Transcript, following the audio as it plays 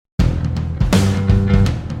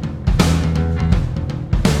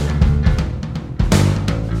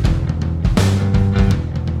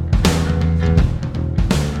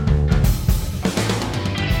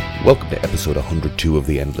Welcome to episode 102 of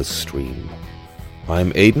The Endless Stream.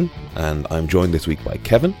 I'm Aidan, and I'm joined this week by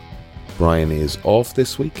Kevin. Brian is off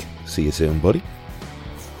this week. See you soon, buddy.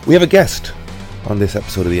 We have a guest on this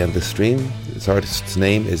episode of The Endless Stream. This artist's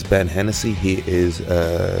name is Ben Hennessy. He is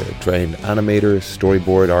a trained animator,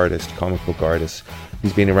 storyboard artist, comic book artist.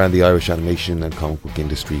 He's been around the Irish animation and comic book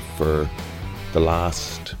industry for the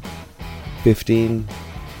last 15,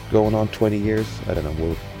 going on 20 years. I don't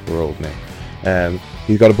know, we're old now.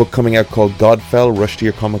 He's got a book coming out called Godfell. Rush to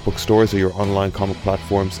your comic book stores or your online comic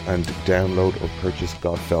platforms and download or purchase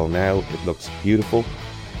Godfell now. It looks beautiful.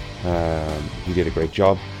 He did a great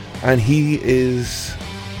job. And he is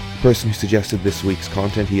the person who suggested this week's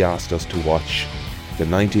content. He asked us to watch the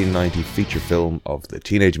 1990 feature film of the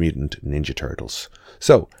Teenage Mutant Ninja Turtles.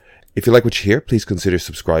 So, if you like what you hear, please consider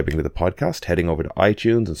subscribing to the podcast, heading over to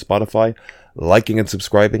iTunes and Spotify, liking and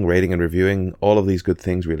subscribing, rating and reviewing. All of these good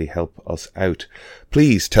things really help us out.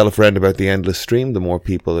 Please tell a friend about The Endless Stream. The more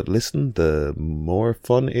people that listen, the more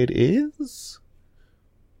fun it is.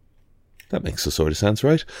 That makes a sort of sense,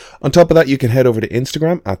 right? On top of that, you can head over to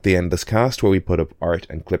Instagram at The Endless Cast, where we put up art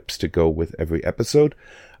and clips to go with every episode.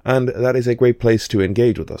 And that is a great place to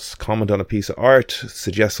engage with us. Comment on a piece of art,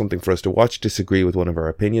 suggest something for us to watch, disagree with one of our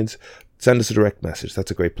opinions, send us a direct message. That's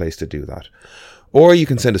a great place to do that. Or you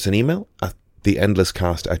can send us an email at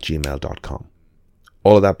theendlesscast@gmail.com.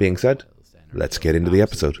 All of that being said, let's get into the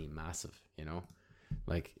episode. Massive, you know?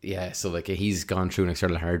 Like, yeah, so like he's gone through an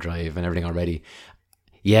external hard drive and everything already.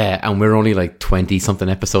 Yeah, and we're only like 20 something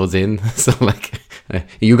episodes in. So like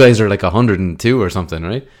you guys are like 102 or something,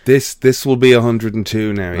 right? This will be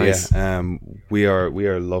 102 now. Nice. Yeah. We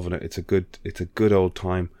are loving it. It's a good old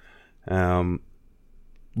time.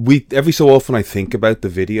 We every so often I think about the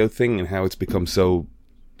video thing and how it's become so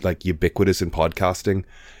like ubiquitous in podcasting,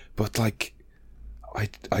 but like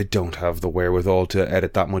I don't have the wherewithal to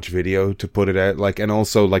edit that much video to put it out. Like, and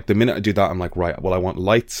also like the minute I do that, I'm like, right, well, I want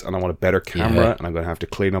lights and I want a better camera and I'm going to have to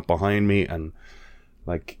clean up behind me. And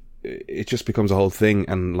like, it just becomes a whole thing.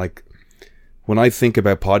 And like, when I think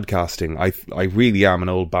about podcasting, I really am an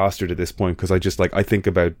old bastard at this point. Cause I think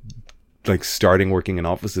about like starting working in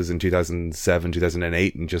offices in 2007,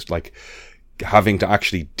 2008 and just like having to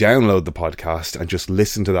actually download the podcast and just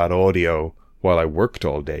listen to that audio while I worked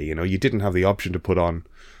all day. You know, you didn't have the option to put on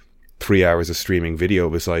 3 hours of streaming video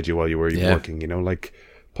beside you while you were working, you know, like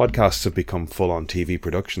podcasts have become full on TV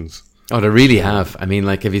productions. Oh, they really have. I mean,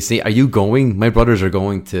 like, have you seen, are you going? My brothers are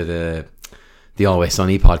going to the Always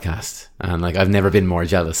Sunny podcast. And like, I've never been more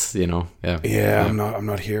jealous, you know? Yeah. I'm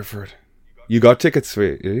not here for it. You got tickets for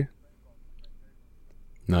it, did you?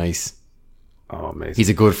 Nice. Oh, amazing. He's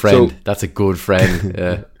a good friend. That's a good friend.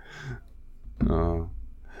 Yeah. Oh.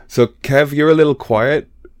 So, Kev, you're a little quiet.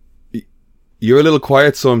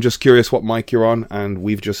 So I'm just curious what mic you're on, and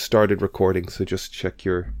we've just started recording. So just check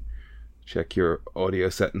your audio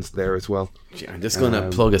settings there as well. I'm just going to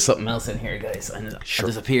plug something else in here, guys. I'll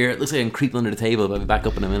disappear. It looks like I'm creeping under the table, but I'll be back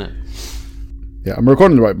up in a minute. Yeah, I'm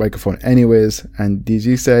recording the right microphone anyways. And did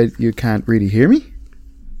you say you can't really hear me?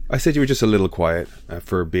 I said you were just a little quiet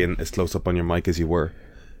for being as close up on your mic as you were.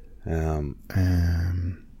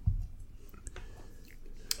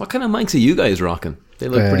 What kind of mics are you guys rocking? They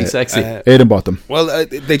look pretty sexy. Aidan bought them. Well,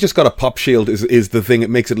 they just got a pop shield is the thing. It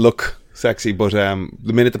makes it look sexy. But the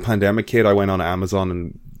minute the pandemic hit, I went on Amazon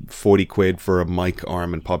and 40 quid for a mic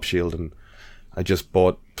arm and pop shield. And I just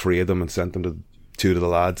bought 3 of them and sent them to 2 of the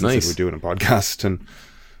lads. Nice. And said we're doing a podcast.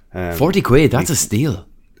 And 40 quid, that's a steal.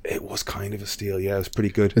 It was kind of a steal. Yeah, it was pretty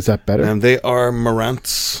good. Is that better? They are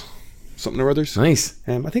Marantz something or others. Nice.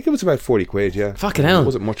 I think it was about 40 quid, yeah. Fucking hell. It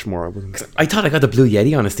wasn't much more. I thought I got the Blue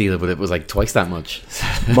Yeti on a steal, but it was like twice that much.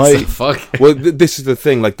 Fuck. Well, this is the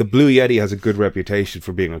thing. Like, the Blue Yeti has a good reputation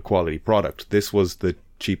for being a quality product. This was the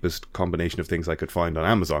cheapest combination of things I could find on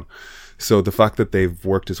Amazon. So the fact that they've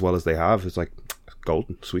worked as well as they have is like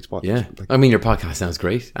golden, sweet spot. Yeah. I mean, your podcast sounds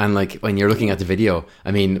great. And like, when you're looking at the video,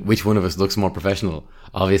 I mean, which one of us looks more professional?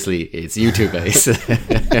 Obviously, it's you two guys.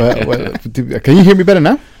 well, can you hear me better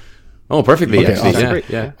now? Oh, perfectly, okay, actually.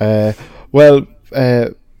 Awesome. Yeah.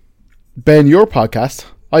 Ben, your podcast,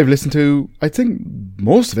 I've listened to, I think,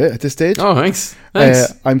 most of it at this stage. Oh, thanks.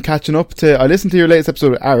 I'm catching up to, I listened to your latest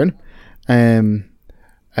episode with Aaron.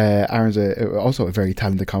 Aaron's also a very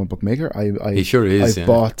talented comic book maker. He sure is. I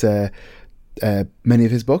bought many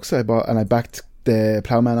of his books. I backed the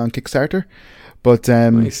Plowman on Kickstarter. But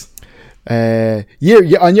nice.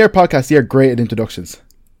 On your podcast, you're great at introductions.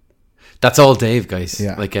 That's all Dave, guys.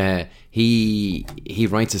 Yeah. Like he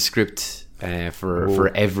writes a script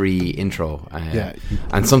for every intro.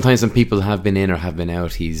 And sometimes when people have been in or have been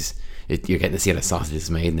out, he's you're getting to see how the sausage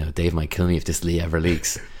is made now. Dave might kill me if this Lee ever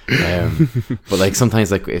leaks. But like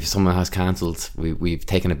sometimes, like if someone has cancelled, we've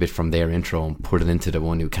taken a bit from their intro and put it into the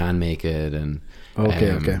one who can make it, and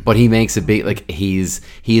okay. But he makes a big, like he is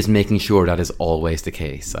making sure that is always the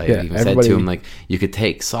case. I even said to him, like, you could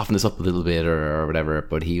soften this up a little bit or whatever,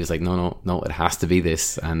 but he was like, no, it has to be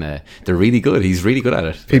this, and they're really good. He's really good at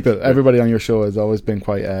it. Everybody on your show has always been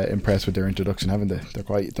quite impressed with their introduction, haven't they? They're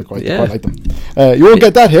quite like them. You won't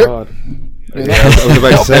get that here. God. I was about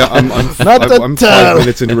to say I'm 5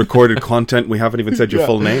 minutes into recorded content. We haven't even said your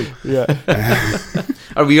full name. Yeah.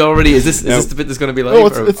 Are we already? Is this the bit that's going to be live? No,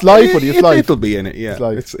 it's live, buddy. It's live. It'll be in it. Yeah,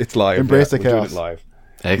 it's live. Embrace the We're doing chaos. it live.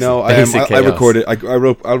 Excellent. No, I recorded.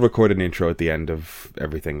 I'll record an intro at the end of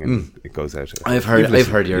everything, and it goes out. I've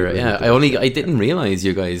heard your. I didn't realize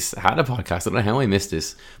you guys had a podcast. I don't know how I missed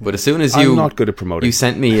this, but as soon as I'm not good at promoting. You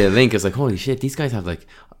sent me a link. I was like, holy shit, these guys have like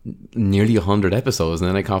nearly 100 episodes. And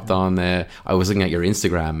then I copped on. I was looking at your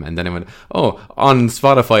Instagram, and then I went, oh, on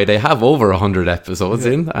Spotify they have over 100 episodes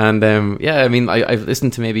in, and I mean, I've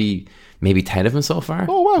listened to maybe 10 of them so far.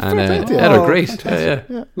 Oh wow, and they're great.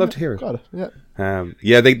 Yeah, love to hear it. Got it.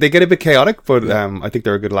 They get a bit chaotic, but I think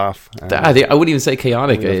they're a good laugh. I wouldn't even say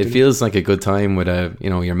chaotic. It feels like a good time with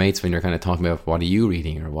your mates when you're kind of talking about what are you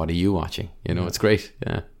reading or what are you watching. It's great.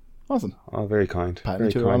 Yeah. Awesome. Oh, very kind. Patting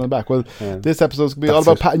each other on the back. Well, this episode's going to be all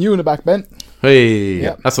about patting you in the back, Ben. Hey,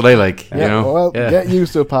 that's what I like. Get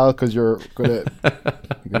used to it, pal, because you're going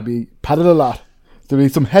to be patted a lot. There'll be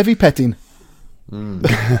some heavy petting.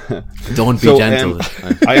 Don't be gentle.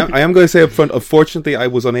 I am going to say up front, unfortunately, I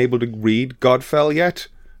was unable to read Godfell yet.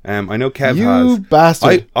 I know Kev has. You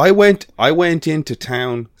bastard. I went into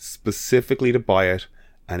town specifically to buy it,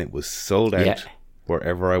 and it was sold out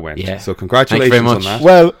wherever I went. Yeah. So congratulations on that.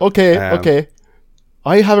 Well, okay.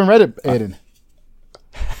 I haven't read it, Aidan.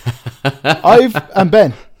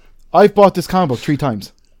 I've bought this comic book 3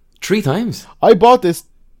 times. 3 times? I bought this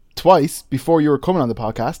twice before you were coming on the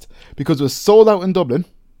podcast because it was sold out in Dublin.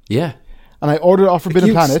 Yeah. And I ordered it off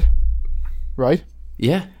Forbidden Planet. Right?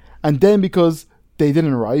 Yeah. And then because they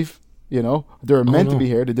didn't arrive, they were meant to be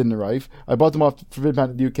here, they didn't arrive. I bought them off Forbidden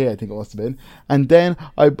Planet in the UK, I think it must have been. And then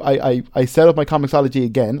I set up my Comixology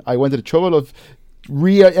again. I went to the trouble of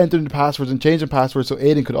re-entering the passwords and changing passwords so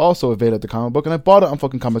Aidan could also avail of the comic book, and I bought it on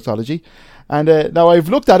fucking Comixology. And now I've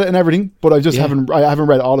looked at it and everything, but I haven't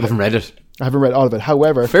read all of it. I haven't read all of it.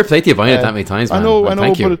 However, fair play to you buying it that many times, man. I know,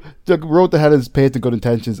 Thank you. but the road to hell is paved with good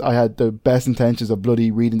intentions. I had the best intentions of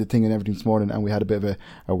bloody reading the thing and everything this morning, and we had a bit of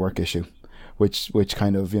a work issue, which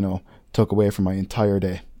kind of took away from my entire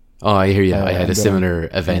day. Oh, I hear you. I had a similar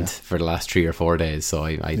event for the last 3 or 4 days, so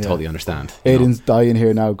I totally understand. Aidan's dying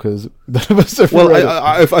here now because none of us have read it.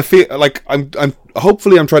 I feel like I'm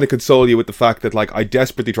hopefully I'm trying to console you with the fact that like I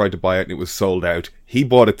desperately tried to buy it and it was sold out. He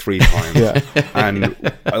bought it 3 times,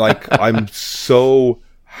 and like I'm so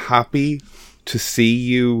happy to see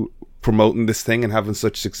you promoting this thing and having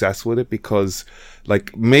such success with it, because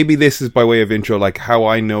like maybe this is by way of intro, like how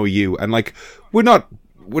I know you, and like we're not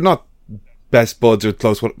best buds or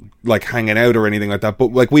close, like hanging out or anything like that,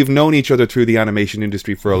 but like we've known each other through the animation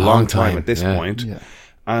industry for a long time at this point.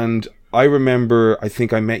 And I remember, I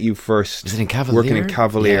think I met you first working in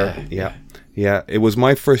Cavalier. Yeah. It was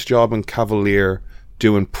my first job in Cavalier,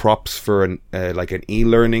 doing props for an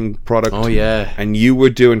e-learning product. Oh yeah. And you were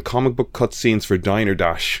doing comic book cutscenes for Diner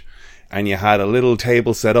Dash, and you had a little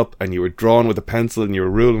table set up and you were drawing with a pencil and you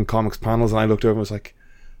were ruling comics panels, and I looked over and was like,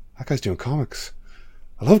 that guy's doing comics.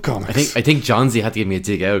 I love comics. I think John Z had to give me a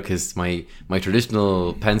dig out because my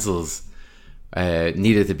traditional pencils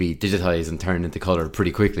needed to be digitized and turned into color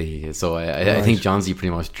pretty quickly. So I think John Z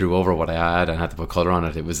pretty much drew over what I had and had to put color on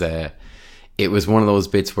it. It was one of those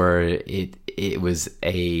bits where it was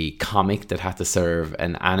a comic that had to serve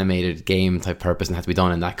an animated game type purpose and had to be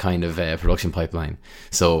done in that kind of production pipeline.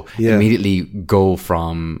 So immediately go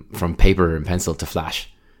from paper and pencil to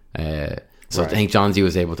Flash. So I think John Z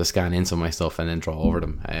was able to scan in some of my stuff and then draw over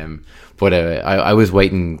them. But I was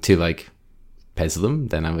waiting to like pencil them,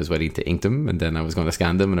 then I was waiting to ink them, and then I was going to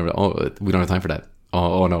scan them, and I was, we don't have time for that.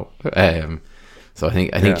 Oh no. So I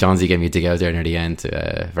think John Z gave me a dig out there near the end.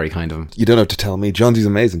 Very kind of him. You don't have to tell me. John Z's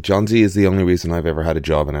amazing. John Z is the only reason I've ever had a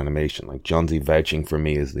job in animation. Like John Z vouching for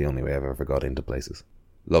me is the only way I've ever got into places.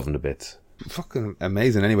 Loving the bits. Fucking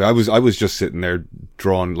amazing. Anyway, I was just sitting there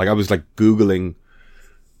drawing, like I was like Googling,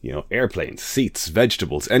 airplanes, seats,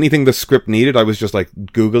 vegetables, anything the script needed. I was just like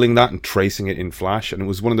Googling that and tracing it in Flash. And it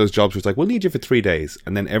was one of those jobs where it's like, we'll need you for 3 days.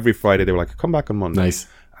 And then every Friday they were like, come back on Monday. Nice.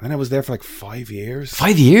 And then I was there for like 5 years.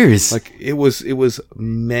 5 years? Like it was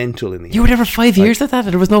mental in the end. You were there for 5 years like that?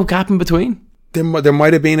 There was no gap in between? there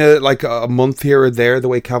might have been a month here or there the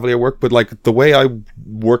way Cavalier worked, but like the way I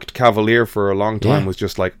worked Cavalier for a long time was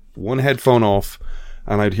just like one headphone off,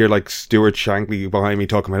 and I'd hear like Stuart Shankly behind me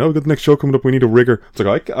talking about, oh, got the next show coming up, we need a rigger. It's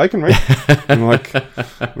like, I can rig. I'm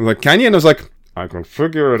like, can you? And I was like, I can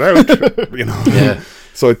figure it out, you know. Yeah.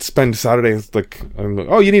 So I'd spend Saturdays like, I'm like,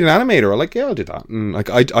 oh, you need an animator? I'm like, yeah, I'll do that. And like,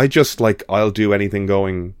 I just like, I'll do anything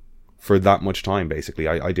going for that much time, basically.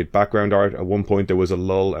 I did background art. At one point there was a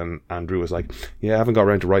lull, and Andrew was like, yeah, I haven't got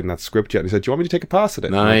around to writing that script yet. And he said, do you want me to take a pass at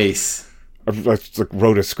it? Nice. I like,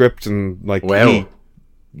 wrote a script, and like, Wow. he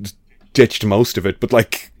ditched most of it, but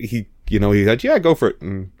like, he said, yeah, go for it.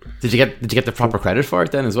 And Did you get the proper credit for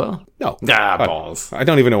it then as well? no. Balls. I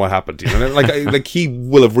don't even know what happened. You know? Like he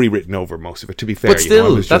will have rewritten over most of it, to be fair. But still, I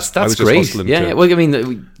was that's just great. hustling Yeah, well, I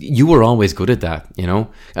mean, you were always good at that, you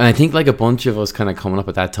know? And I think like a bunch of us kind of coming up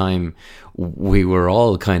at that time, we were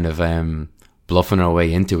all kind of bluffing our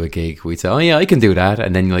way into a gig. We'd say, oh yeah, I can do that.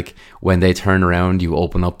 And then like when they turn around, you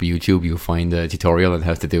open up YouTube, you find a tutorial on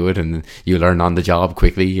how to do it, and you learn on the job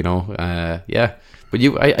quickly, you know? Yeah. But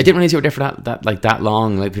I didn't realize you were there for that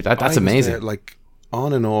long. Like that's amazing. There, like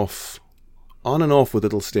on and off with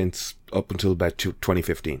little stints up until about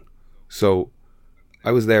 2015. So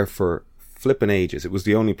I was there for flipping ages. It was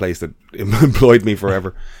the only place that employed me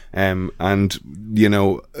forever. And you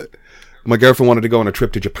know, my girlfriend wanted to go on a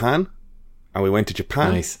trip to Japan, and we went to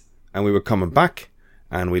Japan. Nice. And we were coming back,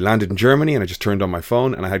 and we landed in Germany, and I just turned on my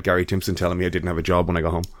phone, and I had Gary Timpson telling me I didn't have a job when I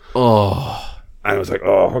got home. Oh. And I was like,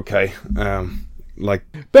 oh, okay. Like,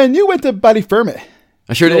 Ben, you went to Ballyfermot.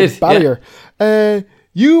 I sure did. Ballier. Did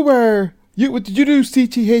you do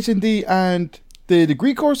CTH&D and the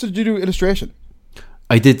degree course, or did you do illustration?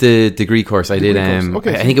 I did the degree course. I did.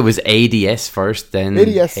 Okay, I think it was ADS first, then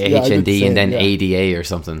ADS, HND, and then ADA or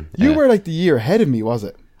something. You were like the year ahead of me, was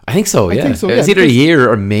it? I think so. Yeah, think so, it was yeah, either a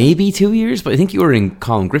year or maybe 2 years. But I think you were in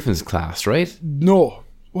Colin Griffin's class, right? No.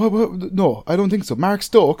 No, I don't think so. Mark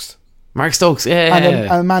Stokes. Mark Stokes, yeah.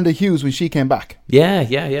 And Amanda Hughes when she came back. Yeah.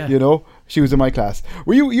 You know, she was in my class.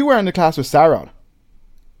 You were in the class with Saron?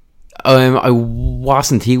 I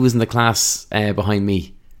wasn't. He was in the class behind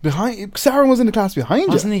me. Saron was in the class behind you,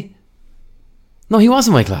 wasn't he? No, he was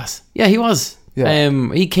in my class. Yeah, he was. Yeah.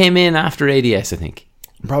 He came in after ADS, I think.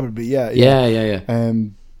 Probably, yeah.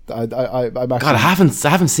 I'm actually, God, I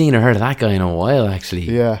haven't seen or heard of that guy in a while. Actually,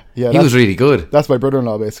 yeah. He was really good. That's my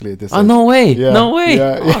brother-in-law, basically. At this. Oh, no way! Yeah, No way!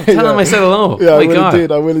 Yeah, oh, tell him I said hello. Yeah,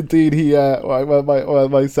 God. I will indeed. He,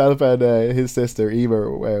 myself and his sister Eva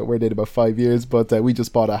were dating about 5 years, but we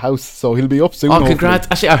just bought a house, so he'll be up soon. Oh, congrats!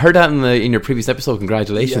 Actually, I heard that in your previous episode.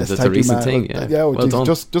 Congratulations! That's a recent thing. Well done.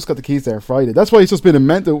 Just got the keys there Friday. That's why it's just been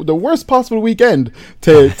the worst possible weekend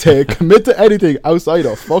to commit to anything outside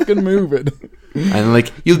of fucking moving. And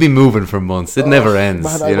like you'll be moving for months. It never ends.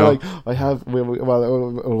 Man, you know. I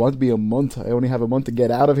want to be a month. I only have a month to get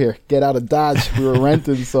out of here, get out of Dodge. We were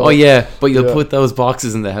renting, so. Oh yeah, but you'll put those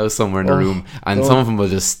boxes in the house somewhere in the room, and some of them will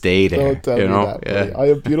just stay there. Don't tell you me know. that. Yeah. I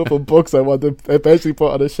have beautiful books I want to eventually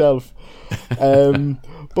put on a shelf.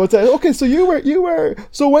 But okay, so you were.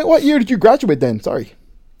 So what year did you graduate then? Sorry.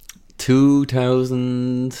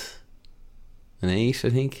 2008, I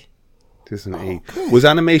think. 2008. Okay. Was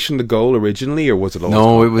animation the goal originally, or was it?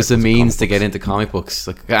 No, it was a means to get into comic books.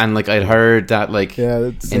 I'd heard that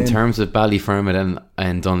in terms of Ballyfermot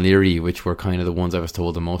and Dunleary, which were kind of the ones I was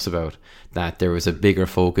told the most about, that there was a bigger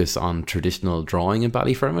focus on traditional drawing in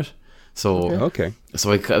Ballyfermot. So okay.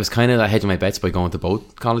 So I was kind of hedging my bets by going to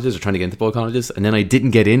both colleges or trying to get into both colleges, and then I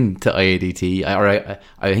didn't get into IADT. I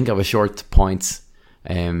think I was short points.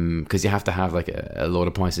 Because you have to have like a load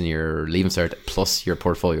of points in your Leaving Cert plus your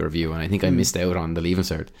portfolio review, and I think I missed out on the Leaving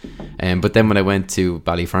Cert. But then when I went to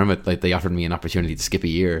Ballyfermot, like they offered me an opportunity to skip a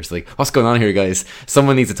year. It's like, what's going on here, guys?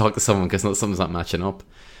 Someone needs to talk to someone because something's not matching up.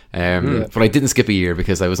 But I didn't skip a year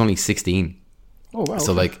because I was only 16. Oh wow!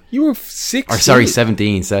 So like you were 16, or sorry,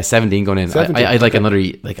 17. So 17 going in. 17, I had like another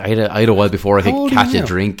I had a while before I could catch a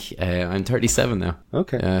drink. I'm 37 now.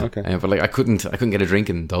 Okay. But like I couldn't get a drink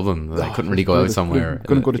in Dublin. I couldn't really go out somewhere.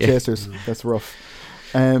 Couldn't go to Chasers. That's rough.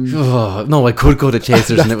 No, I could go to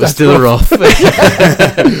Chasers and it was still rough. But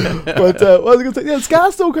what I was gonna say, yeah,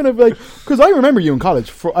 Sca's still kind of like, because I remember you in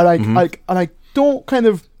college, and I don't kind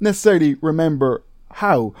of necessarily remember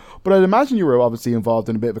how, but I'd imagine you were obviously involved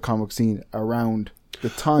in a bit of a comic scene around the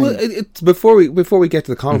time. Well, it's before we get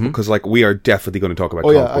to the comic book, because like we are definitely going to talk about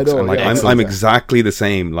comic books, and like I'm exactly the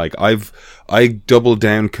same. Like I doubled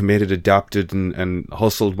down, committed, adapted, and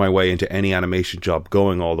hustled my way into any animation job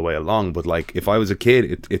going all the way along. But like if I was a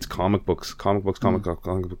kid, it's comic books, comic books,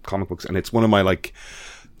 and it's one of my like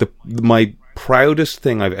my proudest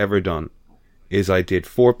thing I've ever done is I did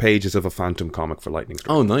 4 pages of a Phantom comic for Lightning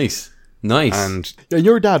Strike. Oh, nice. Nice. And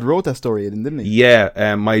your dad wrote that story, didn't he?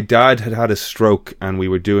 yeah, my dad had a stroke, and we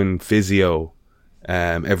were doing physio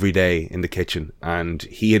every day in the kitchen, and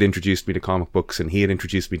he had introduced me to comic books, and he had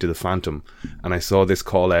introduced me to the Phantom, and I saw this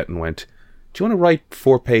call out and went, do you want to write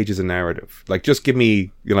 4 pages of narrative? Like, just give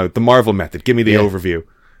me, the Marvel method, give me the overview,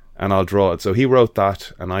 and I'll draw it. So he wrote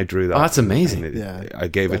that, and I drew that. Oh, that's amazing. I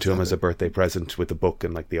gave it to him as a birthday present with the book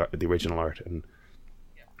and like the original art, and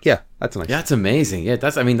yeah, that's nice. Yeah, that's amazing. Yeah,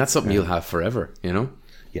 that's something you'll have forever, Yeah.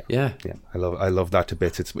 I love that to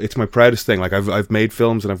bits. It's my proudest thing. Like, I've made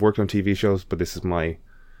films and I've worked on TV shows, but this is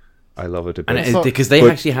I love it a bit. And because they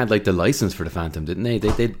actually had like the license for the Phantom, didn't they?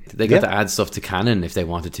 They got to add stuff to canon if they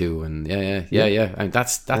wanted to, and yeah. And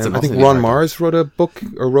that's amazing. I think Ron Mars wrote a book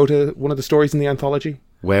or wrote one of the stories in the anthology.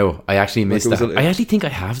 Wow, I actually missed that. I actually think I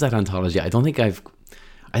have that anthology. I don't think I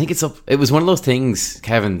think it's up. It was one of those things,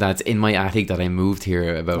 Kevin, that's in my attic that I moved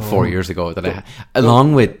here about 4 years ago. That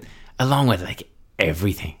along with like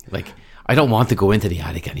everything. Like, I don't want to go into the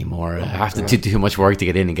attic anymore. I have to do too much work to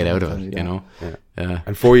get in and get out of it. Yeah.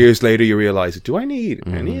 And 4 years later, you realise, do I need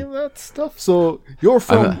any of that stuff? So you're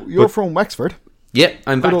from Wexford. Yeah,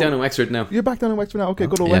 I'm back down in Wexford now. You're back down in Wexford now. Okay,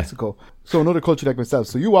 good old Mexico. So another culture like myself.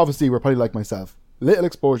 So you obviously were probably like myself. Little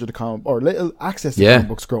exposure to comic, or little access to comic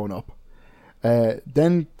books growing up.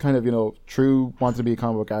 Then kind of, true wanted to be a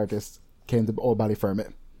comic book artist, came to Old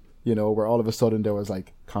Ballyfermot, where all of a sudden there was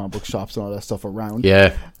like comic book shops and all that stuff around.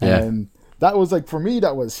 Yeah. That was like, for me,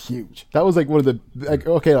 that was huge. That was like one of the,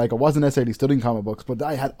 I wasn't necessarily studying comic books, but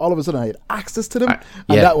I had access to them,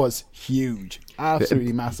 and that was huge.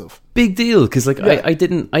 Absolutely massive. Big deal, because I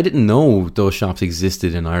didn't know those shops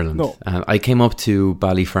existed in Ireland. No. And I came up to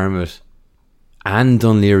Ballyfermot and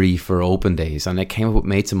Dunleary for open days, and I came up with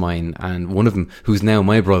mates of mine, and one of them, who's now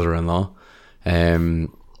my brother-in-law,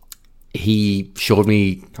 he showed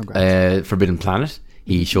me Forbidden Planet.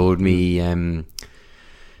 He showed me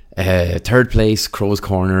Third Place, Crow's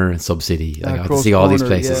Corner, and Sub City. I got to see all these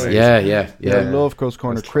places. Yeah. I love Crow's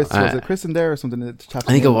Corner. Chris, was it Chris in there or something? I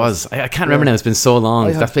think it was. I can't remember now. It's been so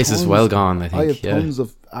long. That place is well gone, I think. I have tons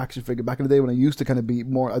of action figures. Back in the day when I used to kind of be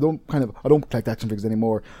more, I don't collect action figures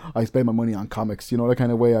anymore. I spend my money on comics, that kind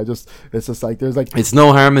of way. It's just like, there's like, it's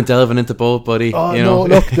no harm in delving into both, buddy. Oh, no,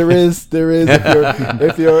 look, there is.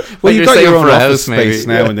 If you're well, you've got your own office space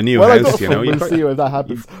now in the new house, We'll see if that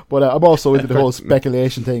happens. But I'm also into the whole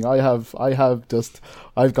speculation thing.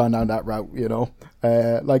 I've gone down that route,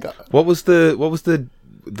 what was the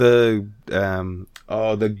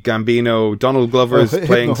Gambino, Donald Glover's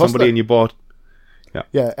playing somebody and you bought.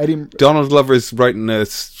 Yeah, Donald Glover's writing a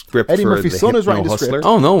script. Eddie for Murphy's son is writing the script.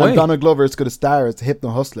 Oh, no way! And Donald Glover is going to star as the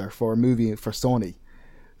Hypno Hustler for a movie for Sony.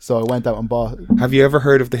 So I went out and bought. Have you ever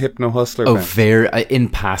heard of the Hypno Hustler? Oh, very in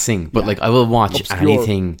passing, but I will watch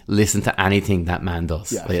anything, listen to anything that man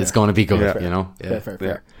does. Yeah, it's going to be good,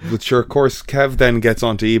 Fair. But sure, of course, Kev then gets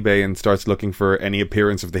onto eBay and starts looking for any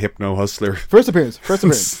appearance of the Hypno Hustler. First appearance.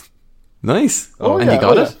 Nice. And you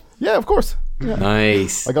got it? Yeah, of course. Yeah.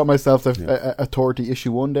 Nice. I got myself a Authority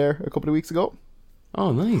issue 1 there a couple of weeks ago.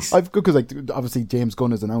 Oh, nice. I've good because obviously James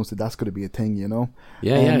Gunn has announced that that's going to be a thing, Yeah.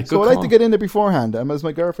 Good so I like to get in there beforehand. As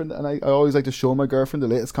my girlfriend, and I always like to show my girlfriend the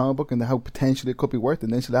latest comic book and how potentially it could be worth.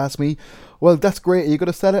 And then she'll ask me, "Well, that's great. Are you going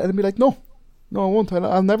to sell it?" And I'll be like, "No, I won't.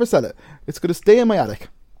 I'll never sell it. It's going to stay in my attic."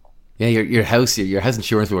 Yeah, your house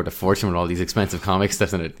insurance will be worth a fortune with all these expensive comic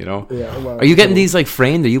stuff in it, Yeah. Well, are you getting these like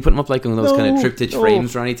framed? Are you putting them up like on those kind of triptych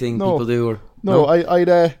frames or anything people do? Or no? I'd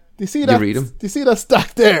do you see that? You read them? Do you see that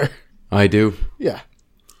stack there? I do. Yeah.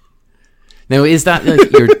 Now, is that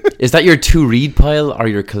like your to read pile or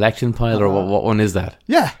your collection pile, or what one is that?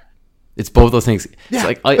 Yeah. It's both those things. Yeah.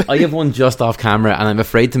 It's like I have one just off camera, and I'm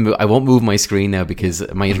afraid to move. I won't move my screen now because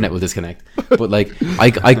my internet will disconnect. But like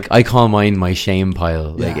I call mine my shame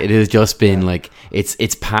pile. Like it has just been like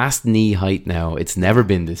it's past knee height now. It's never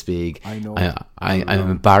been this big. I know.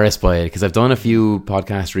 I'm embarrassed by it because I've done a few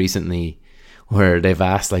podcasts recently where they've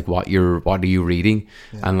asked like what are you reading,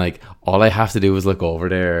 and like all I have to do is look over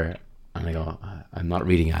there, and I go, I'm not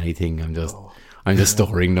reading anything. I'm just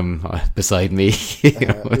storing them beside me.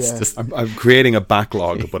 I'm creating a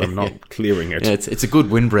backlog, but I'm not clearing it. Yeah, it's a good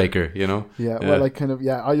windbreaker, Yeah, well, like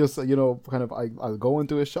I just I'll go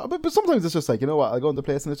into a shop, but sometimes it's just like I'll go into a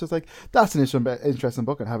place and it's just like that's an interesting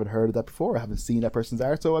book. I haven't heard of that before. I haven't seen that person's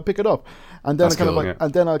art, so I pick it up, and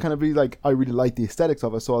then I'll kind of be like, I really like the aesthetics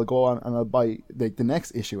of it, so I'll go on and I'll buy like the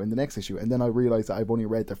next issue and the next issue, and then I realize that I've only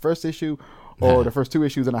read the first issue or the first 2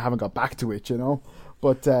 issues and I haven't got back to it,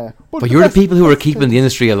 But you're the people who are keeping the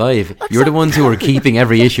industry alive. You're the ones who are keeping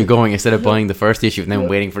every issue going instead of buying the first issue and then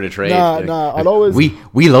waiting for the trade. I'll always.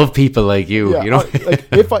 We love people like you. Yeah, you know, like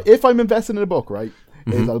if I'm investing in a book, right,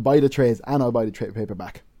 is I'll buy the trades and I'll buy the trade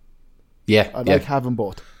paperback. Yeah, I like having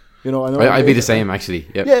both. You know, I'd be the same actually.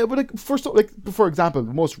 Yep. Yeah, but like for example,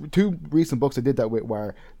 the most two recent books I did that with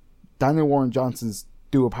were Daniel Warren Johnson's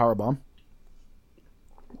Do a Powerbomb,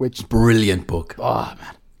 which brilliant book. Oh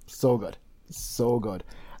man, so good,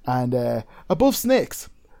 and Above Snakes.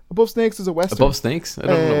 Above Snakes is a western. Above Snakes, I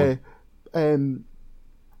don't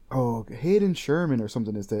know. Hayden Sherman or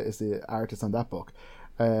something is the artist on that book.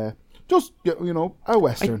 Just a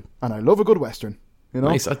western, and I love a good western. You know,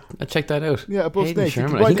 nice. I check that out. Yeah, Above Hayden Snakes.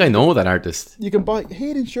 Sherman. I think I know that artist. You can buy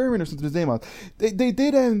Hayden Sherman or something. His name on. They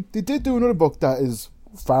did do another book that is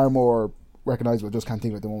far more recognizable. Just can't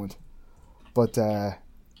think of it at the moment. But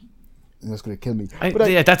that's going to kill me.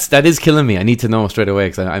 That is killing me. I need to know straight away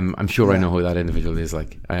because I'm sure I know who that individual is.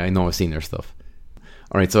 Like I know I've seen their stuff.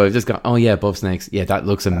 All right, so I've just got Above Snakes. Yeah, that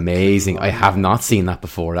looks amazing. I have not seen that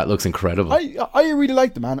before. That looks incredible. I really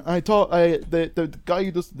liked it, man. I thought the guy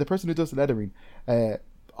who does the person who does the lettering,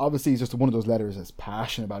 obviously he's just one of those letters that's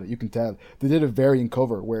passionate about it. You can tell they did a variant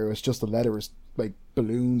cover where it was just the letters like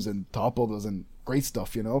balloons and top bubbles and great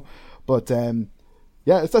stuff, you know. But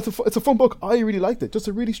yeah, it's a fun book. I really liked it. Just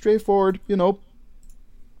a really straightforward,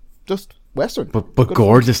 just western, but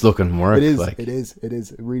gorgeous looking work. It is. Like. It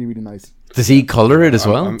is really, really nice. Does he color it as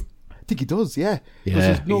well? I think he does. Yeah.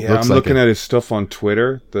 Yeah. I'm looking at his stuff on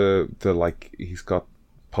Twitter. The like he's got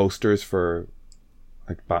posters for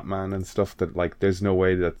like Batman and stuff that like there's no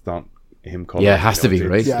way that's not him coloring. Yeah, it has to be,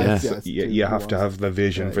 right? You have to have the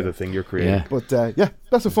vision for the thing you're creating. Yeah. But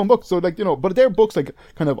that's a fun book. So like but they're books like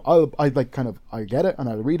kind of I get it and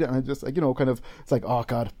I'll read it and I just like kind of it's like, oh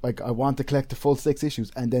god, like I want to collect the full 6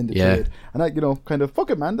 issues and then the trade and I kind of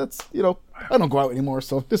fuck it, man. That's I don't go out anymore,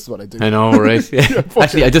 so this is what I do. I know, right? Yeah.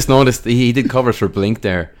 Actually, I just noticed he did covers for Blink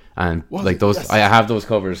there. And like those, yes. I have those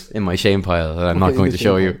covers in my shame pile that I'm not going to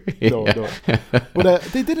show you. No. But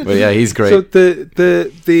they did it. But yeah, he's great. So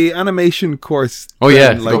the animation course. Oh yeah,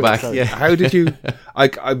 like, go back. Yeah. How did you?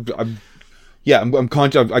 I'm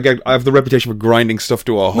conscious. I have the reputation for grinding stuff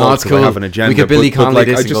to a halt. No, it's cool. I have an agenda. We could Billy Connolly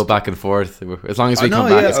this and go back and forth. As long as we come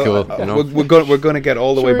back, it's cool. We're going to get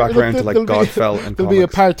all the way back around to like Godfell and there'll be a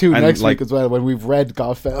part 2 next week as well when we've read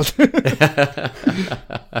Godfell.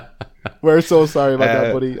 We're so sorry about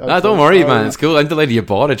that, buddy. Don't worry, man. It's cool. I'm delighted you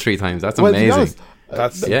bought it 3 times. That's amazing. Honest,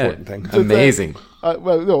 that's the important thing. Amazing. I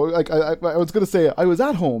was gonna say I was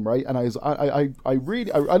at home, right, and I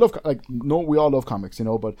really love we all love comics,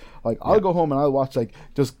 but like I'll go home and I'll watch like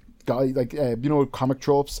just guy like Comic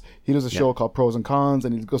Tropes. He does a show called Pros and Cons,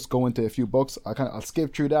 and he'll just go into a few books. I'll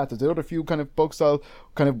skip through that. There's another few kind of books I'll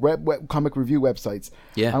kind of comic review websites.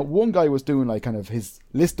 Yeah, and one guy was doing like kind of his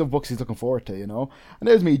list of books he's looking forward to, and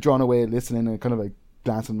there's me drawn away listening and kind of like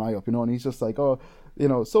glancing an eye up, and he's just like,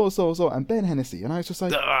 so and Ben Hennessy, and I was just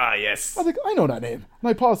like, yes. I was like, I know that name, and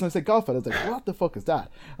I paused and I said Godfell. I was like, what the fuck is that?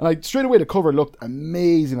 And like straight away the cover looked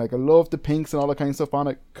amazing. Like I love the pinks and all that kind of stuff on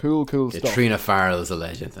it. Cool stuff. Trina Farrell is a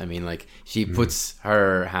legend. I mean, like she puts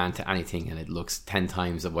her hand to anything and it looks 10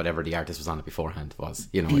 times of whatever the artist was on it beforehand was.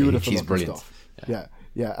 Beautiful, she's brilliant stuff.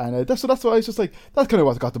 Yeah, and that's why I was just like, that's kind of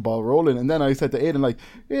what got the ball rolling. And then I said to Aidan, like,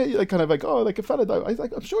 like kind of like, like a fella, I was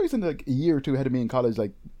like, I'm sure he's in like a year or two ahead of me in college,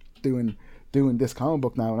 like doing this comic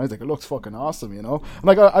book now, and I was like, it looks fucking awesome, And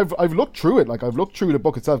like I've looked through it, like I've looked through the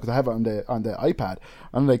book itself because I have it on the iPad.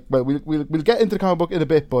 And like, well, we'll get into the comic book in a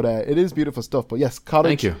bit, but it is beautiful stuff. But yes,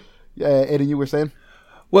 college. Thank you. Aidan, you were saying.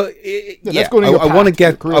 Well, let's go to your path.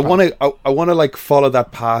 I want to like follow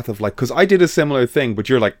that path of like, because I did a similar thing, but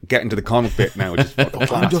you're like getting to the comic bit now, which is fucking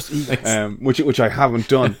class. Which I haven't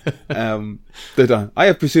done. I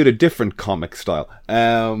have pursued a different comic style.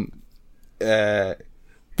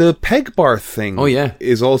 The peg bar thing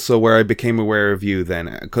is also where I became aware of you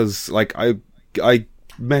then, because like I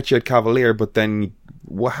met you at Cavalier, but then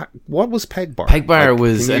what was peg bar? Peg bar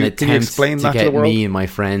was an attempt to get me and my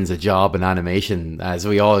friends a job in animation as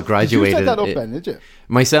we all graduated. Did you set that up, Ben, did you?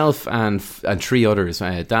 Myself and 3 others,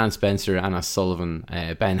 Dan Spencer, Anna Sullivan,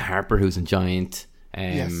 Ben Harper, who's in Giant.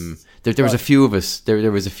 There was a few of us.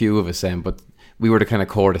 There was a few of us, but we were the kind of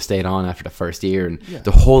core that stayed on after the first year. And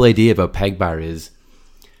the whole idea about peg bar is,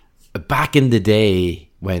 back in the day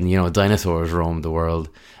when dinosaurs roamed the world,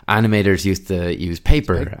 animators used to use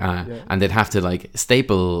paper and they'd have to like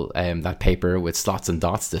staple that paper with slots and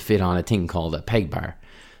dots to fit on a thing called a peg bar.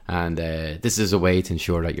 And this is a way to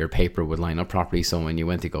ensure that your paper would line up properly, so when you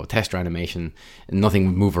went to go test your animation, nothing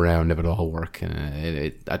would move around, it would all work.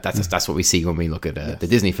 That's what we see when we look at the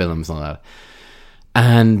Disney films and all that.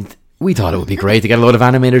 And we thought it would be great to get a lot of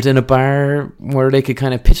animators in a bar where they could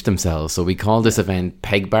kind of pitch themselves. So we called this event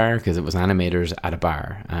Peg Bar because it was animators at a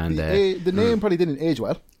bar. And the name probably didn't age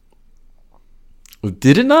well.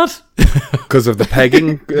 Did it not? Because of the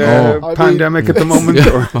pegging pandemic at the moment?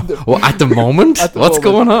 Or? Well, at the moment? What's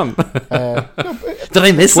going on? Did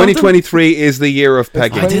I miss 2023 is the year of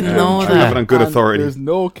pegging. I didn't know I have it on good authority. There's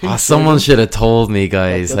no king. Someone should have told me,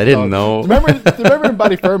 guys. I didn't know. Remember in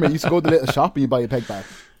Ballyfermot, you used to go to the little shop and you buy a peg bar.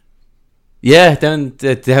 Yeah, down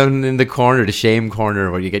in the corner, the shame corner,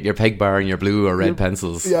 where you get your peg bar and your blue or red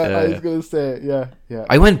pencils. Yeah, I was going to say, yeah.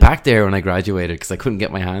 I went back there when I graduated because I couldn't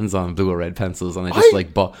get my hands on blue or red pencils, and I just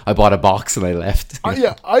I bought a box and I left.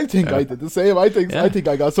 I think I did the same. I think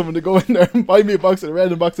I got someone to go in there and buy me a box of the red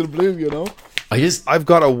and a box of the blue. You know, I've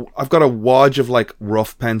got a wodge of like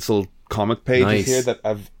rough pencil comic pages here that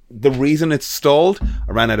the reason it's stalled,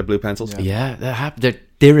 I ran out of blue pencils. Yeah, that happened.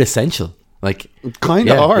 They're essential. Like, kind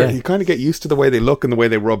of are. You kind of get used to the way they look and the way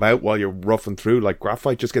they rub out while you're roughing through. Like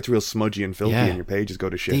graphite just gets real smudgy and filthy, and your pages go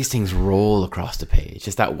to shit. These things roll across the page.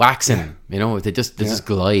 It's that waxing, you know. They just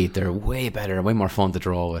glide. They're way better, way more fun to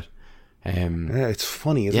draw with. It's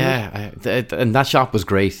funny, isn't it? And that shop was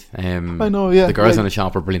great. I know. Yeah, the girls in the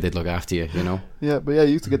shop were brilliant. They'd look after you, you know. Yeah, but you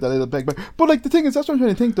used to get that little bag. But like the thing is, that's what I'm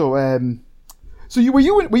trying to think though. So were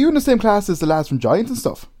you in the same class as the lads from Giant and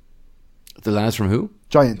stuff? The lads from who?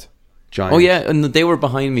 Giant. Oh yeah, and they were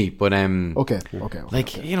behind me, but okay.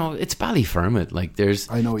 Like, you know, it's Ballyfermot. Like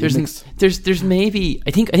there's maybe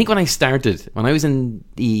I think when I was in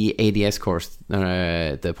the ADS course,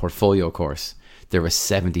 the portfolio course, there were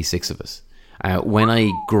 76 of us. When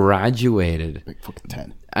I graduated, like fucking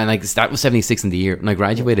 10, and like that was 76 in the year. When I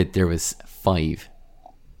graduated, there was 5.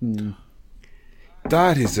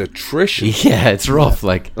 That is attrition. Yeah, it's rough.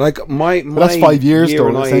 Like my that's 5 years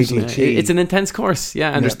though. Essentially, it's an intense course.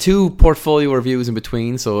 Yeah, and there's 2 portfolio reviews in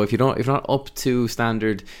between. So if you're not up to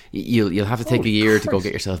standard, you'll have to take a year to go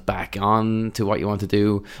get yourself back on to what you want to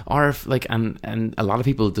do. Or if and a lot of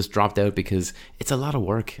people just dropped out because it's a lot of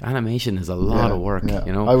work. Animation is a lot of work. Yeah.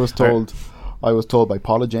 You know, I was told by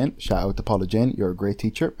Paula Jane, shout out to Paula Jane, you're a great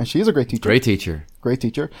teacher. And she is a great teacher. Great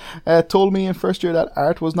teacher. Told me in first year that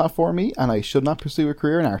art was not for me and I should not pursue a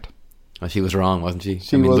career in art. Well, she was wrong, wasn't she?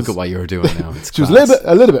 Look at what you were doing now. It's she was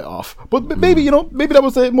a little bit off. But maybe, maybe that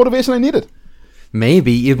was the motivation I needed.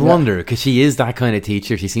 Maybe, you'd wonder, because she is that kind of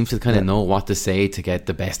teacher. She seems to kind of know what to say to get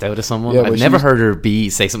the best out of someone. I've never heard her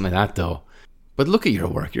say something like that, though. But look at your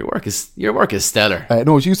work. Your work is stellar.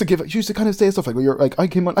 No, she used to kind of say stuff like, "You're like I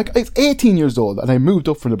came on like I was 18 years old and I moved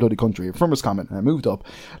up from the bloody country, from Roscommon, and I moved up,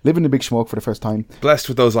 living in Big Smoke for the first time. Blessed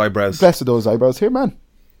with those eyebrows. Here, man.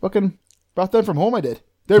 Fucking brought them from home. I did.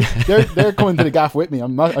 They're coming to the gaff with me.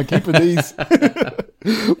 I'm keeping these.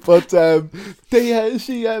 But she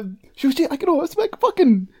was like, it's like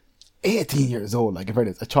fucking 18 years old, like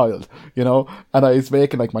a child, and I was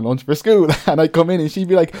making like my lunch for school, and I'd come in and she'd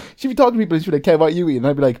be talking to people and she'd be like, Kev, what you eat? And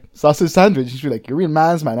I'd be like, sausage sandwich. She'd be like, you're a real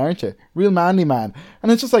man's man, aren't you? Real manly man.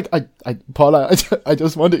 And it's just like, Paula, I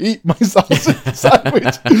just want to eat my sausage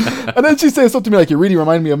sandwich. And then she says something to me like, you really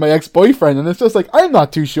remind me of my ex-boyfriend. And it's just like, I'm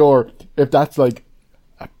not too sure if that's like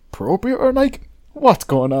appropriate or like, what's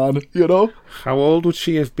going on, How old would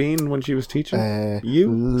she have been when she was teaching?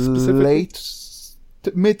 You specifically?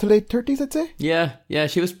 Mid to late 30s, I'd say. Yeah,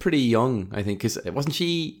 she was pretty young, I think, because wasn't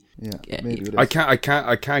she? Yeah, maybe it is. I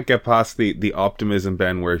can't get past the optimism,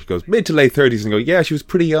 Ben, where she goes mid to late 30s and go, yeah, she was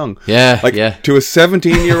pretty young. Yeah, to a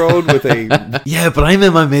 17-year-old with a yeah, but I'm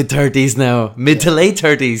in my mid 30s now, to late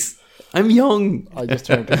 30s. I'm young. I just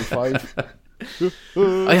turned 25.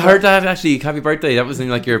 I heard that actually. Happy birthday! That was in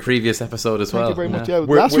like your previous episode as well. Thank you very much. Yeah,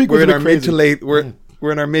 last week we're in our mid to late. We're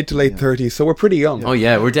in our mid to late 30s, so we're pretty young. Oh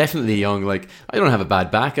yeah, we're definitely young. Like, I don't have a bad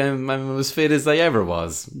back. I'm as fit as I ever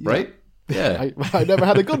was, right? Yeah. I never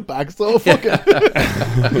had a good back, so fuck it.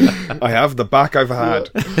 I have the back I've had.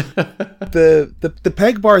 The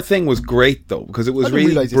peg bar thing was great though, because it was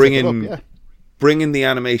really bringing the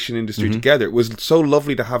animation industry together. It was so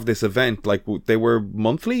lovely to have this event. Like, they were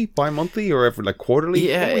monthly, bi-monthly, or ever like quarterly.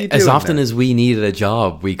 Yeah, as often as we needed a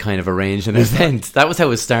job, we kind of arranged an event. That was how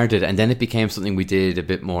it started, and then it became something we did a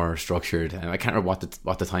bit more structured. I can't remember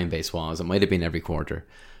what the time base was. It might have been every quarter.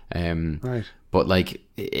 Right. But like,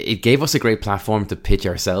 it gave us a great platform to pitch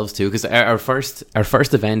ourselves to, because our first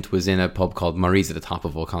event was in a pub called Murray's at the top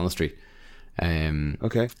of O'Connell Street.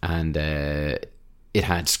 Okay. And it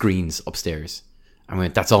had screens upstairs. I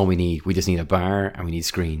went, that's all we need. We just need a bar and we need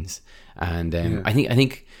screens. And I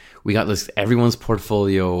think we got everyone's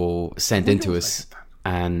portfolio sent into us,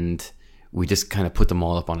 and we just kind of put them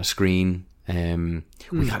all up on a screen.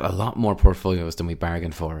 We got a lot more portfolios than we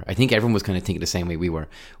bargained for. I think everyone was kind of thinking the same way we were.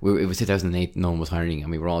 It was 2008, no one was hiring,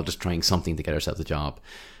 and we were all just trying something to get ourselves a job.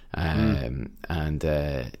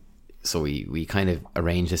 So we kind of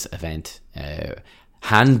arranged this event,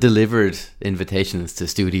 hand-delivered invitations to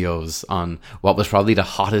studios on what was probably the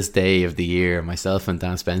hottest day of the year. Myself and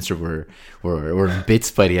Dan Spencer were in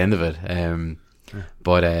bits by the end of it.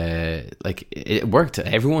 But like it worked.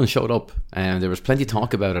 Everyone showed up, and there was plenty of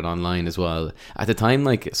talk about it online as well. At the time,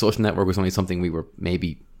 like social network was only something we were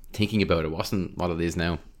maybe thinking about. It wasn't what it is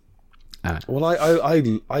now. Well, I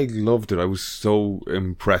loved it. I was so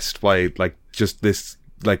impressed by like just this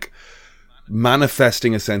like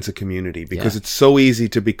manifesting a sense of community, because it's so easy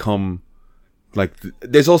to become like.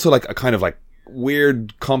 There's also like a kind of like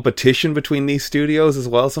weird competition between these studios as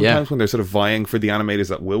well. Sometimes when they're sort of vying for the animators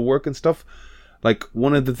that will work and stuff. Like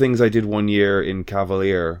one of the things I did one year in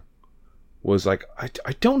Cavalier was like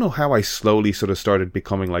I don't know how I slowly sort of started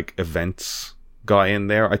becoming like events guy in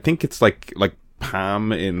there. I think it's like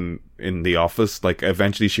Pam in The Office. Like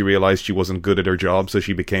eventually she realized she wasn't good at her job, so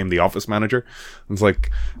she became the office manager. And it's like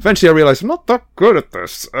eventually I realized I'm not that good at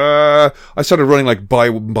this. I started running like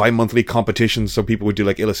bi-monthly competitions, so people would do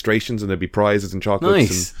like illustrations and there'd be prizes and chocolates.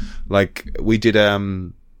 Nice. And like we did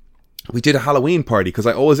a Halloween party, because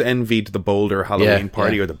I always envied the Boulder Halloween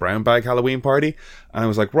party or the Brown Bag Halloween party. And I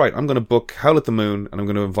was like, right, I'm going to book Howl at the Moon, and I'm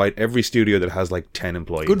going to invite every studio that has like 10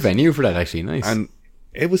 employees. Good venue for that, actually. Nice. And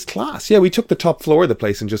it was class. Yeah, we took the top floor of the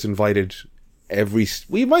place and just invited every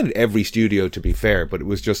studio, to be fair, but it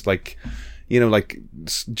was just like, you know, like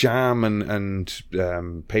Jam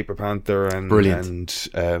and Paper Panther and brilliant.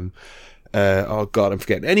 And oh god, I'm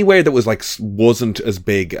forgetting. Anywhere that was like wasn't as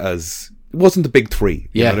big as, it wasn't the big three.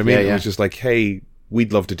 You know what I mean? It was just like, hey,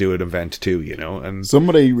 we'd love to do an event too, you know. And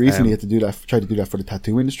somebody recently had to do that, tried to do that for the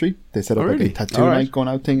tattoo industry. They set up like a tattoo night going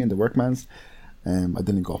out thing in the Workman's. I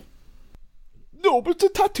didn't go. No, but the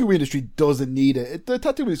tattoo industry doesn't need it. The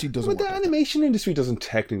tattoo industry doesn't work. But the animation industry doesn't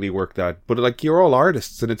technically work that. But like, you're all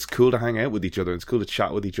artists, and it's cool to hang out with each other. It's cool to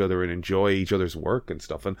chat with each other and enjoy each other's work and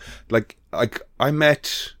stuff. And like I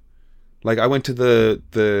went to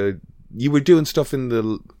the you were doing stuff in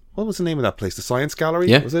the, what was the name of that place? The Science Gallery?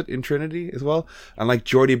 Yeah. Was it in Trinity as well? And like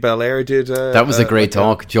Jordi Belair did. That was a great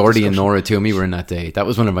talk. Jordi and Nora Toomey were in that day. That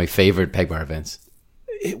was one of my favourite Pegbar events.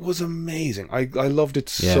 It was amazing. I loved it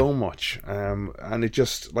so much. And it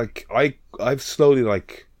just like I've slowly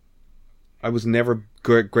like, I was never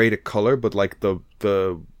great at color, but like the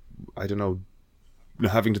I don't know,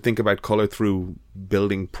 having to think about color through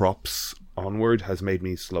building props onward has made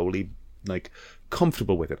me slowly like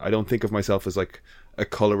comfortable with it. I don't think of myself as like a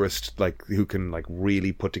colorist like who can like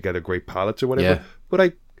really put together great palettes or whatever. Yeah.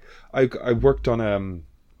 But I worked on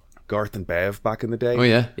Garth and Bev back in the day. Oh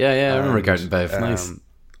yeah. I remember Garth and Bev. Nice.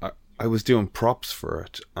 I was doing props for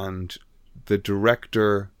it, and the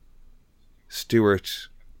director Stuart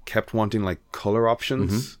kept wanting like color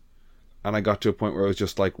options, and I got to a point where I was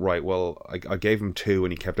just like, right, well, I gave him 2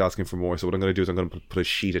 and he kept asking for more, so what I'm going to do is I'm going to put a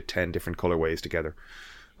sheet of 10 different colorways together.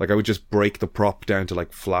 Like I would just break the prop down to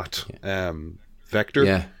like flat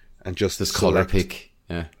vector, and just color pick,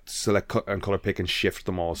 select and color pick and shift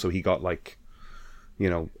them all, so he got like, you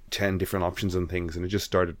know, 10 different options and things, and it just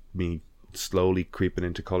started me slowly creeping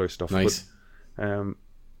into color stuff. Nice. But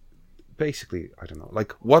basically, I don't know,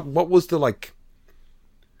 like what was the like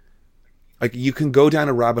you can go down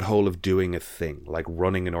a rabbit hole of doing a thing like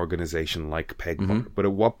running an organization like Pegbar, but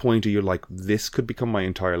at what point are you like, this could become my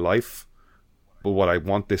entire life, but what I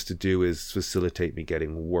want this to do is facilitate me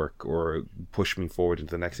getting work or push me forward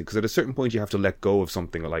into the next thing? Because at a certain point you have to let go of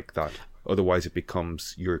something like that, otherwise it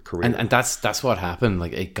becomes your career. And that's what happened.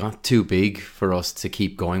 Like it got too big for us to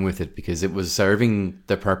keep going with it, because it was serving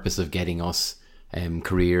the purpose of getting us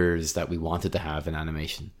careers that we wanted to have in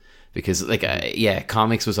animation. Because like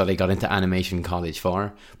comics was what I got into animation college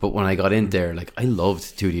for, but when I got in there, like I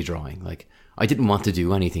loved 2D drawing. Like I didn't want to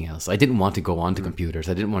do anything else. I didn't want to go on to computers.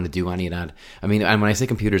 I didn't want to do any of that. I mean, and when I say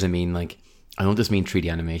computers, I mean like, I don't just mean 3D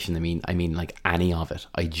animation. I mean like any of it.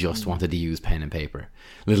 I just wanted to use pen and paper.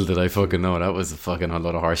 Little did I fucking know that was a fucking a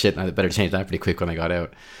lot of horse shit, and I better change that pretty quick when I got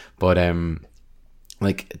out. But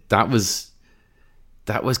like that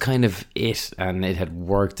was kind of it, and it had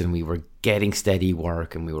worked, and we were getting steady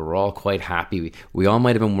work, and we were all quite happy. We all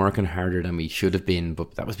might have been working harder than we should have been,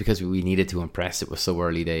 but that was because we needed to impress. It was so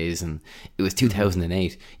early days, and it was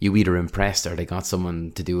 2008. You either impressed or they got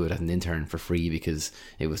someone to do it as an intern for free because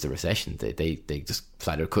it was the recession. They just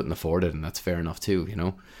flat out couldn't afford it, and that's fair enough too, you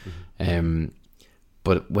know.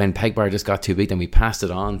 But when Pegbar just got too big, then we passed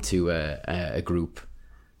it on to a group.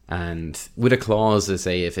 And with a clause to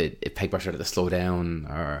say if Pegbar started to slow down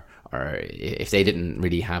or or if they didn't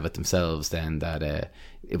really have it themselves, then that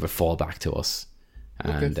it would fall back to us.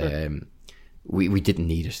 And we didn't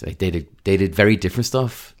need it. Like they did very different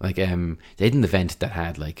stuff. Like they did an event that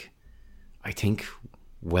had like, I think,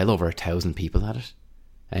 well over 1,000 people at it.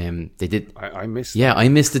 They did. I missed. Yeah, I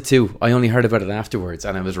missed it too. I only heard about it afterwards,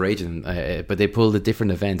 and I was raging. But they pulled a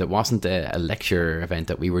different event. It wasn't a lecture event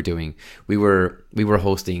that we were doing. We were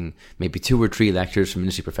hosting maybe 2 or 3 lectures from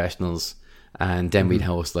industry professionals, and then we'd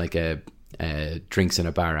host like a drinks in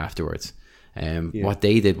a bar afterwards. What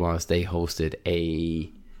they did was they hosted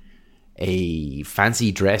a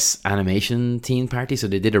fancy dress animation teen party. So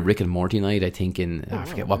they did a Rick and Morty night, I think, in I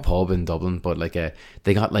forget what pub in Dublin, but like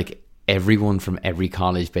they got like everyone from every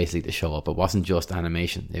college basically to show up. It wasn't just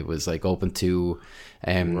animation. It was like open to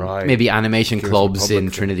maybe animation clubs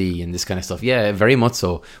in Trinity and this kind of stuff. Yeah, very much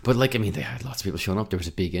so. But like, I mean, they had lots of people showing up. There was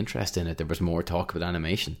a big interest in it. There was more talk about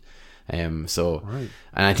animation. And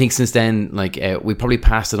I think since then, like we probably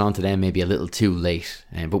passed it on to them maybe a little too late,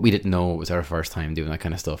 but we didn't know it was our first time doing that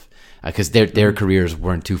kind of stuff, because their careers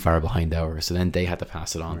weren't too far behind ours. So then they had to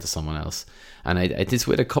pass it on to someone else. And I did this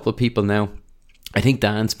with a couple of people now. I think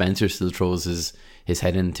Dan Spencer still throws his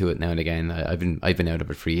head into it now and again. I've been out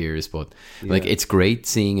of it for years, but like it's great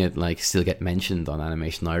seeing it like still get mentioned on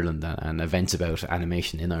Animation Ireland and events about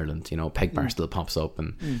animation in Ireland. You know, Pegbar still pops up,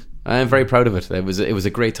 and I'm very proud of it. It was a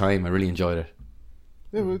great time. I really enjoyed it.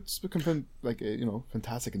 Yeah, well, it's become like a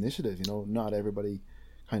fantastic initiative. You know, not everybody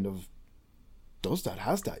kind of does that,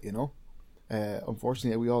 has that. You know,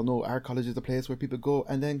 unfortunately, we all know our college is the place where people go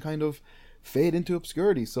and then kind of fade into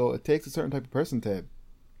obscurity. So it takes a certain type of person to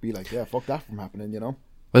be like, yeah, fuck that from happening, you know.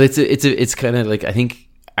 Well, it's kind of like, I think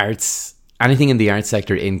anything in the arts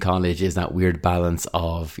sector in college is that weird balance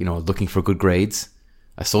of, you know, looking for good grades,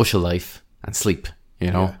 a social life, and sleep, you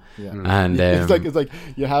know. Yeah. And it's like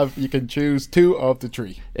you can choose 2 of the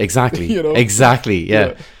 3. Exactly. You know? Exactly.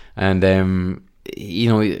 Yeah. And you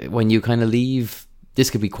know, when you kind of leave, this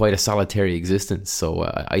could be quite a solitary existence. So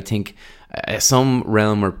I think some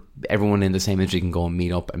realm where everyone in the same industry can go and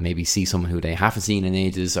meet up and maybe see someone who they haven't seen in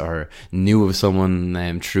ages, or knew of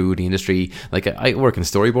someone through the industry. Like I work in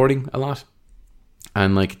storyboarding a lot,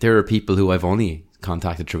 and like there are people who I've only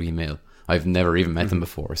contacted through email. I've never even met them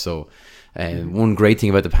before. So one great thing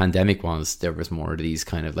about the pandemic was there was more of these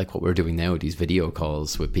kind of like what we're doing now, these video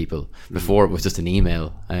calls with people. Before it was just an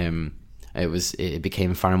email. It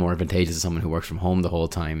became far more advantageous to someone who works from home the whole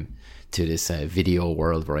time to this video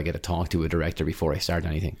world where I get to talk to a director before I start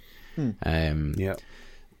anything. But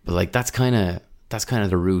like that's kind of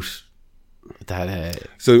the route that.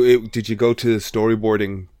 So did you go to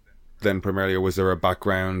storyboarding then primarily, or was there a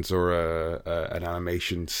background or an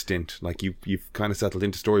animation stint? Like you've kind of settled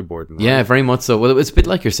into storyboarding, right? Yeah, very much so. Well, it was a bit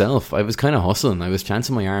like yourself. I was kind of hustling. I was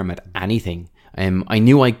chancing my arm at anything. I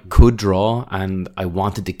knew I could draw, and I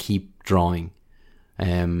wanted to keep drawing.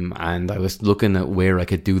 And I was looking at where I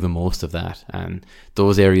could do the most of that, and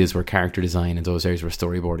those areas were character design, and those areas were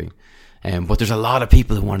storyboarding. But there's a lot of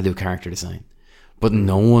people who want to do character design, but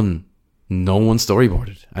no one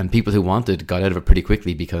storyboarded, and people who wanted got out of it pretty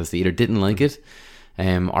quickly because they either didn't like it,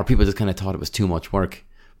 or people just kind of thought it was too much work.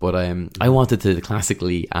 But I wanted to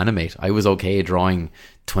classically animate. I was okay drawing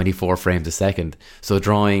 24 frames a second, so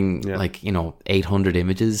drawing 800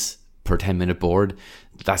 images per 10-minute board.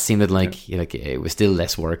 That seemed like it was still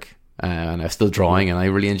less work, and I was still drawing, and I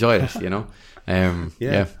really enjoyed it. You know,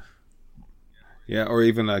 Yeah, or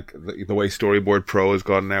even like the way Storyboard Pro has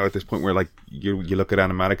gone now at this point, where like you look at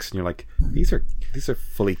animatics and you're like, these are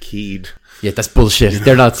fully keyed. Yeah, that's bullshit.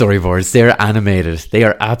 They're not storyboards. They're animated. They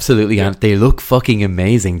are absolutely. They look fucking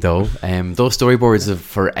amazing though. Those storyboards are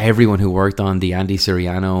for everyone who worked on the Andy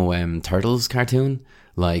Suriano Turtles cartoon.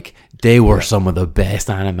 Like they were some of the best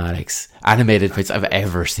animated bits I've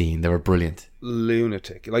ever seen. They were brilliant.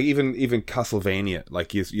 Lunatic. Like even Castlevania.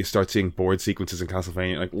 Like you start seeing board sequences in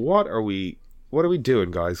Castlevania. Like what are we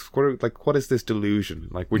doing, guys? What is this delusion?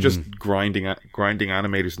 Like we're just grinding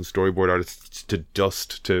animators and storyboard artists to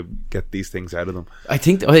dust to get these things out of them. I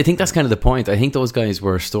think that's kind of the point. I think those guys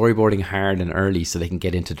were storyboarding hard and early so they can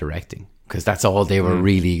get into directing, because that's all they were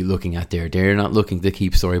really looking at there. They're not looking to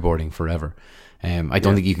keep storyboarding forever. I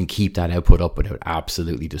don't think you can keep that output up without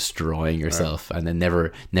absolutely destroying yourself, and then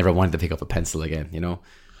never wanting to pick up a pencil again. You know.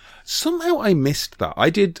 Somehow I missed that. I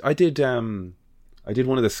did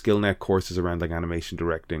one of the SkillNet courses around like animation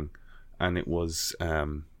directing, and it was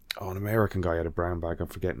an American guy had a brown bag. I'm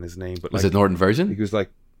forgetting his name, but was it Norton Virgin? He was like,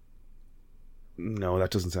 no, that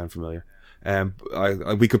doesn't sound familiar.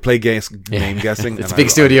 We could play name guessing. It's a big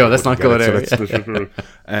studio. Let's not go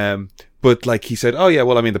there. But like he said, oh yeah,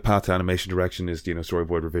 well, I mean, the path to animation direction is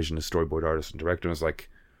storyboard revision, is storyboard artist and director. And I was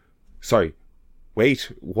like, Sorry.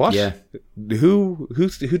 Wait, what? Yeah. Who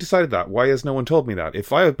decided that? Why has no one told me that?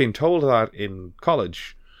 If I had been told that in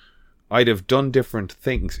college, I'd have done different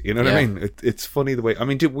things. You know what I mean? It's funny the way. I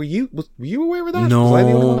mean, were you aware of that? No, was I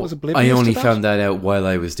the only one that was oblivious I only to that? found that out while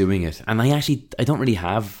I was doing it, and I don't really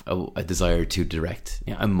have a desire to direct.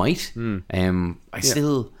 Yeah, I might. I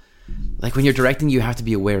still like when you're directing, you have to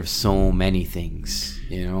be aware of so many things.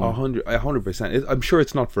 You know, 100%. I'm sure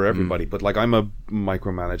it's not for everybody, but like I'm a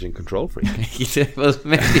micromanaging control freak. Well,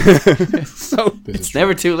 maybe. So it's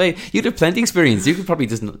never too late. You have plenty of experience. You could probably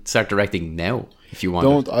just start directing now if you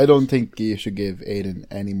want. I don't think you should give Aidan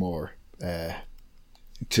any more to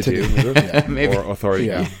do Maybe. or authority.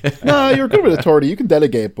 Yeah. No, you're good with authority. You can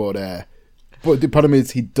delegate, but the problem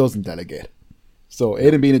is he doesn't delegate. So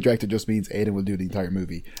Aidan being a director just means Aidan will do the entire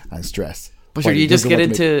movie and stress. But sure, you just get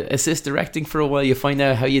into assist directing for a while. You find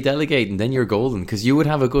out how you delegate, and then you're golden because you would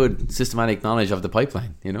have a good systematic knowledge of the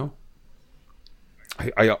pipeline. You know.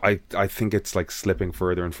 I think it's like slipping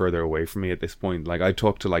further and further away from me at this point. Like I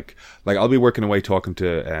talk to like I'll be working away talking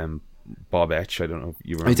to Bob Etch. I don't know if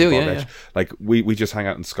you remember Bob Etch. Yeah. Like we just hang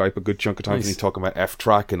out on Skype a good chunk of times, and he's talking about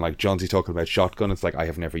F-Track and like Johnsy talking about Shotgun. It's like I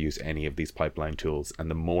have never used any of these pipeline tools, and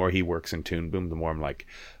the more he works in Toon Boom, the more I'm like,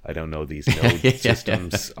 I don't know these node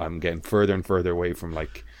systems. I'm getting further and further away from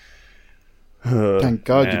like. Thank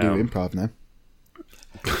God you do improv now.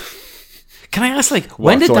 Can I ask, like,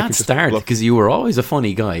 when did that start? Because you were always a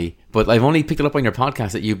funny guy, but I've only picked it up on your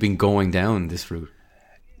podcast that you've been going down this route.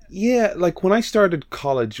 Yeah, like when I started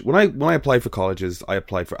college, when I applied for colleges, I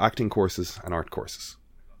applied for acting courses and art courses,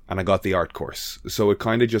 and I got the art course. So it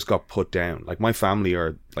kind of just got put down. Like my family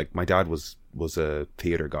are like my dad was a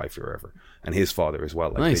theater guy forever, and his father as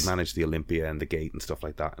well. Like they managed the Olympia and the Gate and stuff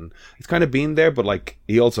like that, and it's kind of been there. But like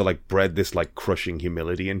he also like bred this like crushing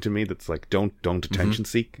humility into me that's like don't attention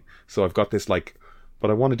seek. So I've got this like,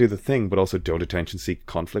 but I want to do the thing, but also don't attention seek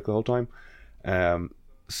conflict the whole time.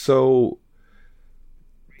 So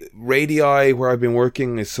Radii, where I've been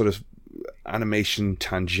working, is sort of animation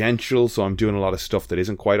tangential, so I'm doing a lot of stuff that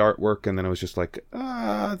isn't quite artwork. And then I was just like,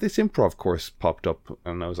 this improv course popped up,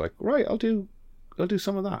 and I was like, right, I'll do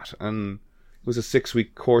some of that. And it was a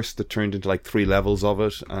 6-week course that turned into like 3 levels of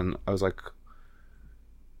it, and I was like,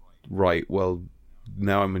 right, well,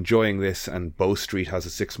 now I'm enjoying this, and Bow Street has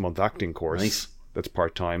a 6-month acting course that's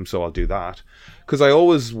part-time, so I'll do that. Because I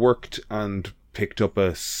always worked and picked up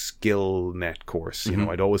a skill net course. You know,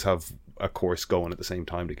 I'd always have a course going at the same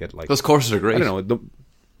time to get like... Those courses are great. I don't know.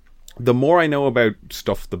 The more I know about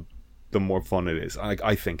stuff, the more fun it is.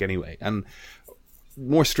 I think anyway. And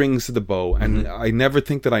more strings to the bow. And I never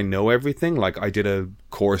think that I know everything. Like I did a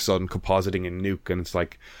course on compositing in Nuke, and it's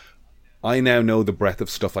like, I now know the breadth of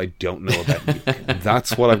stuff I don't know about Nuke. And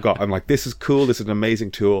that's what I've got. I'm like, this is cool. This is an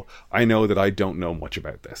amazing tool. I know that I don't know much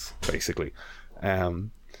about this, basically.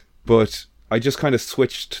 But I just kind of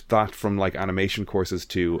switched that from like animation courses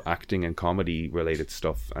to acting and comedy related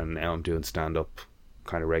stuff, and now I'm doing stand up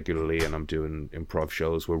kind of regularly, and I'm doing improv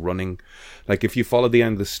shows. We're running, like, if you follow the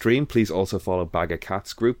end of the stream, please also follow Bag of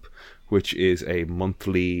Cats Group, which is a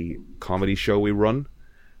monthly comedy show we run.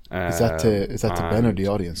 Is that to Ben or the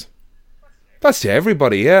audience? That's to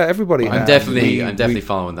everybody. Yeah, everybody. I'm definitely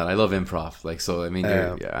following that. I love improv. Like, so I mean,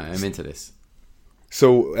 I'm into this.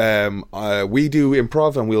 So we do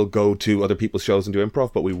improv, and we'll go to other people's shows and do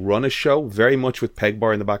improv, but we run a show very much with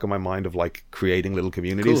Pegbar in the back of my mind of like creating little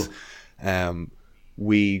communities. Cool.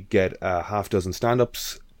 We get a half dozen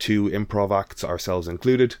stand-ups, 2 improv acts, ourselves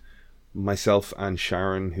included. Myself and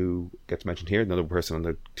Sharon, who gets mentioned here, another person on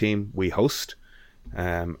the team, we host.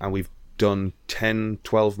 And we've done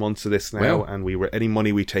 10-12 months of this now. Wow. And any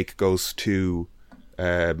money we take goes to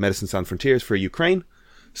Medicine Sans Frontiers for Ukraine.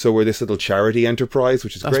 So we're this little charity enterprise,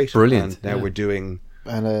 which is great. Brilliant. And now we're doing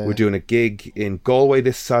a gig in Galway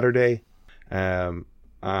this Saturday, and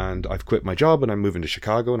I've quit my job and I'm moving to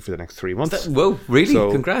Chicago for the next 3 months. Whoa, really?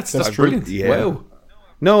 So congrats! That's brilliant. Yeah. Wow.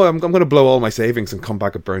 No, I'm going to blow all my savings and come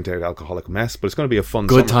back a burnt out alcoholic mess, but it's going to be a fun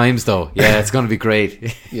good summer. Times though. Yeah, it's going to be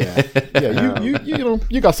great. Yeah.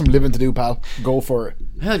 You got some living to do, pal. Go for it.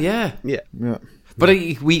 Hell yeah. Yeah. But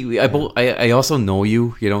I also know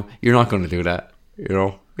you. You know, you're not going to do that. You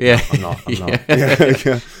know. Yeah, I'm not.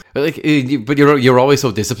 Yeah. But you're always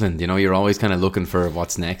so disciplined. You know, you're always kind of looking for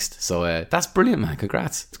what's next. So that's brilliant, man.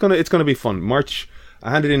 Congrats. It's gonna be fun. March,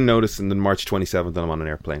 I handed in notice, and then March 27th, I'm on an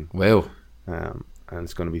airplane. Wow. And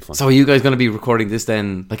it's going to be fun. So are you guys going to be recording this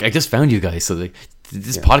then? Like, I just found you guys, so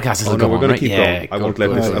this podcast is going on, we're going to keep going. I won't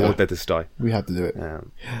let this die. We have to do it.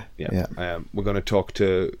 We're going to talk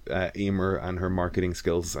to Emer and her marketing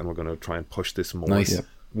skills, and we're going to try and push this more. Nice.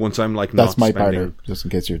 once I'm like That's not my spending, partner, just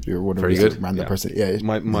in case you're wondering. Very It's good. a random Yeah. person. Yeah.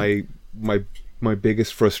 my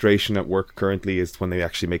biggest frustration at work currently is when they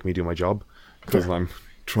actually make me do my job, because I'm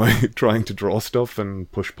trying to draw stuff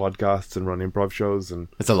and push podcasts and run improv shows, and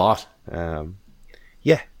It's a lot.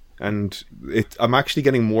 yeah, and I'm actually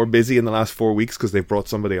getting more busy in the last 4 weeks because they've brought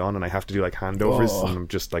somebody on, and I have to do like handovers, and I'm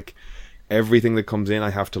just like, everything that comes in I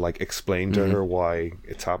have to like explain to her why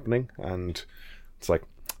it's happening, and it's like,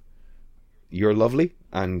 you're lovely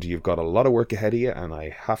and you've got a lot of work ahead of you, and I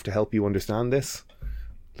have to help you understand this.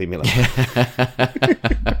 Leave me alone.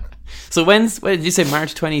 So when did you say,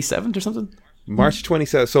 March 27th or something? March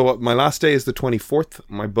 27th. So my last day is the 24th.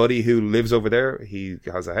 My buddy who lives over there, he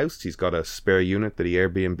has a house. He's got a spare unit that he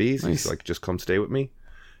Airbnbs. Nice. He's like, just come stay with me.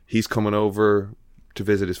 He's coming over to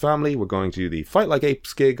visit his family. We're going to do the Fight Like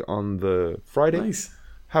Apes gig on the Friday. Nice.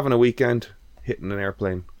 Having a weekend, hitting an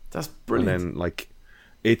airplane. That's brilliant. And then like,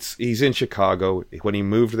 he's in Chicago. When he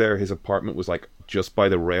moved there, his apartment was like just by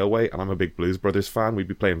the railway, and I'm a big Blues Brothers fan. We'd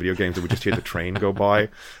be playing video games and we'd just hear the train go by.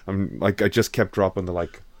 I'm like, I just kept dropping the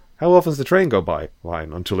like, how often does the train go by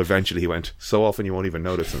line, until eventually he went, so often you won't even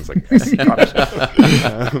notice. And it's like, yes,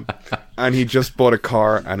 got it. And he just bought a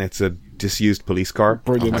car, and it's a disused police car.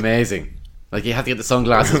 Brilliant. Amazing. Like, you have to get the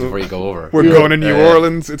sunglasses before you go over. We're going to New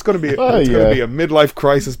Orleans. It's going to be Oh, it's going yeah. to be a midlife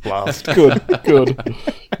crisis blast. Good.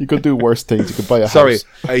 You could do worse things. You could buy a Sorry, house.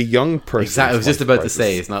 a young person. Exactly. I was just about to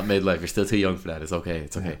say, it's not midlife. You're still too young for that. It's okay.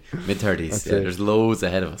 It's okay. Mid-30s. Yeah, it. there's loads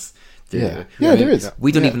ahead of us. Yeah. Yeah, there is.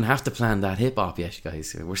 We don't Yeah. even have to plan that hip hop yet,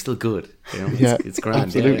 guys. We're still good. You know? Yeah, It's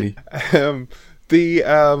grand. absolutely.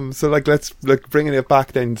 So like, let's like bringing it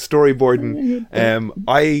back then, storyboarding.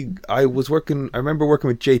 I was working. I remember working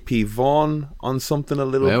with JP Vaughn on something a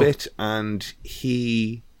little Wow. bit, and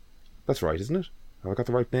that's right, isn't it? Have I got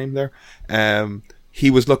the right name there? He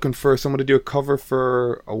was looking for someone to do a cover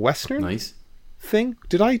for a Western Nice. thing.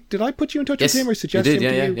 Did I put you in touch Yes, with him or you suggest did,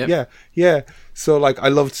 him to yeah, you? Yeah. So like, I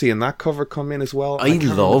loved seeing that cover come in as well. I can't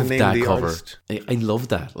remember love the name that of the cover. artist. I love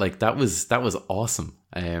that. Like, that was awesome.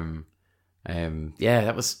 Yeah,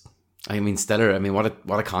 that was, I mean, stellar. I mean, what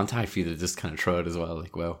a contact for you to just kind of throw it as well.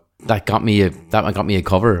 Like, wow. That got me a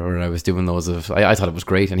cover, or I was doing those of, I thought it was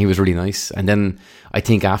great, and he was really nice. And then I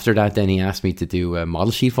think after that, then he asked me to do a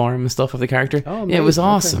model sheet for him and stuff of the character. Oh, yeah, it was amazing.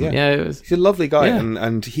 awesome. Okay, yeah, it was. He's a lovely guy, Yeah.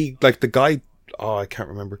 and he, like, the guy, oh, I can't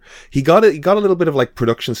remember. He got a little bit of like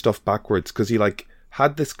production stuff backwards, because he like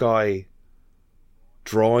had this guy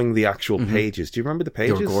drawing the actual pages. Do you remember the They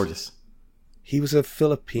pages? were gorgeous. He was a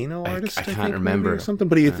Filipino artist. I can't think, remember. maybe, or something.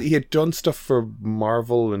 But he had done stuff for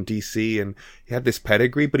Marvel and DC, and he had this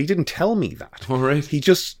pedigree. But he didn't tell me that. All right. He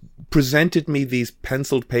just presented me these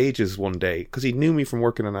penciled pages one day, because he knew me from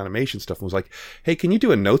working on animation stuff, and was like, "Hey, can you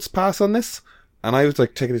do a notes pass on this?" And I was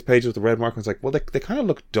like taking his pages with the red marker, and I was like, "Well, they kind of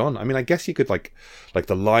look done. I mean, I guess you could like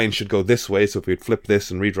the line should go this way, so if we'd flip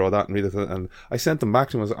this and redraw that and read that." And I sent them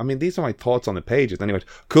back to him. I was like, "I mean, these are my thoughts on the pages." And then he went,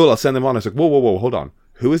 "Cool, I'll send them on." I was like, "Whoa, hold on.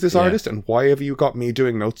 Who is this artist, and why have you got me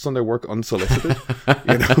doing notes on their work unsolicited?"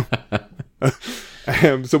 You know.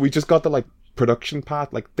 So we just got the like production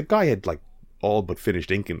part. Like, the guy had like all but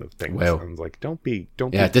finished inking the things. Wow. And I was like, don't be.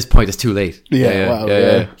 Yeah, at this point, it's too late. Yeah, wow,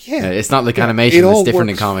 yeah. Yeah. It's not like Yeah, animation. it all It's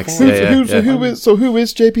different in works comics. fine. Yeah. Who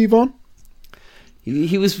is JP Vaughn?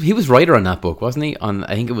 He was writer on that book, wasn't he? On,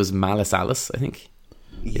 I think it was Malice Alice. I think,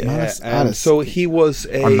 Malice Yeah. Alice. So he was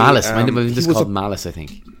a or Malice. Might have been he just was called a- Malice. I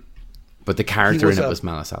think, but the character was in it a- was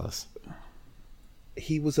Malice Alice.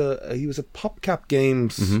 He was a PopCap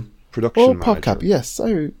Games production Oh, manager. PopCap. Yes,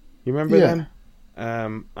 You remember Yeah.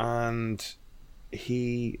 them? And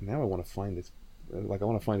he, now I want to find this. Like, I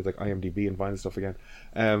want to find his like IMDb and find stuff again.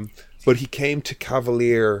 But he came to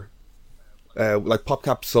Cavalier. Like,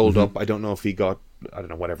 PopCap sold up. I don't know if he got, I don't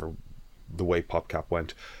know, whatever the way PopCap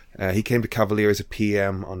went. He came to Cavalier as a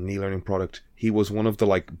PM on an e-learning product. He was one of the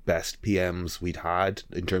like best PMs we'd had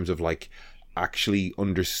in terms of like actually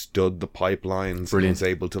understood the pipelines. Brilliant. And was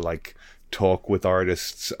able to like talk with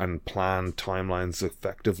artists and plan timelines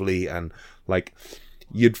effectively. And like,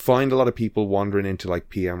 you'd find a lot of people wandering into like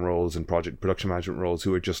PM roles and project production management roles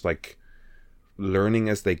who are just like learning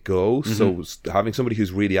as they go. So having somebody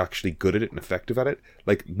who's really actually good at it and effective at it,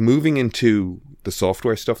 like moving into the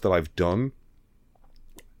software stuff that I've done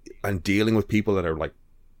and dealing with people that are like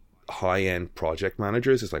high-end project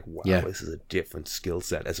managers, is like, wow, Yeah. this is a different skill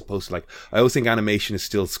set, as opposed to like, I always think animation is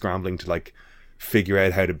still scrambling to like figure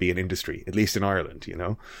out how to be an industry, at least in Ireland, you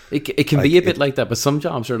know. It can be a bit like that, but some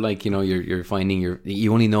jobs are like, you know, you're finding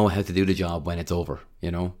you only know how to do the job when it's over,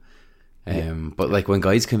 you know. But like when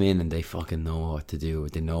guys come in and they fucking know what to do,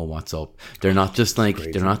 they know what's up. They're not just like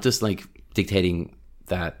dictating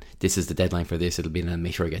that this is the deadline for this, it'll be, and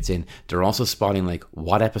make sure it gets in. They're also spotting like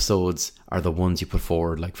what episodes are the ones you put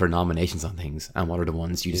forward like for nominations on things, and what are the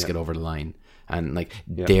ones you just get over the line. And like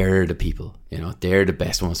they're the people, you know, they're the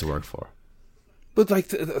best ones to work for. But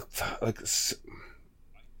like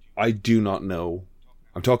I do not know.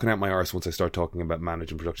 I'm talking out my arse once I start talking about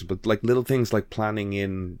managing production. But like little things like planning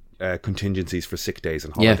in contingencies for sick days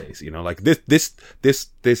and holidays. You know, like this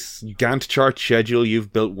Gantt chart schedule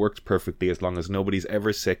you've built worked perfectly as long as nobody's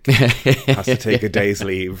ever sick, has to take a day's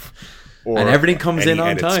leave, or and everything comes in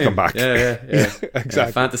on time. Come back. Yeah.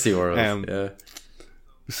 Exactly. Fantasy world.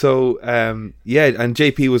 So and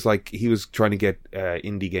JP was like, he was trying to get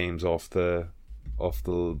indie games off the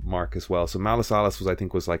mark as well. So Malice Alice was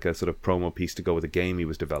like a sort of promo piece to go with a game he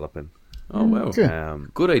was developing. Oh wow, okay.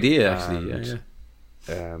 Good idea actually.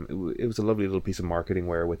 It was a lovely little piece of marketing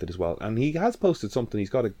ware with it as well. And he has posted something. He's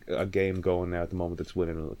got a game going now at the moment that's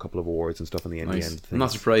winning a couple of awards and stuff in the indie Nice. end. I'm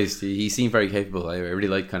not surprised. He seemed very capable. I really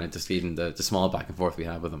like kind of just feeding the small back and forth we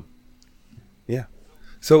have with him. Yeah.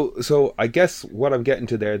 So I guess what I'm getting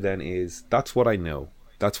to there then is that's what I know.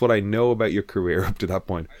 That's what I know about your career up to that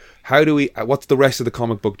point. What's the rest of the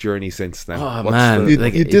comic book journey since then? Oh man, You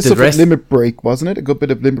did stuff at Limit Break, wasn't it? A good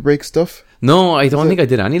bit of Limit Break stuff? No, I don't think I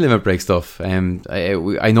did any Limit Break stuff. I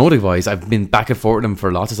know the guys. I've been back and forth with them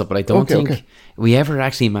for lots of stuff, but I don't think we ever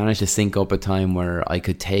actually managed to sync up a time where I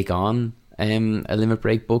could take on a Limit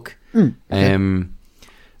Break book.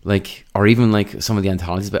 Like, or even like some of the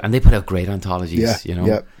anthologies, and they put out great anthologies, you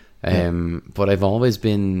know. But I've always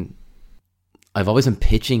been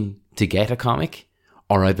pitching to get a comic,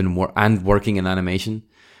 or I've been working in animation,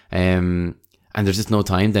 and there's just no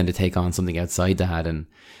time then to take on something outside that. And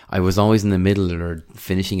I was always in the middle or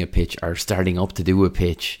finishing a pitch or starting up to do a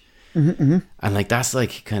pitch. And like that's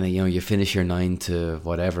like kind of, you know, you finish your 9 to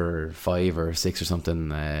whatever 5 or 6 or something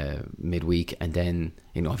midweek, and then,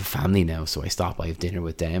 you know, I have a family now, so I stop. I have dinner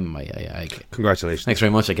with them. I Congratulations. Thanks very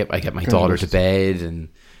much. I get my daughter to bed, and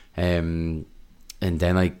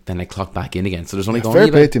then I clock back in again. So there's only fair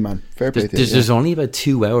play to you, man. Fair play to you. There's only about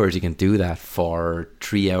 2 hours you can do that for,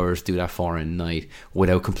 3 hours do that for a night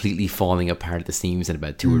without completely falling apart at the seams in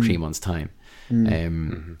about 2 or 3 months' time.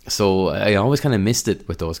 So I always kind of missed it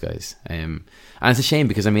with those guys, and it's a shame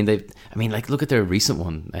because like look at their recent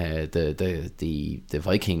one, the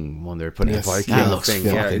Viking one they're putting. Yes, Viking that looks thing,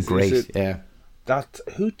 fucking great. That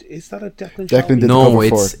who is that? A Declan? Declan did the No, cover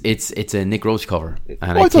for it's a Nick Roach cover.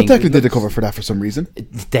 And I thought Declan did the cover for that for some reason.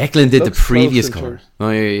 Declan did the Looks previous close in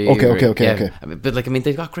cover. terms- Okay. But like,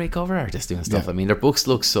 they've got great cover artists doing stuff. Yeah. Their books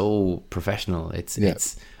look so professional. It's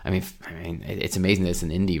it's amazing that it's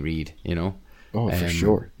an indie read, you know. Oh, for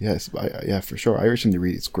sure. Yes. For sure. Irish indie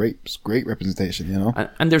read. It's great. It's great representation, you know.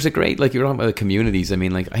 And there's a great, like, you're talking about the communities. I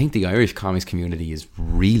mean, like, I think the Irish comics community is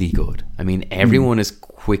really good. I mean, everyone is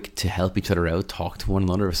quick to help each other out, talk to one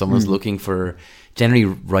another. If someone's looking for, generally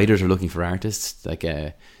writers are looking for artists. Like,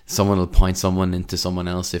 someone will point someone into someone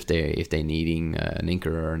else if they needing an inker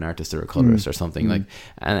or an artist or a colorist or something. Like,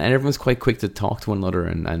 and everyone's quite quick to talk to one another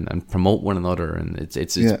and promote one another, and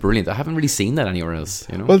it's brilliant. I haven't really seen that anywhere else,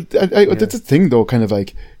 you know. Well, that's the thing though, kind of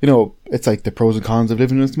like, you know, it's like the pros and cons of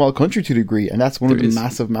living in a small country to a degree, and that's one of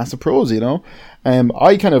the massive pros, you know.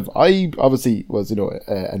 I obviously was, you know,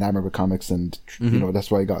 enamored with comics, and you know,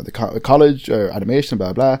 that's why I got into college or animation,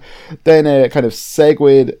 blah blah. Then kind of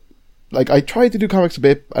segued. Like, I tried to do comics a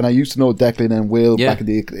bit, and I used to know Declan and Will back in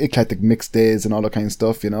the eclectic mix days and all that kind of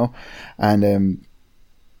stuff, you know, and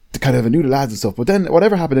kind of I knew the lads and stuff. But then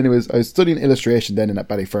whatever happened, anyways, I was studying illustration then in at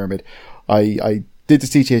Ballyfermot. I did the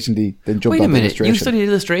CTHD, then jumped on illustration. You studied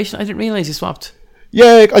illustration? I didn't realise you swapped.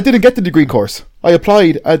 Yeah, I didn't get the degree course. I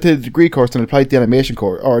did the degree course and applied the animation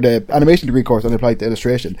course, or the animation degree course, and applied the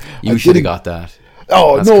illustration. You should have got that.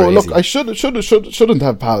 Oh, That's no, crazy. look, I shouldn't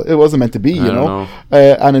have, pal. It wasn't meant to be, you know. know.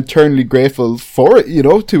 And eternally grateful for it, you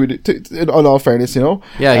know, to in all fairness, you know.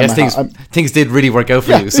 Yeah, I guess things did really work out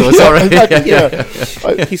for you, so it's all right.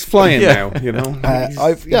 Exactly, He's flying now, you know.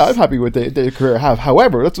 I'm happy with the career I have.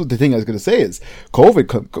 However, that's what the thing I was going to say is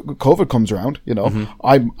COVID comes around, you know.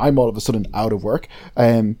 I'm all of a sudden out of work.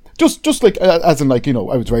 Just like, as in, like, you know,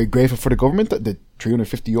 I was very grateful for the government that the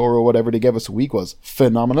 €350 whatever they gave us a week was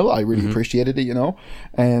phenomenal. I really appreciated it, you know.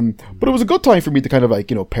 But it was a good time for me to kind of,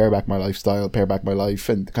 like, you know, pare back my lifestyle, pare back my life,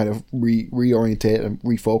 and kind of reorientate and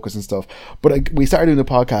refocus and stuff. But we started doing the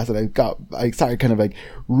podcast, and I started kind of like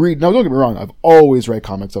read. Now, don't get me wrong, I've always read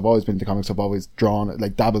comics. I've always been into comics. I've always drawn,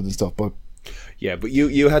 like, dabbled and stuff. But yeah, but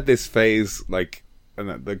you had this phase, like,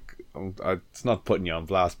 and it's not putting you on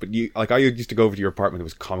blast, but I used to go over to your apartment. There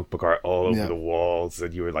was comic book art all over the walls,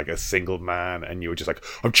 and you were like a single man, and you were just like,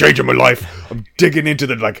 I'm changing my life. I'm digging into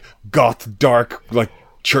the, like, goth, dark, like,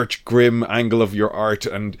 church grim angle of your art,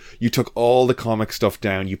 and you took all the comic stuff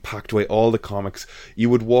down, you packed away all the comics. You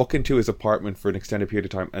would walk into his apartment for an extended period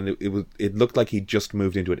of time, and it looked like he just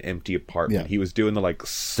moved into an empty apartment. He was doing the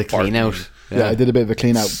clean out. Yeah, I did a bit of a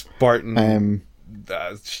clean out. Spartan,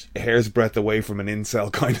 hair's breadth away from an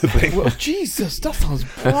incel kind of thing. Well, Jesus, that sounds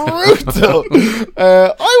brutal.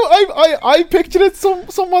 I pictured it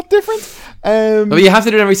somewhat different. But you have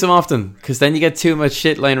to do it every so often, because then you get too much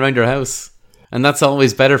shit lying around your house. And that's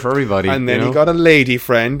always better for everybody. And then he got a lady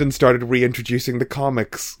friend and started reintroducing the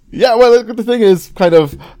comics. Yeah, well, the thing is, kind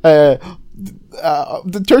of,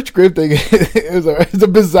 the church group thing is a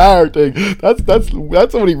bizarre thing.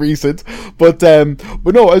 That's only recent. But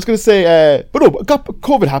no, I was going to say,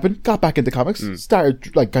 COVID happened, got back into comics,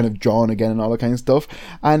 started like kind of drawing again and all that kind of stuff.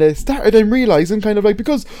 And started realizing kind of like,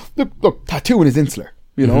 because look, tattooing is insular.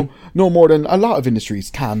 You know, no more than a lot of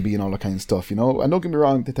industries can be and all that kind of stuff, you know. And don't get me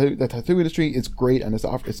wrong, the tattoo industry is great and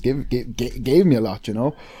it's gave me a lot, you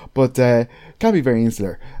know. But can be very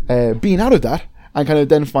insular. Being out of that and kind of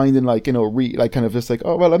then finding like, you know, kind of just like,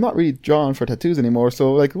 oh, well, I'm not really drawing for tattoos anymore.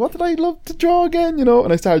 So like, what did I love to draw again, you know?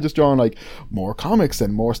 And I started just drawing like more comics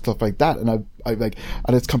and more stuff like that. And I like,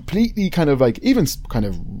 and it's completely kind of like, even kind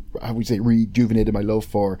of, how would you say, rejuvenated my love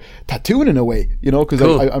for tattooing in a way, you know, because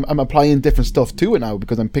I'm applying different stuff to it now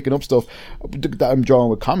because I'm picking up stuff that I'm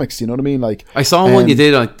drawing with comics, you know what I mean? Like, I saw one you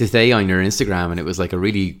did today on your Instagram, and it was like a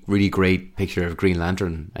really, really great picture of Green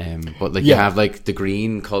Lantern. But like you have like the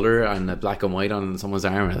green color and the black and white on someone's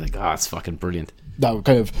arm, and I'm like, oh, it's fucking brilliant. That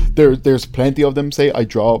kind of there's plenty of them, say I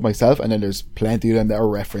draw myself, and then there's plenty of them that are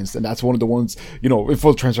referenced, and that's one of the ones, you know, in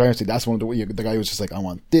full transparency, that's one of the guy was just like, I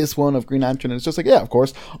want this one of Green Lantern, and it's just like, yeah, of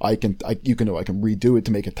course I can redo it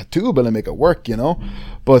to make it tattooable and make it work, you know.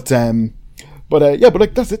 But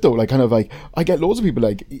like that's it though. Like kind of like I get loads of people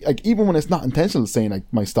like even when it's not intentional saying like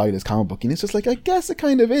my style is comic booking, it's just like I guess it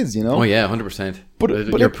kind of is, you know. Oh yeah, 100%. But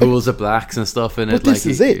your pools of blacks and stuff in it. But this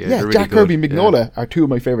is it. Yeah, really Jack Kirby and Mignola are two of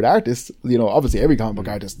my favorite artists. You know, obviously every comic book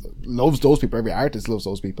artist loves those people. Every artist loves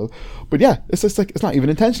those people. But yeah, it's just like it's not even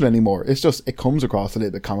intentional anymore. It's just it comes across a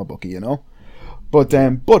little bit comic booky, you know. But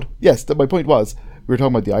yes, my point was, we were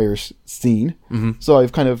talking about the Irish scene. So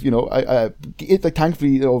I've kind of, you know, it like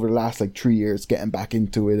thankfully over the last like 3 years getting back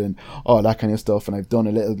into it and all that kind of stuff. And I've done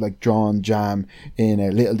a little like drawn jam in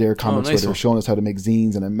Little Dare Comics where they're showing us how to make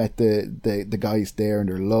zines, and I met the guys there and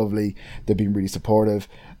they're lovely. They've been really supportive.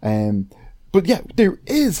 But yeah, there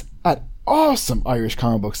is an awesome Irish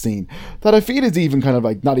comic book scene that I feel is even kind of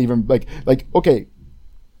like not even like okay,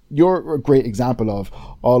 you're a great example of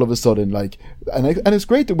all of a sudden like, and it's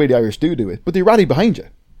great the way the Irish do it, but they rally behind you.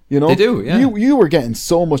 You know, they do. Yeah, you were getting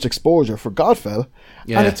so much exposure for Godfell,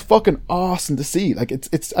 and it's fucking awesome to see. Like it's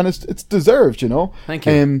deserved. You know. Thank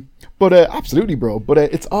you. But absolutely, bro. But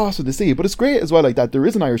it's awesome to see. But it's great as well, like that there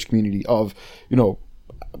is an Irish community of, you know,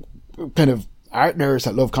 kind of art nerds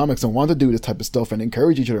that love comics and want to do this type of stuff and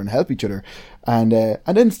encourage each other and help each other, and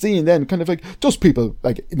then seeing then kind of like just people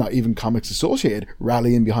like not even comics associated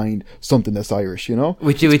rallying behind something that's Irish, you know,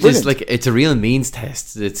 which is like it's a real means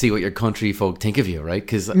test to see what your country folk think of you, right?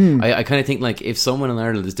 Because I kind of think like if someone in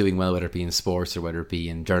Ireland is doing well, whether it be in sports or whether it be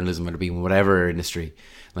in journalism, whether it be in whatever industry,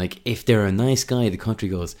 like if they're a nice guy, the country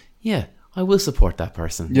goes, yeah, I will support that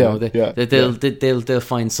person. You know, they'll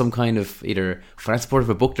find some kind of either fan support of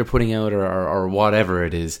a book they're putting out or whatever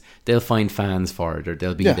it is. They'll find fans for it, or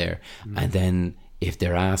they'll be there. And then if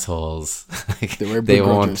they're assholes, like, they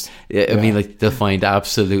won't. I mean, like they'll find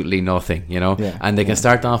absolutely nothing, you know. And they can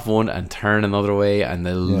start off one and turn another way, and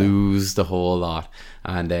they'll lose the whole lot.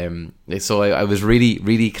 And so I was really,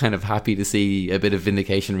 really kind of happy to see a bit of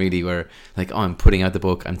vindication, really, where like, oh, I'm putting out the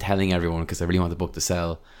book, I'm telling everyone because I really want the book to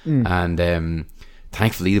sell. And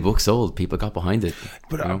thankfully the book sold, people got behind it.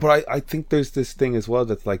 But I think there's this thing as well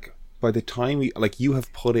that's like, by the time you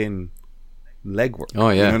have put in legwork. Oh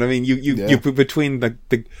yeah, you know what I mean. You put between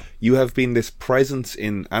the you have been this presence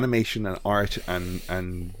in animation and art and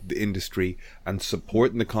the industry and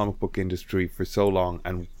supporting the comic book industry for so long,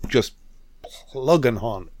 and just plugging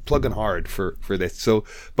hard for this. So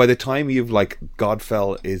by the time you've like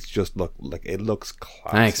Godfell is just it looks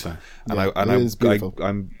class. Thanks, man. And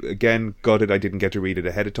I'm again gutted I didn't get to read it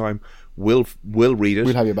ahead of time. We'll read it.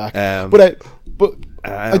 We'll have you back. But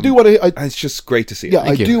I do want to. It's just great to see it. Yeah,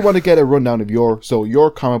 I do want to get a rundown of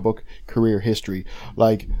your comic book career history.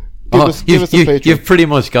 Like, give us you've pretty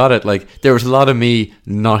much got it. Like, there was a lot of me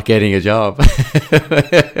not getting a job.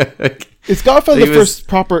 Is Godfell the first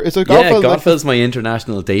proper? Is it Godfell? Godfell's my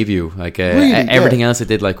international debut. Like Really? everything else I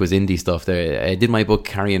did like was indie stuff. There, I did my book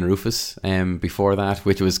Carrie and Rufus before that,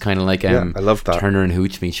 which was kind of like I love that. Turner and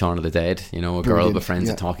Hooch meet Shaun of the Dead. You know, a girl Brilliant, befriends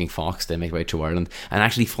yeah. a talking fox. They make their way through Ireland. And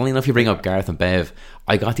actually, funny enough, you bring up Gareth and Bev.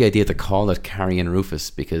 I got the idea to call it Carrie and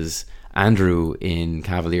Rufus because Andrew in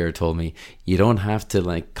Cavalier told me you don't have to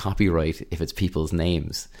like copyright if it's people's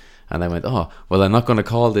names. And I went, oh, well, I'm not going to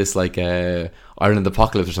call this like Ireland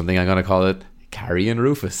Apocalypse or something. I'm going to call it Carrie and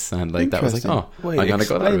Rufus. And like that was like, oh, Wait, I'm going to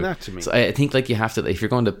go explain that to me. So I think like you have to, if you're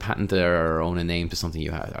going to patent or own a name to something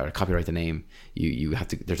you have, or copyright the name, you have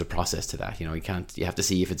to, there's a process to that. You know, you have to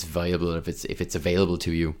see if it's viable, if it's available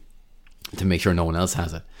to you to make sure no one else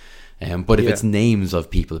has it. But if it's names of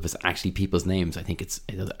people, if it's actually people's names, I think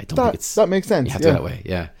that makes sense. You have to do it that way.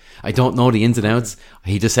 Yeah, I don't know the ins and outs.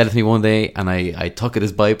 He just said it to me one day, and I took it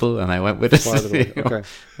as Bible, and I went with it. Okay.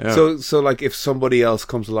 Yeah. So like if somebody else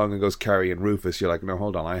comes along and goes Carrie and Rufus, you're like, no,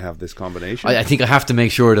 hold on, I have this combination. I think I have to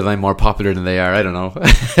make sure that I'm more popular than they are. I don't know.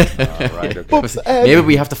 Right. Okay. But, maybe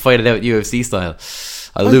we have to fight it out UFC style.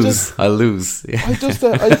 I'll lose. Yeah.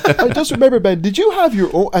 I just remember, Ben, did you have your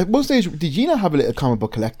own, at one stage, did you not have a little comic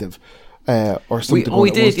book collective or something?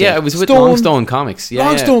 We did, yeah. It was with Longstone Comics. Yeah,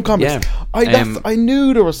 Longstone Comics. Yeah. I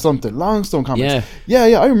knew there was something. Longstone Comics. Yeah.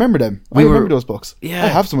 Yeah, I remember them. I remember those books. Yeah. I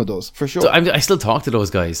have some of those, for sure. So I still talk to those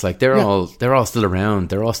guys. Like, they're all still around.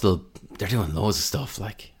 They're doing loads of stuff,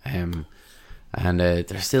 like, and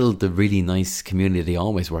they're still the really nice community they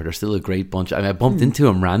always were. They're still a great bunch. I bumped into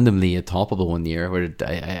them randomly at Topable one year, where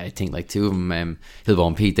I think like two of them, Hillbo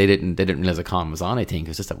and Pete, they didn't realize the con was on. I think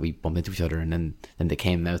it was just that we bumped into each other, and then they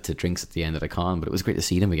came out to drinks at the end of the con. But it was great to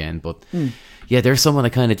see them again. But yeah, there's someone I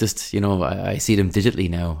kind of just, you know, I see them digitally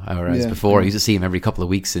now, whereas before I used to see them every couple of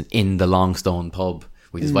weeks in the Longstone pub,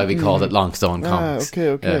 which is why we called it Longstone Comics.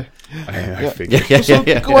 Okay. I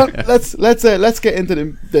figured. Go on. Let's get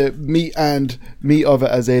into the meat of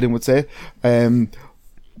it, as Aidan would say.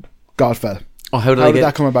 Godfell. Oh, how did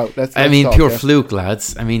that come about? Let's pure fluke,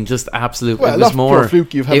 lads. I mean, just absolute. Well, it was more pure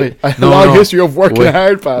fluke. You've had a long history of working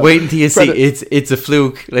hard, pal. Wait until you see. It's a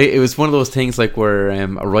fluke. Like, it was one of those things like where a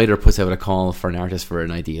writer puts out a call for an artist for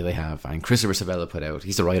an idea they have, and Christopher Sabella put out.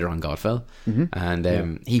 He's a writer on Godfell,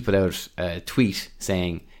 and he put out a tweet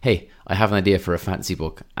saying, "Hey, I have an idea for a fantasy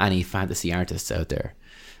book. Any fantasy artists out there?"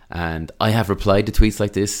 And I have replied to tweets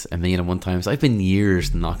like this 1,001 times. I've been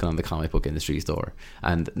years knocking on the comic book industry's door,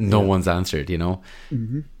 and no one's answered, you know.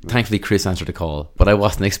 Thankfully, Chris answered the call, but I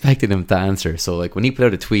wasn't expecting him to answer. So, like, when he put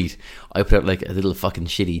out a tweet, I put out like a little fucking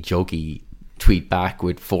shitty, jokey tweet back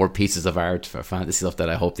with 4 pieces of art for fantasy stuff that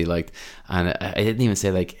I hoped he liked. And I didn't even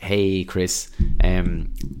say like, "Hey, Chris,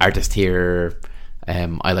 artist here,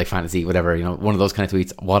 I like fantasy," whatever, you know, one of those kind of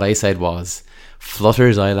tweets. What I said was,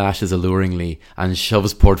 "Flutters eyelashes alluringly and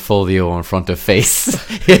shoves portfolio in front of face."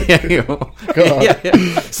 You know?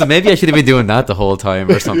 So maybe I should have been doing that the whole time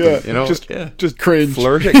or something. You know, just cringe,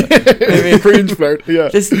 flirting. Cringe flirt. Yeah,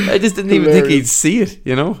 I just didn't even think he'd see it.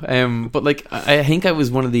 You know, but like I think I was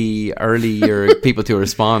one of the earlier people to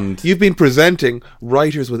respond. You've been presenting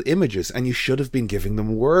writers with images, and you should have been giving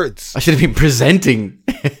them words. I should have been presenting.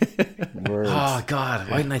 Words. Oh God,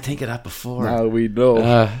 why didn't I think of that before? Now we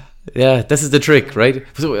know. Yeah, this is the trick, right?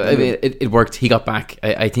 So I mean, it worked. He got back.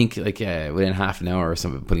 I think like within half an hour or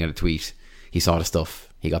something, putting out a tweet, he saw the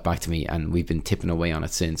stuff. He got back to me, and we've been tipping away on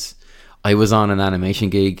it since. I was on an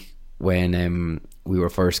animation gig when we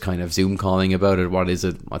were first kind of Zoom calling about it. What is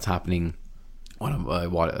it? What's happening?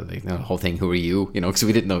 The whole thing. Who are you? You know, because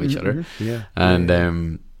we didn't know each other. Yeah,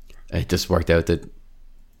 and it just worked out that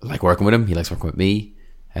I like working with him. He likes working with me.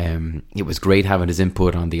 It was great having his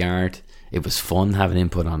input on the art. It was fun having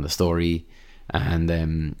input on the story,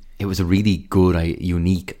 and it was a really good,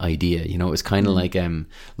 unique idea. You know, it was kind of like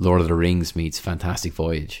Lord of the Rings meets Fantastic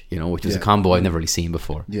Voyage. You know, which was a combo I'd never really seen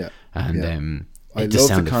before. Yeah, and I just loved the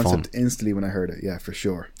sounded concept fun. instantly when I heard it. Yeah, for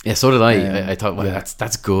sure. Yeah, so did I. I thought, well,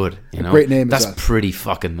 that's good. You know, great name. That's as well. pretty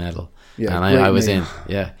fucking metal. Yeah, and I was in.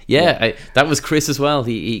 Yeah. That was Chris as well.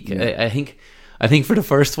 I think for the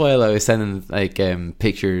first while I was sending like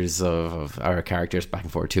pictures of our characters back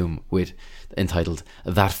and forth to him with entitled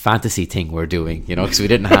 "That Fantasy Thing We're Doing," you know, because we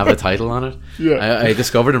didn't have a title on it. I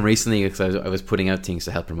discovered him recently because I was putting out things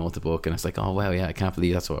to help promote the book, and I was like, oh wow, yeah, I can't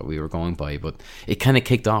believe that's what we were going by. But it kind of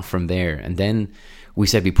kicked off from there, and then we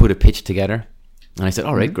said we put a pitch together, and I said,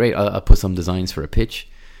 all right, great, I'll put some designs for a pitch.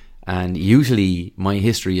 And usually my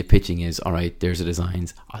history of pitching is, all right, there's the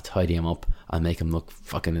designs, I'll tidy them up, I'll make them look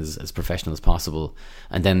fucking as professional as possible,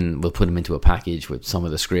 and then we'll put them into a package with some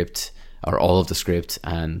of the script or all of the script,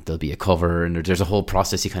 and there'll be a cover, and there's a whole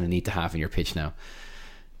process you kind of need to have in your pitch now.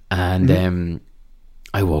 And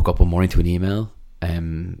I woke up one morning to an email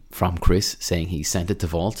from Chris saying he sent it to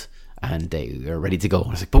Vault and they are ready to go. And I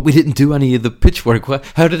was like, but we didn't do any of the pitch work.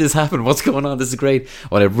 How did this happen? What's going on? This is great.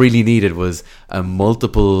 What I really needed was a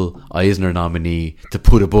multiple Eisner nominee to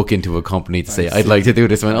put a book into a company to say, I'd like to do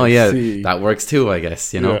this. I went, oh yeah, that works too, I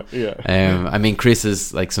guess, you know? Yeah. I mean, Chris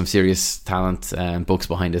is like some serious talent and books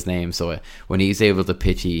behind his name. So when he's able to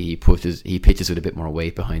pitch, he pitches with a bit more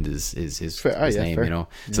weight behind his name, you know?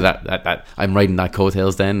 Yeah. So that I'm riding that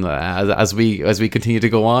coattails then as we continue to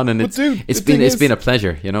go on. And it's been a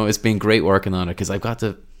pleasure, you know? It's been great working on it because I got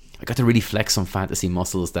to really flex some fantasy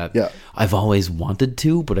muscles that I've always wanted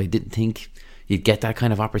to, but I didn't think you'd get that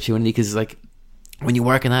kind of opportunity because like when you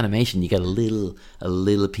work in animation you get a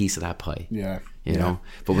little piece of that pie, you know,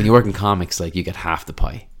 but when you work in comics, like you get half the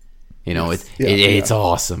pie, you know. It's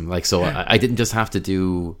awesome. Like, so I didn't just have to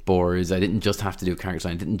do boards, I didn't just have to do character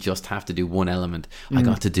design, I didn't just have to do one element. I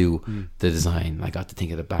got to do the design, I got to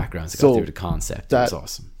think of the backgrounds, I got to do the concept. It was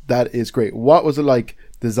awesome. That is great. What was it like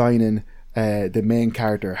designing the main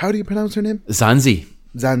character? How do you pronounce her name? Zanzi,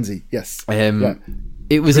 yes.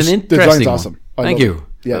 It was an interesting one. Awesome. Thank you.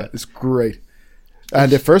 It's great.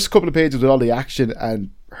 And the first couple of pages with all the action and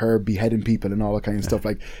her beheading people and all that kind of stuff,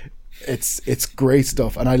 like it's great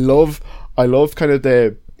stuff. And I love kind of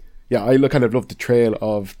I kind of love the trail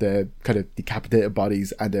of the kind of decapitated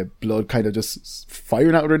bodies and the blood kind of just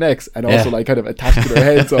firing out of their necks and also like kind of attached to their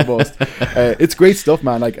heads almost. It's great stuff,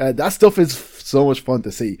 man. Like that stuff is so much fun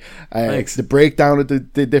to see. The breakdown of the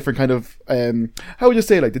different kind of how would you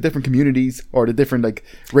say, like the different communities or the different like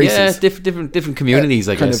races? Different communities,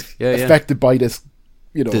 I guess. Affected by this,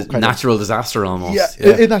 you know, natural disaster almost.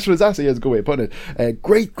 Natural disaster. Yeah, is a good way of putting it.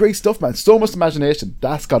 Great stuff, man. So much imagination.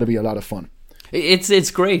 That's got to be a lot of fun.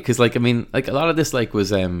 It's great because, like, I mean, like a lot of this like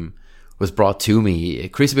was brought to me.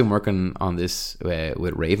 Chris had been working on this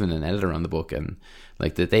with Raven, an editor on the book, and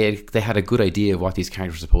like that they had a good idea of what these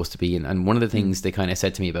characters were supposed to be. And one of the things they kind of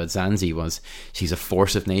said to me about Zanzi was she's a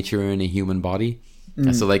force of nature in a human body.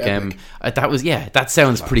 And so like that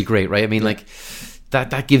sounds pretty great, right? I mean, like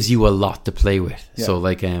that gives you a lot to play with. So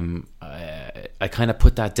like I kind of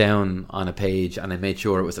put that down on a page and I made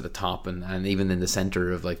sure it was at the top and even in the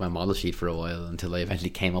center of like my model sheet for a while until I eventually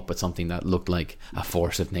came up with something that looked like a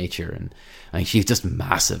force of nature. And she's just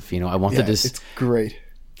massive, you know. I wanted this. It's great.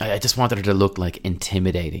 I just wanted her to look like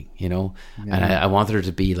intimidating, you know, and I wanted her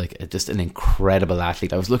to be like just an incredible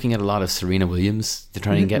athlete. I was looking at a lot of Serena Williams to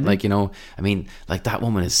try and get like, you know, I mean, like that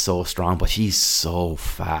woman is so strong, but she's so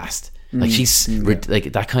fast. Like she's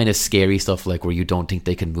like that kind of scary stuff, like where you don't think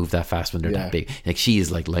they can move that fast when they're that big. Like she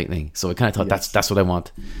is like lightning. So I kind of thought that's what I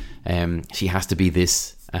want. She has to be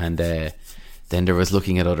this. And then there was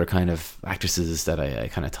looking at other kind of actresses that I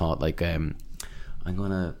kind of thought like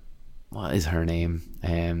what is her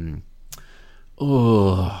name?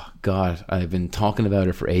 Oh God, I've been talking about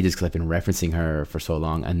her for ages because I've been referencing her for so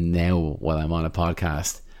long, and now while I'm on a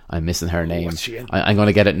podcast, I'm missing her name. What's she in? I'm going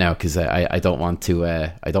to get it now because I don't want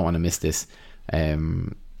to miss this.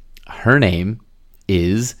 Her name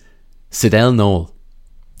is Sidel Knoll.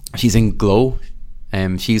 She's in Glow.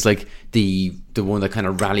 She's like the one that kind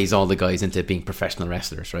of rallies all the guys into being professional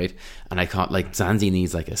wrestlers, right? And I thought like Zanzi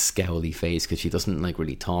needs like a scowly face because she doesn't like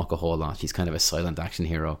really talk a whole lot. She's kind of a silent action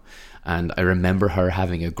hero. And I remember her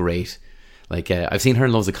having a great, like I've seen her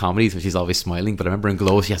in loads of comedies where she's always smiling, but I remember in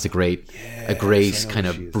Glow she has a great kind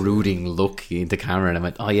of brooding look into camera, and I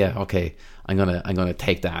went, oh yeah, okay, I'm gonna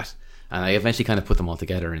take that. And I eventually kind of put them all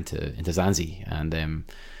together into Zanzi, and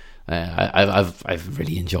I've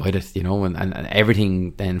really enjoyed it, you know, and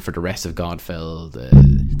everything then for the rest of Godfell,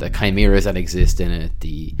 the chimeras that exist in it,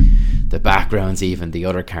 the backgrounds, even the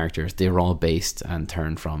other characters, they're all based and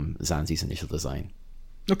turned from Zanzi's initial design.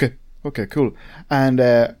 Okay, cool. And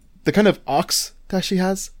the kind of ox that she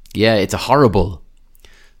has, it's a horrible.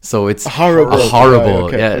 So it's a horrible.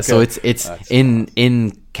 Okay. So it's in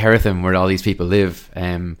Kerathim where all these people live.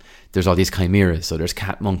 There's all these chimeras. So there's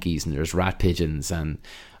cat monkeys and there's rat pigeons, and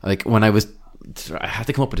like when I had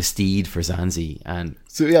to come up with a steed for Zanzi, and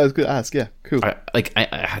so I was going to ask, cool.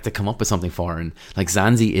 I had to come up with something for her, and like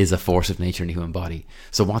Zanzi is a force of nature in the human body.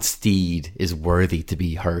 So what steed is worthy to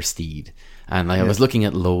be her steed? And like I was looking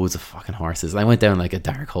at loads of fucking horses, and I went down like a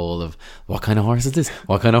dark hole of what kind of horse is this?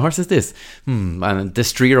 What kind of horse is this? And the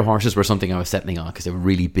strier horses were something I was settling on because they were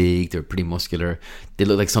really big, they were pretty muscular. They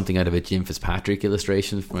looked like something out of a Jim Fitzpatrick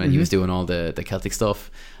illustration when he was doing all the Celtic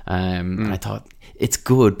stuff. And I thought it's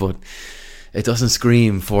good, but it doesn't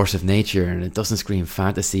scream force of nature and it doesn't scream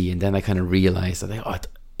fantasy. And then I kind of realized that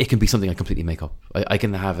it can be something I completely make up. I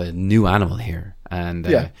can have a new animal here. And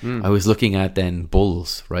I was looking at then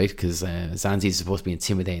bulls, right? Because Zanzi is supposed to be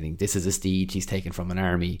intimidating. This is a steed he's taken from an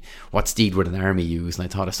army. What steed would an army use? And I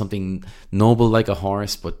thought of something noble like a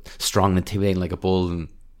horse, but strong and intimidating like a bull. And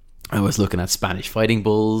I was looking at Spanish fighting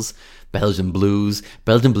bulls, Belgian blues.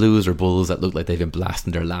 Belgian blues are bulls that look like they've been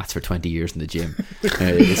blasting their lats for 20 years in the gym.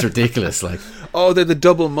 It's ridiculous. Like, oh, they're the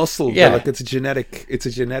double muscle. Yeah. Like it's a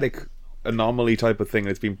genetic anomaly type of thing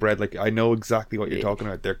that's been bred. Like, I know exactly what you're talking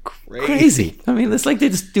about. They're crazy. I mean, it's like they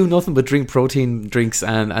just do nothing but drink protein drinks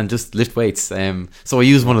and just lift weights. So I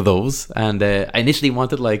used one of those, and I initially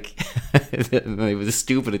wanted, like, it was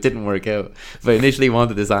stupid, it didn't work out, but I initially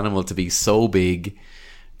wanted this animal to be so big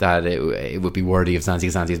that it would be worthy of Zanzi.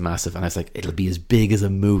 Zanzi's massive, and I was like, it'll be as big as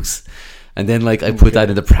a moose. And then, like, I put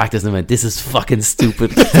that into practice and I went, this is fucking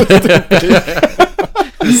stupid.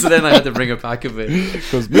 So then I had to bring it back a bit,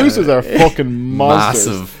 because mooses are fucking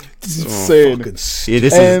monsters. Massive. It's insane.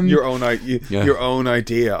 This is your own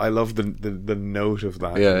idea. I love the note of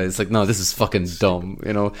that. Yeah, it's like, no, this is fucking dumb,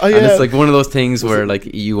 you know. Oh, yeah. And it's like one of those things where like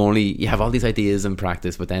you have all these ideas in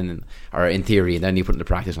practice, but then, or in theory, and then you put it into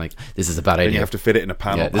practice, and like, this is a bad idea. And you have to fit it in a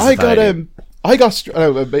panel. Yeah, this is a bad idea.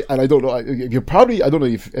 And I don't know. You probably, I don't know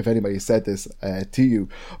if anybody said this to you,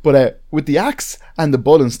 but with the axe and the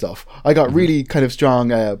bull and stuff, I got really kind of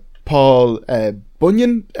strong Paul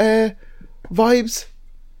Bunyan vibes.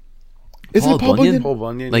 Isn't it Paul Bunyan? Paul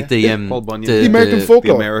Bunyan, like Paul Bunyan, the American folklore.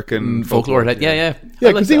 The American folklore. Yeah, I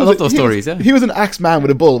love those stories. He was an axe man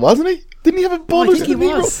with a bull, wasn't he? Didn't he have a bull? I think he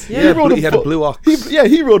was. He had a blue ox.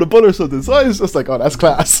 He rode a bull or something. So I was just like, oh, that's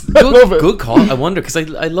class. I love it. Good call. I wonder, because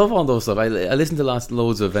I love all those stuff. I listen to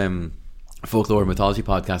loads of folklore and mythology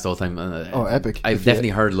podcasts all the time. Epic. I've definitely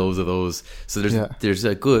heard loads of those. So there's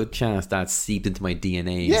a good chance that's seeped into my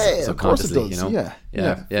DNA subconsciously. Of course it does.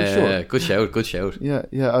 Yeah. Good shout.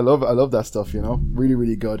 Yeah. I love that stuff. You know, really,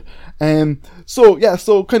 really good.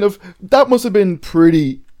 So kind of that must have been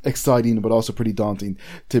pretty exciting, but also pretty daunting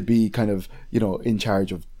to be kind of, you know, in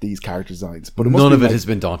charge of these character designs. But none of it has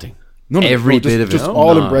been daunting. Every bit of it, just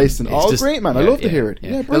all embraced and all great, man. I love to hear it.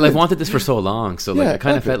 Yeah, well, I've wanted this for so long, so like I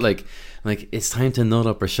kind of felt like it's time to nut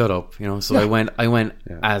up or shut up, you know. So I went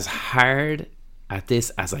as hard at this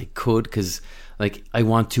as I could, because like I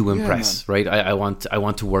want to impress, right? I want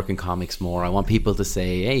to work in comics more. I want people to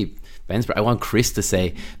say, hey, I want Chris to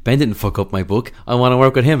say, Ben didn't fuck up my book, I want to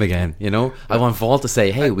work with him again, you know. I want Vault to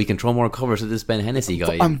say, hey, we can throw more covers to this Ben Hennessy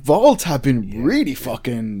guy. And Vault have been really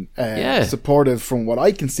fucking supportive from what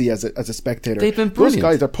I can see as a spectator. They've been brilliant.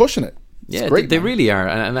 Those guys are pushing it. It's great, they really are,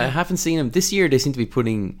 and I haven't seen them this year. They seem to be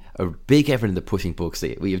putting a big effort into pushing books.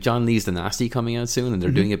 We have John Lee's The Nasty coming out soon, and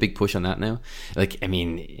they're doing a big push on that now. Like, I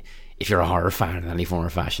mean, if you're a horror fan in any form or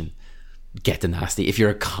fashion, get The Nasty. If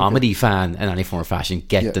you're a comedy fan in any form or fashion,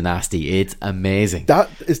 get The Nasty. It's amazing.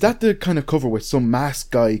 Is that the kind of cover with some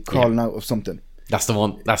masked guy crawling out of something? That's the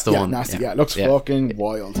one. That's the one. Nasty. Yeah, it looks fucking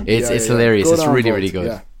wild. It's hilarious. It's really, really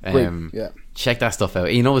good. Yeah. Check that stuff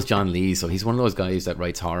out. You know, it's John Lee, so he's one of those guys that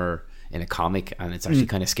writes horror in a comic, and it's actually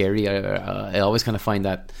kind of scary. I always kind of find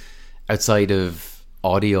that outside of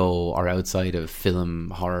audio or outside of film,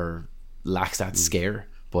 horror lacks that scare.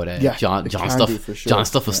 But John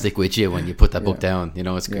stuff will stick with you when you put that book down. You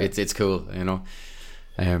know, it's cool. You know.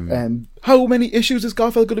 How many issues is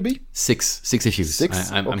Godfell going to be? 6 issues.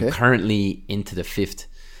 I'm currently into the 5th,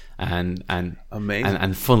 and amazing.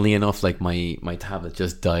 And funnily enough, like my tablet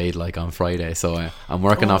just died like on Friday, so I'm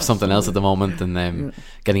working off something else at the moment, and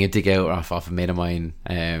getting a dig out off a mate of mine,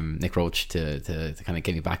 Nick Roach, to kind of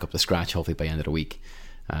get me back up to scratch, hopefully by the end of the week.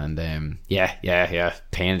 And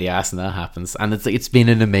pain in the ass, and that happens. And it's been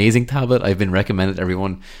an amazing tablet. I've been recommended to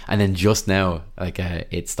everyone, and then just now, like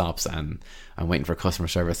it stops, and I'm waiting for customer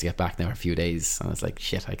service to get back now for a few days. And it's like,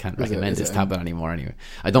 shit, I can't recommend this tablet anymore. Anyway,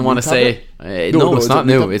 I don't want to say no. It's not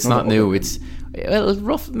new. It's not new. It's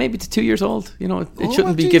rough, maybe to 2 years old. You know, it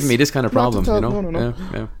shouldn't be giving me this kind of problem. You know,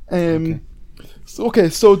 no.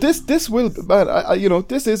 So this will, man. You know,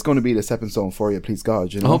 this is going to be the stepping stone for you. Please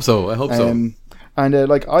God, you know. I hope so. And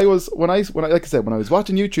like I was when I like I said, when I was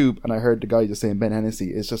watching YouTube and I heard the guy just saying Ben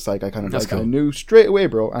Hennessy, it's just like I kind of like, cool. I knew straight away,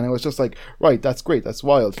 bro, and I was just like, right, that's great, that's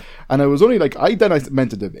wild. And I was only like, I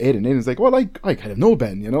meant it to Aiden. Aiden's like, well, I kind of know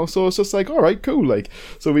Ben, you know, so it's just like, all right, cool, like,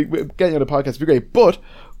 so we getting on the podcast would be great, but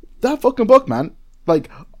that fucking book, man,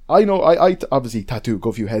 like. I know I obviously tattoo go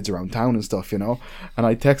a few heads around town and stuff, you know, and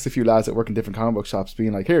I text a few lads that work in different comic book shops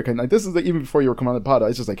being like, here, this is like, even before you were coming on the pod, I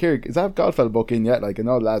was just like, here, is that Godfell book in yet? Like, and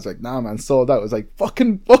all the lads like, nah, man, sold out. I was like,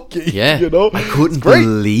 fucking fuck you, you know. I couldn't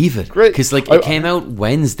believe it. Great. Because like it came out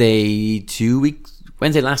Wednesday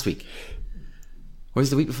last week. Was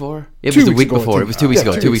it the week before? It was the week before. It was 2 weeks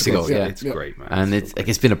ago. 2 weeks ago. Yeah, it's great, man. And it's like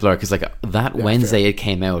it's been a blur because like that Wednesday it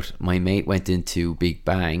came out. My mate went into Big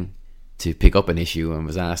Bang to pick up an issue and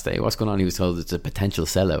was asked, "Hey, what's going on?" He was told it's a potential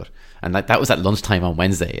sellout, and that was at lunchtime on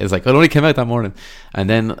Wednesday. It was like it only came out that morning. And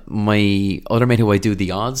then my other mate, who I do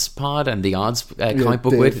the Odds pod and the Odds comic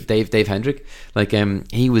book with, Dave Hendrick, like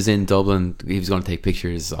he was in Dublin. He was going to take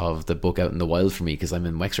pictures of the book out in the wild for me because I'm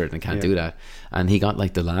in Wexford and can't do that. And he got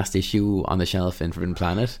like the last issue on the shelf in Forbidden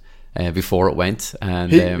Planet before it went,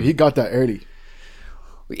 and he got that early.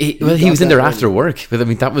 He was in there after work, but I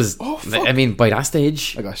mean that was. I mean, by that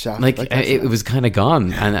stage, I got shafted. Like it was kind of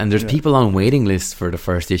gone, and there's people on waiting lists for the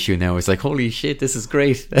first issue now. It's like, holy shit, this is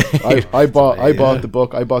great. I bought the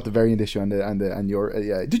book. I bought the variant issue and your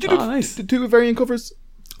Did you do the two variant covers?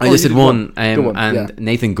 I just did one, and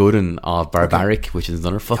Nathan Gooden of Barbaric, which is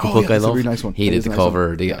another fucking book I love. A really nice one. He did the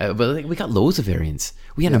cover. But like, we got loads of variants.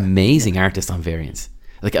 We had an amazing artist on variants.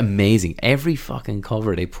 Like amazing. Every fucking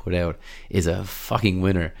cover they put out is a fucking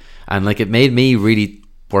winner. And like it made me really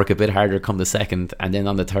work a bit harder come the second, and then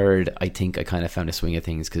on the third I think I kind of found a swing of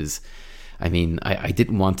things because I mean I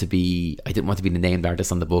didn't want to be the named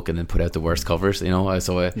artist on the book and then put out the worst covers, you know.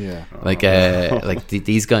 So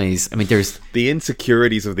these guys, I mean, there's the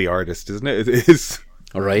insecurities of the artist, isn't it? It is.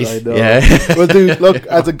 All right. Yeah. Well, dude, look,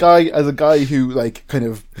 as a guy who like kind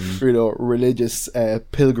of religious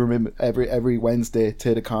pilgrim every Wednesday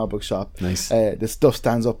to the comic book shop. Nice. The stuff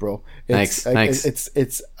stands up, bro. Thanks.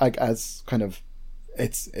 It's like as kind of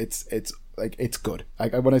it's like it's good.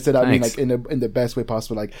 Like when I say that, I mean like in the best way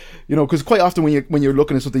possible. Like, you know, because quite often when you're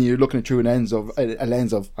looking at something, you're looking at through a lens of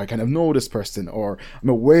I kind of know this person or I'm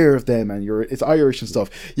aware of them, and it's Irish and stuff.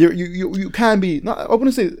 You can be not, I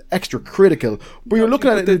wouldn't say extra critical, but you're looking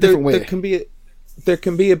at it in a different way. There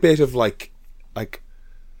can be a bit of like.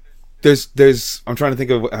 There's I'm trying to think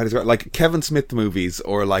of how to describe, like Kevin Smith movies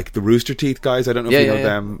or like the Rooster Teeth guys. I don't know if you know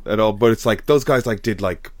them at all, but it's like those guys like did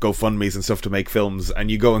like GoFundMe's and stuff to make films, and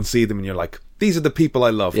you go and see them and you're like, these are the people I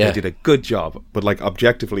love. They did a good job. But like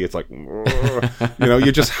objectively it's like you know,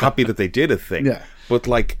 you're just happy that they did a thing. Yeah. But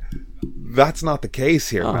like that's not the case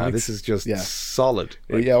here, man. This is just solid.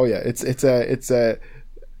 Like, it's a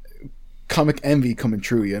comic envy coming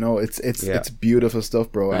true, you know. It's beautiful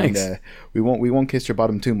stuff, bro. Thanks. And we won't kiss your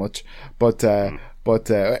bottom too much, but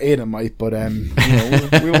Aidan might, but you know,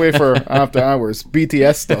 we'll wait for after hours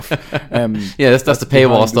BTS stuff. That's the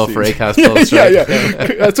paywall stuff for Acast Plus, right?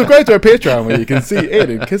 Yeah. Subscribe to our Patreon where you can see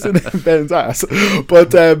Aidan kissing Ben's ass.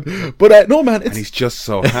 But no, man, and he's just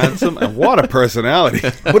so handsome, and what a personality.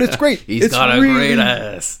 But it's great. He's got a great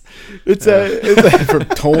ass. It's a from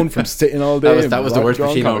tone from sitting all day. That was the worst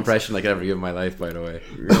Pacino impression I could ever give in my life, by the way.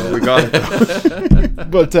 We got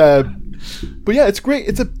it. But yeah, it's great.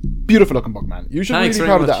 It's a beautiful looking book, man. You should be really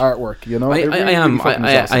proud of the artwork. You know,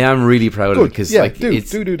 I am really proud of it because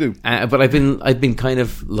do. But I've been kind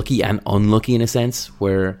of lucky and unlucky in a sense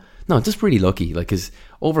where just really lucky. Like, because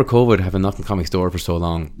over COVID, having not in comic store for so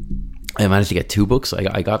long, I managed to get 2 books.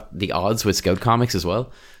 I got the Odds with Scout Comics as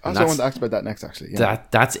well. I wanted to ask about that next, actually. Yeah.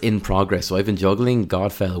 That's in progress. So I've been juggling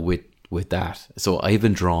Godfell with that. So I've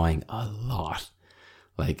been drawing a lot.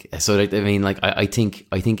 Like, so I mean, like I think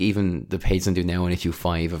even the pages I'm doing now in issue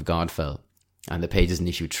 5 of Godfell and the pages in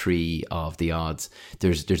issue 3 of the Odds,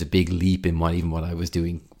 there's a big leap in what I was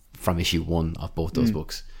doing from issue 1 of both those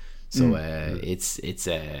books. So it's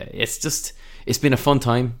been a fun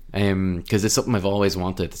time because it's something I've always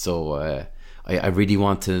wanted. So I really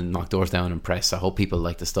want to knock doors down and press. I hope people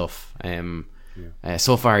like the stuff.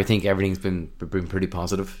 So far, I think everything's been pretty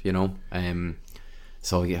positive, you know.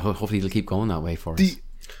 So yeah, hopefully it'll keep going that way for us.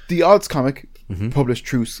 The Odds comic published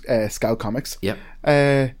through Scout Comics. Yep.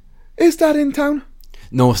 Is that in town?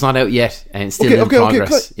 No, it's not out yet, and it's still in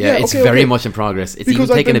progress. It's very much in progress. It's because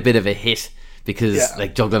even taken a bit of a hit because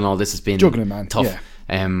like juggling all this has been tough. Yeah.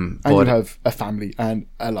 And you have a family and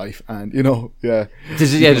a life, and you know,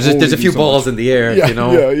 there's a few balls in the air, you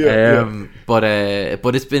know. But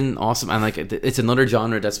it's been awesome, and like it's another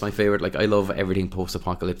genre that's my favorite. Like I love everything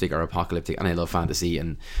post-apocalyptic or apocalyptic, and I love fantasy.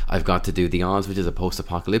 And I've got to do The Odds, which is a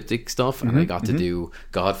post-apocalyptic stuff, and I got to do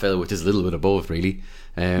Godfell, which is a little bit of both, really.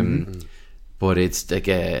 But it's like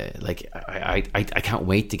I can't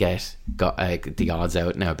wait to get The Odds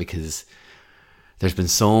out now because there's been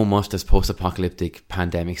so much this post-apocalyptic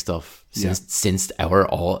pandemic stuff since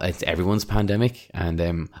everyone's pandemic,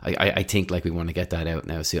 and I think like we want to get that out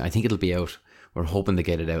now soon. I think it'll be out. We're hoping to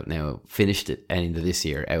get it out now, finished at end of this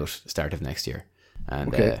year, out start of next year,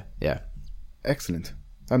 and excellent.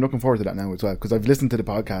 I'm looking forward to that now as well because I've listened to the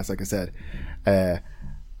podcast, like I said,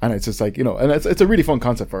 And it's just like, you know, and it's a really fun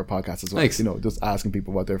concept for a podcast as well. Thanks. You know, just asking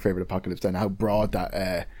people what their favorite apocalypse and how broad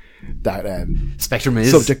that spectrum is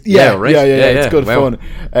subject. right. Yeah. It's good fun.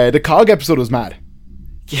 The COG episode was mad.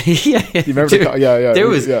 yeah. You remember the COG?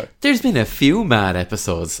 Yeah. There's been a few mad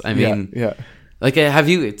episodes. I mean, yeah. Like, have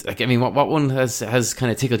you? Like, I mean, what one has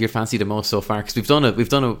kind of tickled your fancy the most so far? Because we've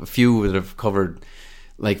done a few that have covered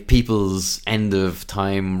like people's end of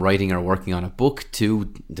time writing or working on a book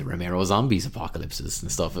to the Romero zombies apocalypses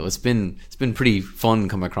and stuff. It's been pretty fun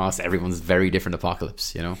coming across everyone's very different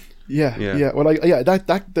apocalypse, you know. Yeah. Well,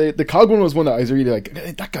 the COG one was one that I was really like.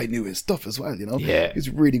 That guy knew his stuff as well, you know. Yeah, he's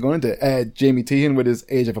really going into Jamie Tehan with his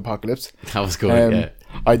Age of Apocalypse. That was good. Yeah,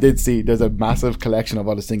 I did see there's a massive collection of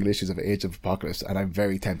all the single issues of Age of Apocalypse, and I'm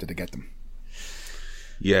very tempted to get them.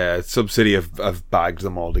 Yeah, Subsidy have bagged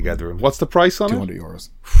them all together. And what's the price on €200.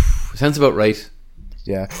 Sounds about right.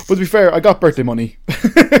 Yeah, but to be fair, I got birthday money.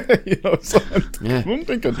 You know, so I'm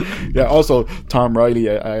thinking. Yeah, also Tom Riley,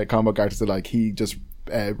 a comic artist, like he just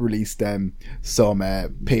released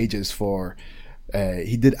some pages for.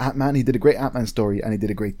 He did Ant-Man. He did a great Ant-Man story, and he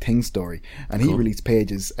did a great Thing story, and he released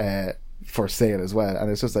pages for sale as well.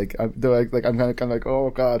 And it's just like, I'm kind of like,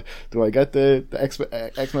 oh god, do I get the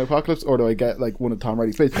X-Men Apocalypse, or do I get like one of Tom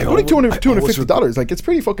Riley's pages? Only $250. Like, it's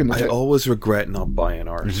pretty fucking legit. I always regret not buying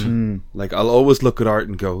art. Like, I'll always look at art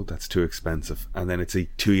and go, that's too expensive, and then it's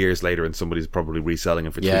 2 years later and somebody's probably reselling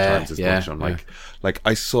it for 3 times as much. I'm like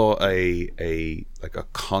I saw a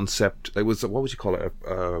concept. It was, what would you call it?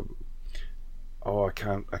 I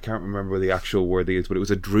can't remember the actual word they used, but it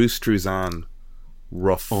was a Drew Struzan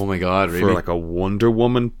rough. Oh my god, really? For like a Wonder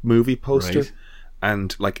Woman movie poster. Right.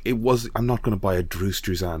 And like, it was, I'm not going to buy a Drew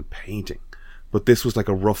Struzan painting, but this was like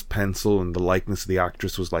a rough pencil, and the likeness of the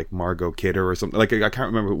actress was like Margot Kidder or something. Like, I can't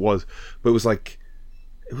remember who it was, but it was like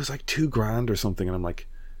 $2,000 or something, and I'm like,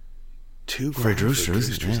 $2,000 for Drew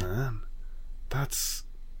Struzan? Yeah.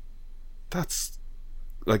 That's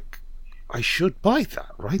like, I should buy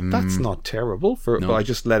that, right? That's not terrible but I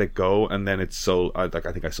just let it go, and then it's sold. I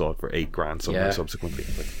think I saw it for $8,000 somewhere subsequently.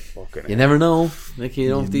 Like, fucking you never know, like, you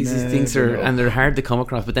know, these things are, and they're hard to come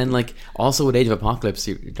across. But then, like, also with Age of Apocalypse,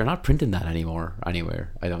 they're not printing that anymore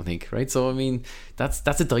anywhere, I don't think, right? So I mean, that's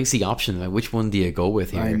a dicey option. Like, which one do you go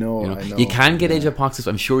with here? I know. You can get Age of Apocalypse.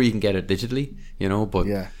 I'm sure you can get it digitally, you know. But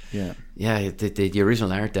the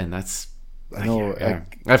original art, then that's. I know.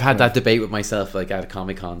 I've had that debate with myself, like at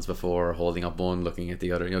Comic Cons before, holding up one, looking at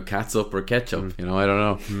the other. You know, catsup or ketchup. You know, I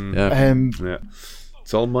don't know.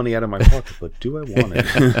 It's all money out of my pocket, but do I want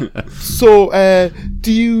it? So,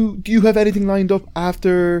 do you have anything lined up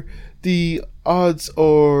after the odds,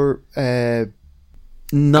 or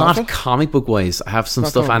not comic book wise? I have some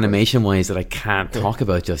stuff animation wise that I can't talk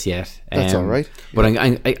about just yet. That's all right. But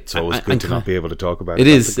it's always good to not be able to talk about it. It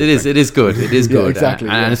is good. It is good. Exactly.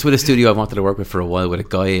 And it's with a studio I've wanted to work with for a while, with a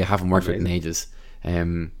guy I haven't worked with in ages.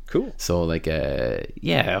 Cool. So like,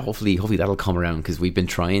 hopefully that'll come around, because we've been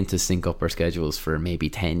trying to sync up our schedules for maybe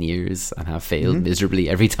 10 years and have failed miserably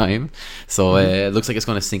every time. So it looks like it's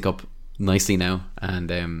going to sync up nicely now,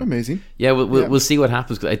 and amazing. Yeah, we'll see what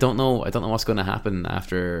happens, because I don't know what's going to happen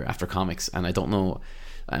after comics, and I don't know.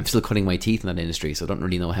 I'm still cutting my teeth in that industry, so I don't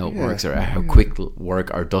really know how it works, or how quick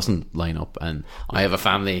work or doesn't line up. And I have a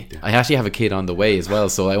family. I actually have a kid on the way as well,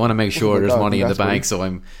 so I want to make sure there's money in the bank. So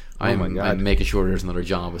I'm making sure there's another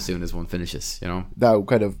job as soon as one finishes. You know, now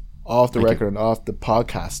kind of off the record and off the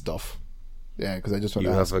podcast stuff. Yeah, because I just want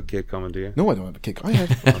to ask. You have a kid coming, do you? No, I don't have a kid. I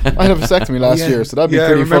had a vasectomy last year, so that'd be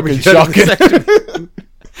pretty fucking shocking.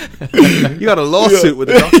 You got a lawsuit with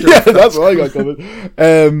the doctor. Yeah, that's what I got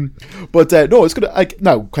coming. But no, it's gonna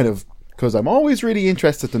now kind of, because I'm always really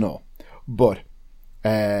interested to know. But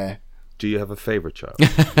do you have a favorite child?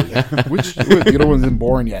 Which the other one isn't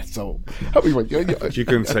born yet, so you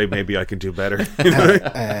can say maybe I can do better.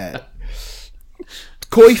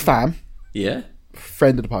 Koi Fam,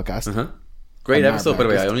 friend of the podcast. Great episode, by the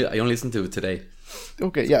way. I only listened to it today.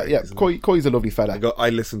 Okay, yeah. Koi's a lovely fella. I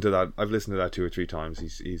listened to that. I've listened to that 2 or 3 times.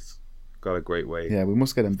 He's got a great way. Yeah, we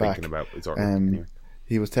must get him back. Thinking about his artwork. Anyway.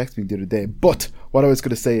 He was texting me the other day. But what I was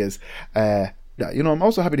going to say is, you know, I'm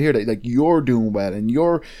also happy to hear that, like, you're doing well, and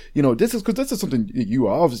you're, you know, this is something you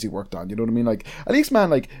obviously worked on. You know what I mean? Like, at least,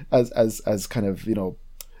 man, like, as kind of, you know,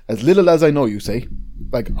 as little as I know you, say,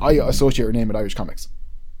 like, I associate your name with Irish comics.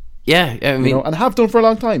 Yeah, I mean, you know, and have done for a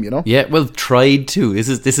long time, you know. Yeah, well, tried to.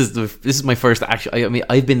 This is my first actual. I mean,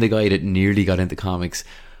 I've been the guy that nearly got into comics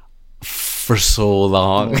for so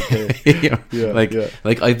long. Okay. You know,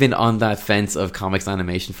 like I've been on that fence of comics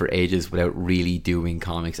animation for ages without really doing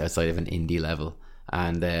comics outside of an indie level,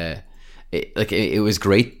 and it was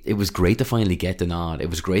great. It was great to finally get the nod. It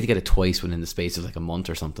was great to get it twice within the space of like a month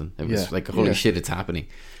or something. It was like, holy shit, it's happening.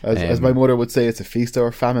 As my mother would say, it's a feast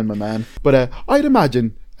or famine, my man. But I'd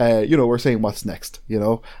imagine, we're saying what's next,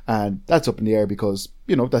 and that's up in the air because,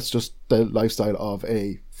 that's just the lifestyle of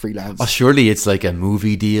a freelance. Oh, surely it's like a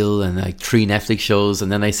movie deal and like 3 Netflix shows,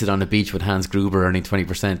 and then I sit on a beach with Hans Gruber earning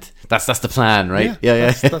 20%. That's the plan, right?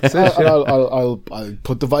 Yeah. That's it. And I'll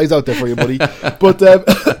put the vibes out there for you, buddy. But what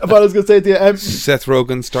I was going to say to you, Seth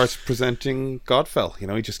Rogen starts presenting Godfell.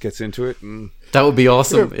 He just gets into it, and that would be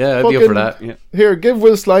awesome. I'd be up for that. Yeah. Here, give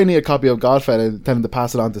Will Sliney a copy of Godfell and tell him to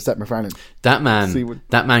pass it on to Seth MacFarlane. That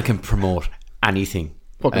man can promote anything.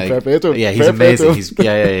 Fucking fair play to him. Yeah, he's amazing.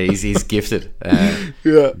 He's gifted.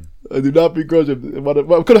 Yeah, I do not begrudge him.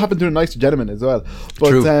 What could have happened to a nicer gentleman as well. But,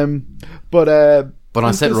 true. But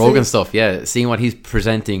on Seth Rogen stuff, seeing what he's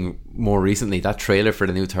presenting more recently, that trailer for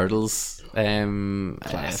the new Turtles film,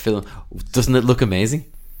 doesn't it look amazing?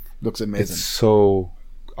 Looks amazing. It's so.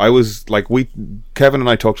 I was like, Kevin and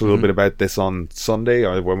I talked a little bit about this on Sunday,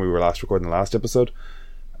 or when we were last recording the last episode.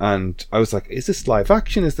 And I was like, is this live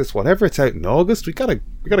action? Is this whatever? It's out in August. We gotta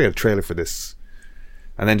get a trailer for this.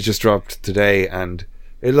 And then it just dropped today, and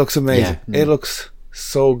it looks amazing. It looks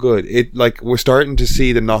so good. It we're starting to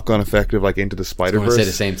see the knock-on effect of Into the Spider-Verse. I was going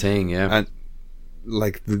to say the same thing, yeah.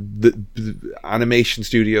 And the animation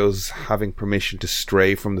studios having permission to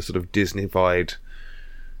stray from the sort of Disney-fied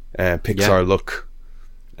Pixar look.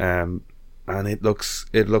 And it looks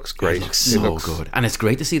great. It looks so good. And it's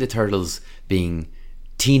great to see the Turtles being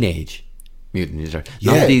teenage Mutant Ninja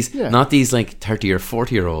Turtles. Not these like 30 or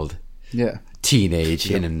 40 year old teenage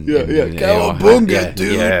Cowabunga,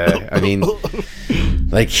 dude. Yeah, I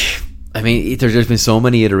mean there's been so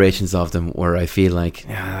many iterations of them where I feel like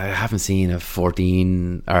I haven't seen a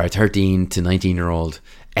 14 or a 13 to 19 year old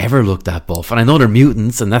ever look that buff, and I know they're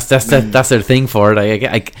mutants, and that's their thing for it.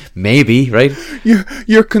 I maybe, right?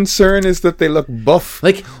 Your concern is that they look buff.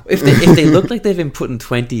 Like if they look like they've been putting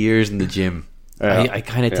 20 years in the gym. I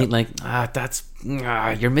kind of think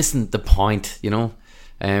you're missing the point, I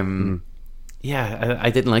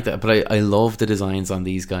didn't like that, but I love the designs on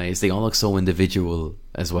these guys. They all look so individual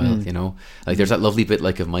as well, like there's that lovely bit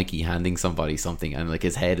of Mikey handing somebody something, and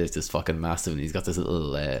his head is just fucking massive, and he's got this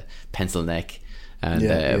little pencil neck, and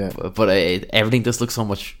everything just looks so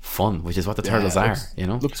much fun, which is what the Turtles are.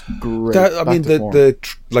 Looks great.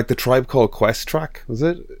 The Tribe Called Quest track, was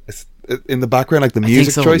it? It's in the background, the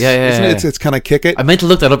music choice. Isn't it? It's kind of Kick It. I meant to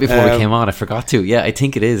look that up before we came on. I forgot to. Yeah, I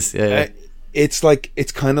think it is. It's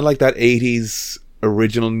kind of like that 80s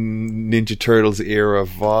original Ninja Turtles era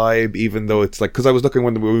vibe, even though it's because I was looking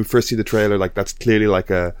when we first see the trailer, that's clearly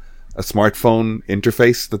a smartphone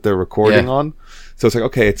interface that they're recording on. So it's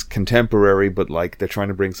okay, it's contemporary, but they're trying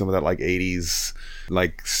to bring some of that 80s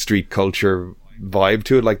street culture vibe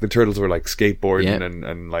to it. The Turtles were skateboarding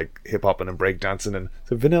and hip hopping and breakdancing, and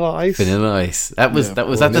so Vanilla Ice. That was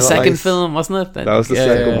the second film, wasn't it? That was the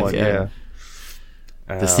second one. Yeah.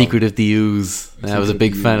 The Secret of the Ooze. I was a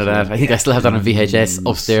big fan of that. I think I still have that on VHS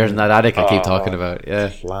upstairs in that attic I keep talking about. Yeah,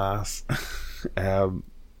 class.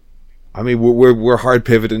 I mean, we're hard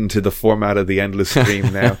pivoting to the format of the endless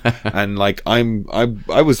stream now, and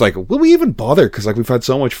I was like, will we even bother? Because we've had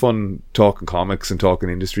so much fun talking comics and talking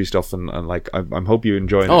industry stuff, and I'm hope you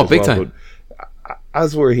enjoy it. Oh, big time. But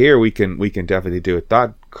as we're here, we can definitely do it.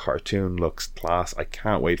 That cartoon looks class. I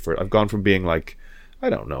can't wait for it. I've gone from being I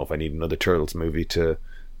don't know if I need another Turtles movie to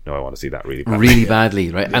no, I want to see that really badly,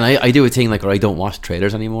 right? And I do a thing where I don't watch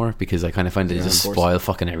trailers anymore because I kind of find they just spoil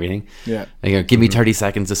fucking everything. Yeah, give me 30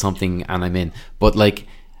 seconds of something and I'm in. But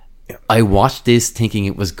I watched this thinking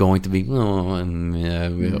it was going to be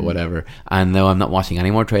whatever, and now I'm not watching any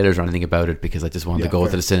more trailers or anything about it because I just want to go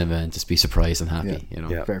to the cinema and just be surprised and happy.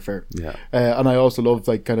 Fair. Yeah, and I also love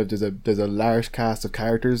there's a large cast of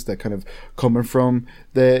characters that kind of coming from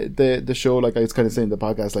the show. I was kind of saying in the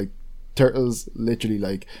podcast, Turtles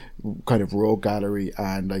literally kind of rogue gallery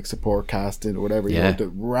and support casting or whatever,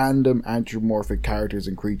 the random anthropomorphic characters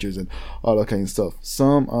and creatures and all that kind of stuff.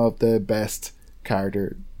 Some of the best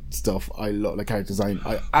character stuff I love, character design.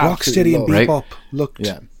 Rocksteady and Bebop looked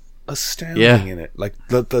astounding in it.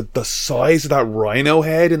 The size of that rhino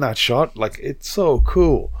head in that shot, it's so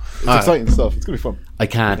cool. It's exciting stuff. It's gonna be fun. I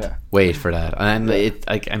can't wait for that. And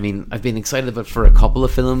I mean, I've been excited about for a couple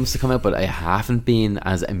of films to come out, but I haven't been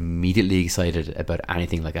as immediately excited about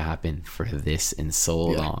anything like I have been for this in so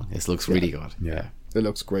long. This looks really good. Yeah, it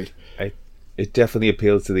looks great. It definitely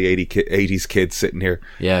appeals to the 80s kids sitting here.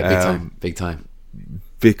 Yeah, big time.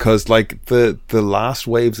 because like the last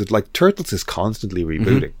waves of like Turtles is constantly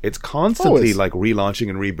rebooting. It's constantly Always. like relaunching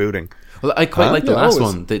and rebooting. Well, I quite like the Yeah, last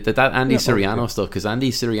always. one, that Andy Yeah, Siriano always, stuff, because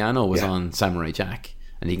Andy Siriano was Yeah. on Samurai Jack,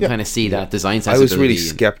 and you can Yeah. kind of see that design I sensibility. was really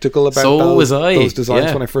skeptical about So was I, those designs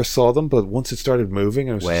yeah. when I first saw them, but once it started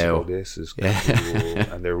moving, I was just Wow. like, oh, this is cool,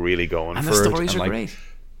 Yeah. and they're really going And for the it. stories and, are like, great.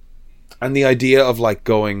 And the idea of like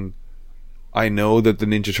going, I know that the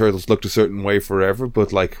Ninja Turtles looked a certain way forever,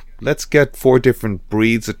 but like, let's get 4 different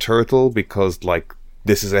breeds of turtle because like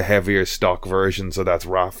this is a heavier stock version, so that's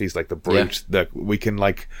Raffi's like the brute that we can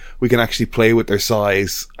actually play with their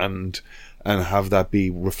size and have that be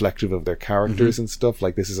reflective of their characters and stuff.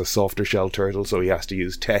 Like this is a softer shell turtle, so he has to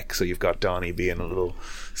use tech. So you've got Donnie being a little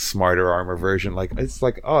smarter armor version. Like it's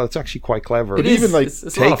like, oh, it's actually quite clever. It is. even, like, It's a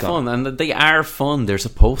lot of take on fun, and they are fun. They're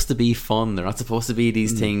supposed to be fun. They're not supposed to be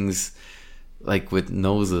these things like with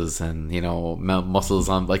noses and, you know, muscles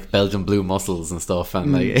on, like Belgian blue muscles and stuff.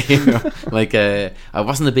 And like, you know, like I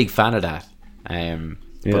wasn't a big fan of that.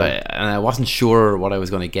 But I wasn't sure what I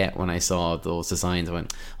was going to get when I saw those designs. I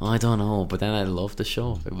went, oh, I don't know. But then I loved the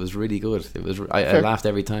show. It was really good. It was. I laughed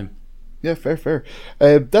every time. Yeah, fair.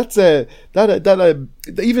 That's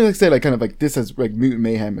even like say like kind of like this has like Mutant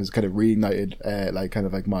Mayhem has kind of reignited like kind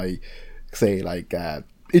of like my say like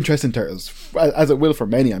interest in Turtles, as it will for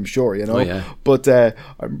many, I'm sure, you know. Oh, yeah. But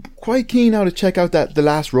I'm quite keen now to check out that The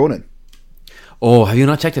Last Ronin. Oh, have you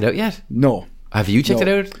not checked it out yet? No. Have you checked No.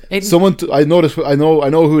 it out, Aidan? Someone I noticed. I know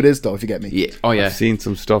who it is though. If you get me. Yeah. Oh, yeah. I've seen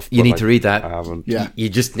some stuff. You but, need like, to read that. I haven't. Yeah. You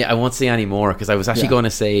just, I won't say any more because I was actually Yeah. going to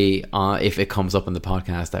say if it comes up in the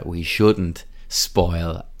podcast that we shouldn't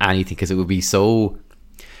spoil anything because it would be so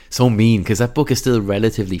mean, because that book is still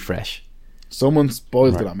relatively fresh. Someone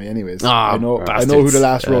spoiled it on me, anyways. Ah, I know who bastards. The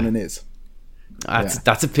Last Ronin is.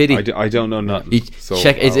 That's a pity. I don't know nothing. You So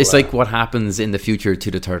check. It's I'll, like what happens in the future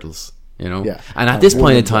to the turtles, you know. Yeah. And at And this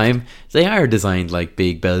point in women, time, they are designed like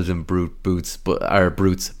big Belgian brutes,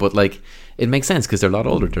 but like it makes sense because they're a lot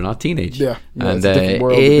older. They're not teenage. Yeah. Yeah, and it's a different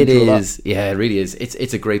world. it We've been through a lot. is. Yeah, it really is.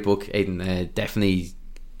 It's a great book, Aidan. Definitely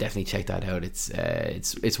check that out.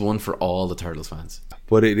 It's one for all the Turtles fans.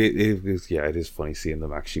 But it is, yeah, it is funny seeing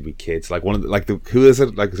them actually be kids. Like one of the, who is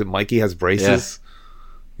it? Like, is it Mikey has braces?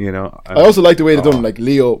 You know. I also like the way they've done like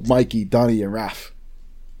Leo, Mikey, Donnie, and Raph.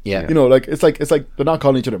 Yeah. You know, like it's like they're not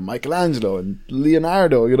calling each other Michelangelo and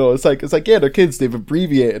Leonardo. You know, it's like yeah, they're kids. They've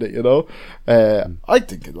abbreviated it. You know, I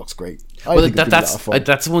think it looks great. I Well, think it's gonna be a lot of fun.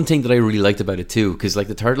 that's one thing that I really liked about it too, because like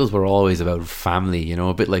the Turtles were always about family, you know,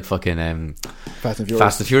 a bit like fucking Fast and Furious.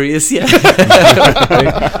 Fast and Furious, yeah.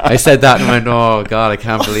 I said that and went, oh god, I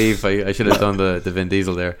can't believe I should have done the Vin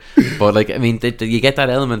Diesel there. But like, I mean, you get that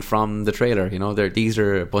element from the trailer, you know. These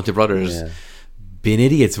are a bunch of brothers being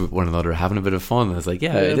idiots with one another, having a bit of fun. And it's like,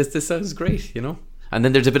 yeah. This sounds great, you know. And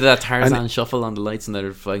then there's a bit of that Tarzan shuffle on the lights, and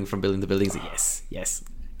they're flying from building to building. Like, yes,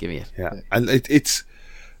 give me it. Yeah, and it's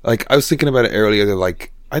like I was thinking about it earlier. They're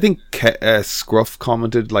like, I think Scruff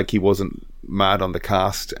commented like he wasn't mad on the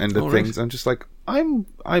cast and the things. I'm just like,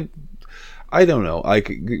 I don't know.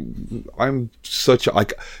 Like, I'm such a,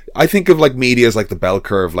 like, I think of like media as like the bell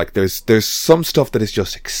curve. Like, there's some stuff that is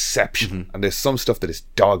just exceptional, and there's some stuff that is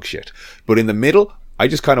dog shit. But in the middle, I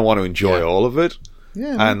just kind of want to enjoy all of it.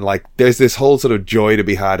 Yeah, and like, there's this whole sort of joy to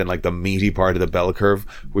be had in like the meaty part of the bell curve,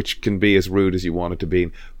 which can be as rude as you want it to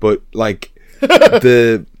be. But like,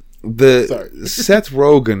 the Seth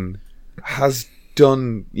Rogen has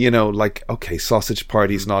done, you know, like, okay, Sausage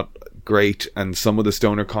Party's not great, and some of the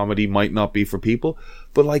stoner comedy might not be for people,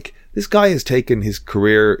 but like, this guy has taken his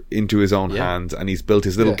career into his own hands, and he's built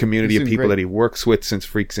his little community of people that he works with since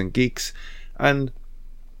Freaks and Geeks. And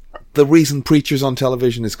the reason Preacher's on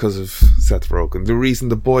television is because of Seth Rogen. The reason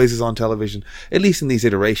The Boys is on television, at least in these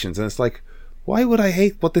iterations, and it's like, why would I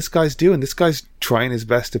hate what this guy's doing? This guy's trying his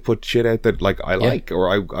best to put shit out that like I like, or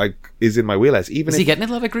I is in my wheelhouse. Even is he getting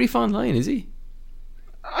a lot of grief online? Is he?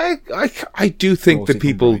 I do think that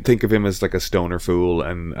people think of him as like a stoner fool,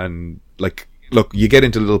 and like, look, you get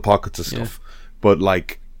into little pockets of stuff, but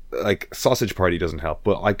like Sausage Party doesn't help.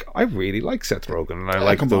 But like, I really like Seth Rogen, and I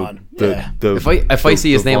like the if I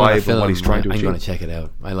see his name on a vibe and film, what he's trying to I'm achieve. going to check it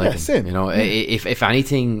out. I like him. Same. You know, if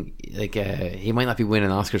anything, like he might not be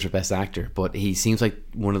winning Oscars for Best Actor, but he seems like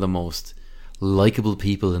one of the most likable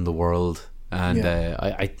people in the world. And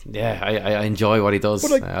I enjoy what he does.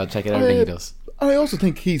 But, like, I'll check out everything he does. I also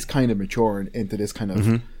think he's kind of maturing into this kind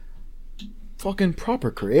of fucking proper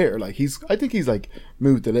career. Like, I think he's like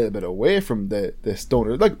moved a little bit away from the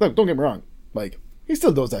stoner. Like, don't get me wrong. Like, he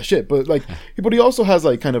still does that shit, but like, but he also has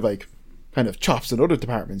like kind of chops in other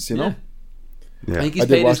departments, you know. Yeah. I think he's I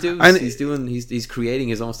did paid his watch- dues. and- He's creating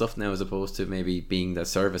his own stuff now, as opposed to maybe being the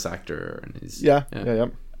service actor. And his, Yeah.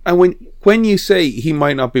 And when you say he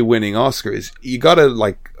might not be winning Oscars, you gotta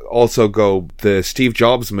like also go the Steve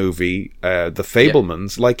Jobs movie, The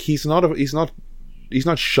Fabelmans. Like he's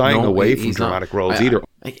not shying away from dramatic roles either.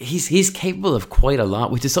 He's capable of quite a lot,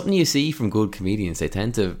 which is something you see from good comedians. They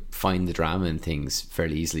tend to find the drama in things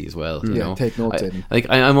fairly easily as well. You know? Take notes in.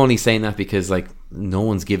 I'm only saying that because like no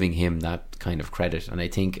one's giving him that kind of credit, and I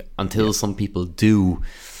think until some people do,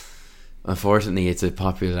 unfortunately, it's a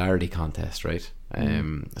popularity contest, right?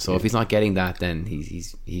 So if he's not getting that, then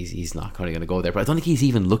he's not kind of going to go there. But I don't think he's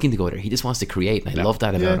even looking to go there. He just wants to create, and I love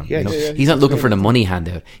that about him. Yeah, you know? yeah. He's not looking for the money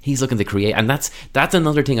handout. He's looking to create, and that's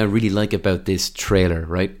another thing I really like about this trailer.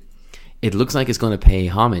 Right, it looks like it's going to pay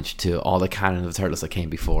homage to all the canon of the Turtles that came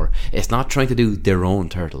before. It's not trying to do their own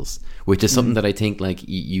Turtles, which is something that I think like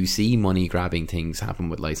you see money grabbing things happen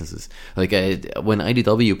with licenses. Like when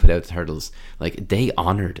IDW put out the Turtles, like they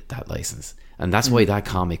honored that license. And that's why that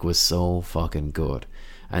comic was so fucking good.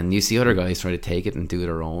 And you see other guys try to take it and do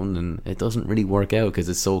their own, and it doesn't really work out because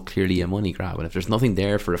it's so clearly a money grab. And if there's nothing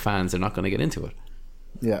there for the fans, they're not going to get into it.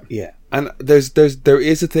 Yeah. And there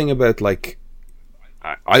is a thing about like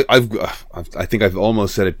I think I've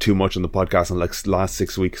almost said it too much on the podcast in like last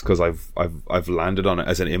 6 weeks because I've landed on it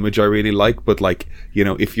as an image I really like. But like, you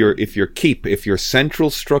know, if your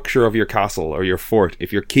central structure of your castle or your fort,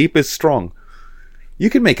 if your keep is strong, you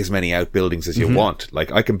can make as many outbuildings as you want.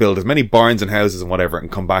 Like I can build as many barns and houses and whatever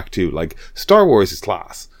and come back to like Star Wars is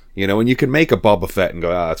class, you know, and you can make a Boba Fett and go,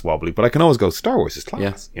 that's wobbly, but I can always go Star Wars is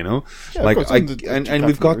class, you know, like and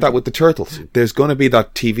we've got that with the Turtles. There's going to be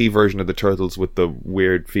that TV version of the Turtles with the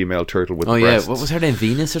weird female turtle with the breasts. What was her name?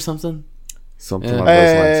 Venus or something? Something along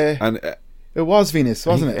those lines. And it was Venus,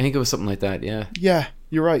 wasn't I think it was something like that. Yeah. Yeah,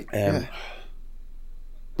 you're right. Yeah.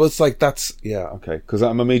 But it's like okay, because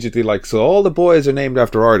I'm immediately like, so all the boys are named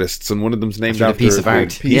after artists, and one of them's named after a piece of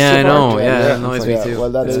art. Piece of art, it annoys me too. Well,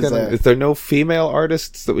 that is there no female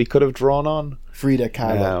artists that we could have drawn on? Frida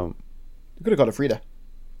Kahlo. You could have got a Frida.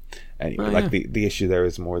 Anyway, the issue there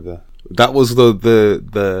is more that was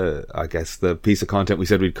the I guess the piece of content we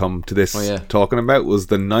said we'd come to this talking about was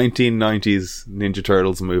the 1990s Ninja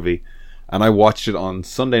Turtles movie, and I watched it on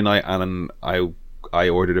Sunday night, and I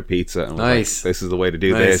ordered a pizza and was like, this is the way to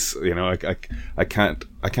do this. You know, I can't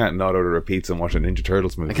not order a pizza and watch a Ninja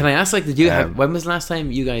Turtles movie. Can I ask, like, did you have, when was the last time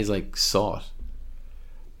you guys like saw it?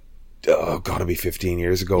 Oh, gotta be 15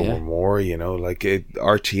 years ago or more, you know, like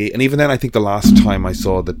RTA. And even then, I think the last time I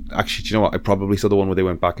saw that, actually, do you know what? I probably saw the one where they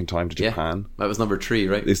went back in time to Japan. That was number 3,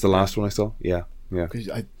 right? Is the last one I saw? Yeah. Because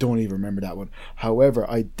I don't even remember that one. However,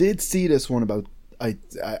 I did see this one about, I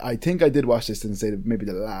think I did watch this in, say, maybe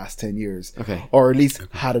the last 10 years. Okay. Or at least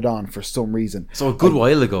had it on for some reason. So a good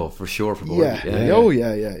while ago, for sure. For yeah. Oh,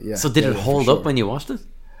 yeah. So did it hold up when you watched it?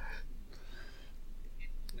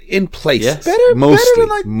 In places. Yes. Better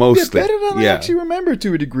than I Yeah. actually remember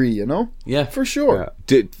to a degree, you know? Yeah. For sure.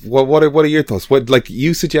 Yeah. What are your thoughts? Like,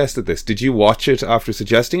 you suggested this. Did you watch it after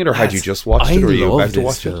suggesting it, or had you just watched it, or were you about to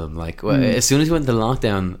watch film. Like, as soon as we went into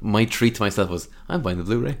lockdown, my treat to myself was, I'm buying the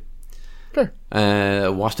Blu-ray. Fair.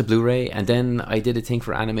 Watched the Blu-ray, and then I did a thing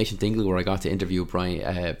for Animation Dingle where I got to interview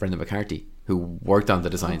Brendan McCarthy, who worked on the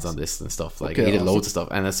designs on this and stuff. Like, he did loads of stuff,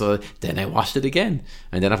 and so then I watched it again,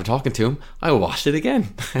 and then after talking to him, I watched it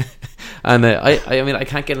again. And I mean, I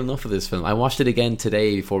can't get enough of this film. I watched it again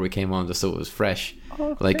today before we came on, just so it was fresh.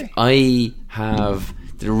 Okay. Like,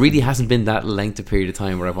 there really hasn't been that length of period of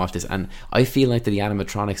time where I've watched this, and I feel like the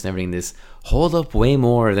animatronics and everything this hold up way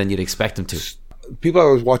more than you'd expect them to. People I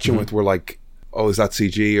was watching with were like, oh, is that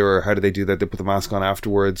CG, or how do they do that? They put the mask on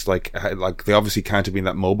afterwards. Like they obviously can't have been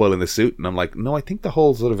that mobile in the suit. And I'm like, no, I think the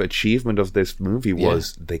whole sort of achievement of this movie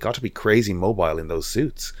was they got to be crazy mobile in those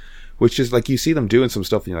suits, which is like, you see them doing some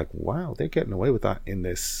stuff and you're like, wow, they're getting away with that in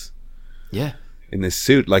this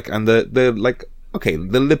suit. Like, and the like, okay,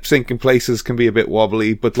 the lip sync in places can be a bit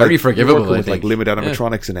wobbly, but very like, forgivable, with like limited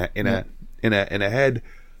animatronics in a head.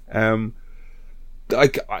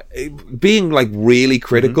 Like, being like really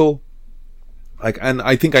critical, like, and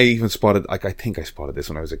I think I even spotted, like, I think I spotted this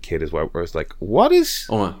when I was a kid as well, where it's like, what is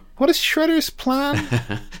Shredder's plan?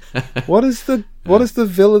 what is the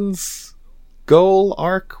villain's goal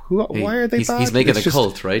arc? Why are they bad? He's making a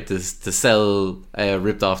cult, right? To sell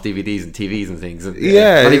ripped off DVDs and TVs and things. And,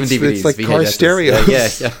 yeah, not even DVDs. It's like VHSs. car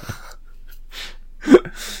stereos. Yeah.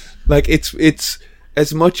 Like, it's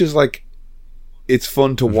as much as like it's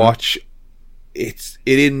fun to watch. It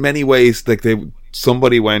in many ways, like,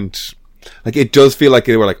 somebody went, like it does feel like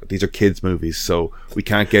they were like, these are kids movies, so we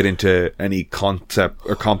can't get into any concept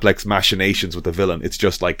or complex machinations with the villain. It's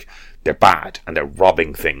just like they're bad and they're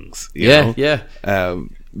robbing things. You know?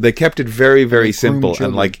 They kept it very, very simple,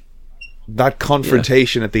 and like that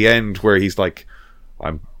confrontation at the end where he's like,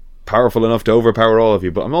 I'm powerful enough to overpower all of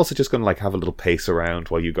you, but I'm also just going to like have a little pace around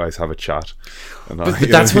while you guys have a chat. And but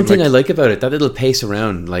that's one thing I like about it, that little pace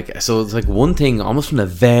around. Like, so it's like one thing almost from the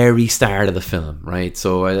very start of the film, right?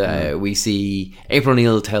 So we see April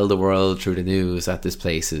O'Neil tell the world through the news that this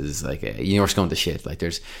place is like York's going to shit. Like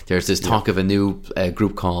there's this talk of a new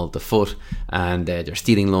group called The Foot, and they're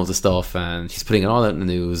stealing loads of stuff, and she's putting it all out in the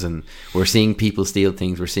news, and we're seeing people steal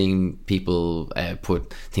things, we're seeing people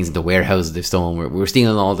put things into warehouses they've stolen, we're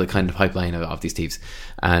stealing all the kind of pipeline of these thieves,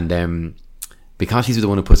 and because she's the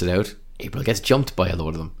one who puts it out, April gets jumped by a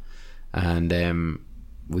load of them, and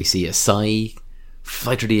we see a sigh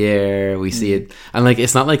fly through the air. We see it, and like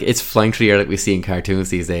it's not like it's flying through the air like we see in cartoons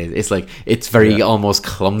these days. It's like it's very almost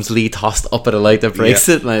clumsily tossed up at a light that breaks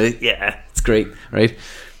it. Like, it's great, right?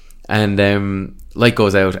 And light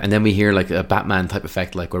goes out, and then we hear like a Batman type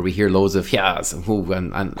effect, like where we hear loads of yeahs and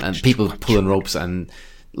people pulling ropes, and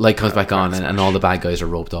light comes back on, and all the bad guys are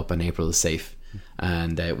roped up, and April is safe.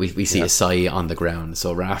 And we see a sigh on the ground.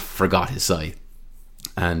 So Raph forgot his sigh,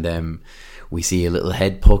 and we see a little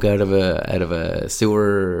head poke out of a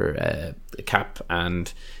sewer cap,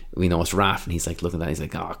 and we know it's Raph, and he's like looking at that. He's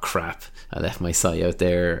like, "Oh crap! I left my sigh out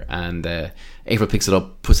there." And April picks it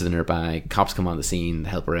up, puts it in her bag. Cops come on the scene,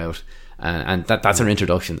 help her out, and that's her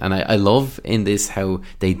introduction. And I love in this how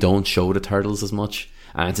they don't show the turtles as much.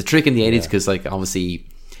 And it's a trick in the 80s because, like, obviously,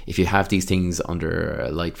 if you have these things under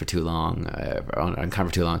light for too long, on camera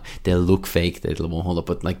for too long, they'll look fake, they won't hold up.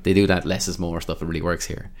 But like they do that less is more stuff that really works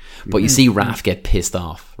here. But you see Raph get pissed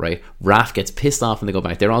off, right? Raph gets pissed off when they go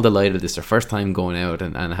back. They're all delighted. It's their first time going out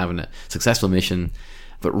and having a successful mission.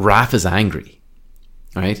 But Raph is angry,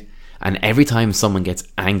 right? And every time someone gets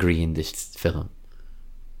angry in this film,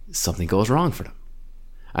 something goes wrong for them.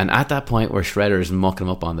 And at that point where Shredder is mucking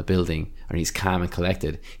him up on the building, and he's calm and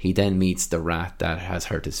collected, he then meets the rat that has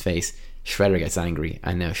hurt his face. Shredder gets angry,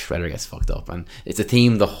 and now Shredder gets fucked up. And it's a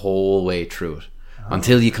theme the whole way through it,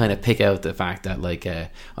 until you kind of pick out the fact that, like,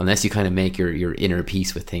 unless you kind of make your inner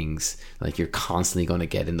peace with things, like, you're constantly going to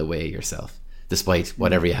get in the way of yourself, despite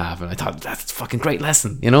whatever you have. And I thought, that's a fucking great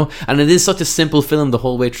lesson, you know? And it is such a simple film the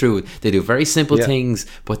whole way through. They do very simple things,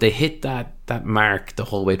 but they hit that mark the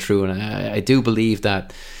whole way through. And I do believe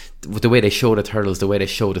that with the way they show the turtles, the way they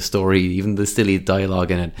show the story, even the silly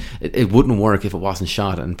dialogue in it wouldn't work if it wasn't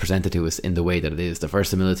shot and presented to us in the way that it is. The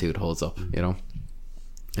verisimilitude holds up, you know?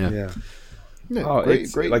 Yeah,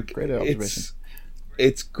 great observation.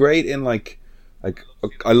 It's great in like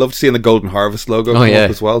I love seeing the Golden Harvest logo come up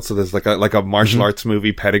as well. So there's like a martial arts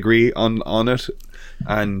movie pedigree on it,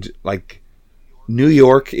 and like New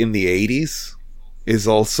York in the 80s is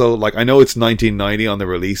also like, I know it's 1990 on the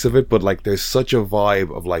release of it, but like there's such a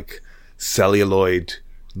vibe of like celluloid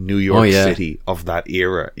New York City of that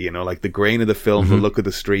era, you know, like the grain of the film, the look of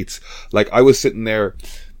the streets. Like I was sitting there,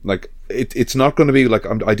 like it's not going to be like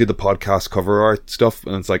I did the podcast cover art stuff,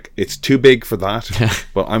 and it's like it's too big for that.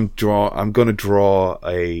 But I'm going to draw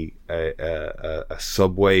a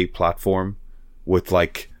subway platform with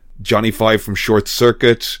like Johnny Five from Short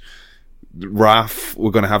Circuit, Raph.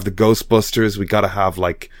 We're going to have the Ghostbusters. We got to have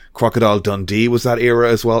like Crocodile Dundee was that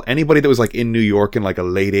era as well. Anybody that was like in New York in like a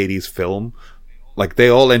late 80s film, like they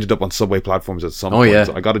all ended up on subway platforms at some point.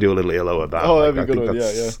 So I got to do a little ELO of that. Oh, that'd be good.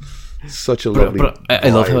 Yeah. Such a lovely. But I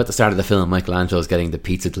love how at the start of the film, Michelangelo's getting the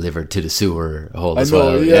pizza delivered to the sewer hole as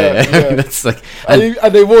well. Yeah. That's like, and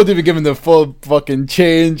they won't even give him the full fucking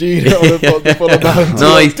change, you know, the full amount.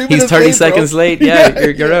 No, he's 30 seconds late. Yeah,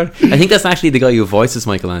 you're out. I think that's actually the guy who voices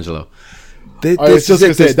Michelangelo. I was just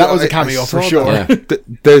going to say, that was a cameo for sure. Yeah.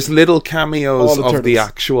 There's little cameos of the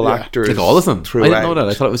actual actors. Like all of them. I didn't know that.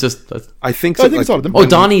 I thought it was just... I think so. All of them. Oh,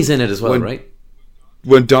 Donnie's in it as well, right?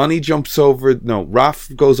 When Donnie jumps over... No,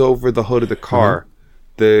 Raph goes over the hood of the car.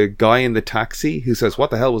 The guy in the taxi who says, "What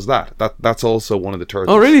the hell was that?" That's also one of the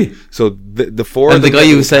turtles. Oh, really? So the four... And the guy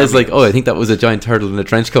who says, like, "Oh, I think that was a giant turtle in a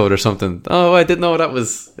trench coat or something." Oh, I didn't know that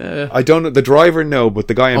was... I don't know. The driver, no, but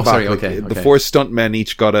the guy in back... Sorry, okay. The four stuntmen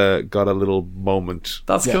each got a little moment.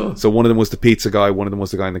 That's cool. So one of them was the pizza guy, one of them was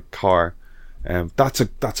the guy in the car. That's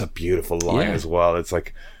a beautiful line as well. It's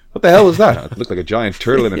like... What the hell was that? It looked like a giant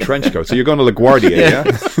turtle in a trench coat. So you're going to LaGuardia, yeah?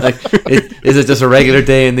 Like, is it just a regular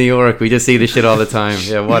day in New York? We just see this shit all the time.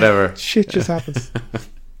 Yeah, whatever. Shit just happens.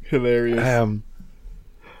 Hilarious.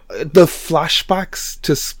 the flashbacks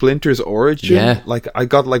to Splinter's origin, Yeah. like I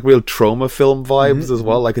got like real trauma film vibes as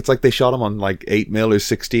well. Like it's like they shot him on like 8mm or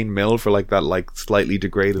 16mm for like that like slightly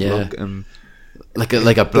degraded look, and like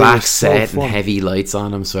a black so set fun. and heavy lights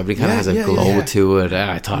on him, so everybody kind of has a glow to it.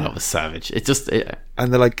 I thought it was savage. It just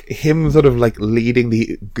and they're like him sort of like leading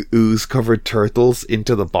the ooze covered turtles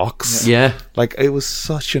into the box. yeah. Like it was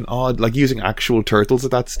such an odd, like using actual turtles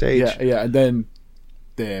at that stage. Yeah, and then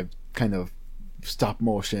the kind of stop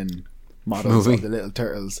motion models Movie. of the little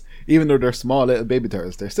turtles, even though they're small little baby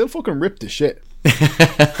turtles, they're still fucking ripped as shit.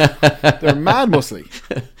 They're mad muscly.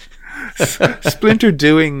 Splinter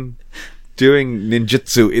doing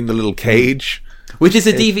ninjutsu in the little cage. Which is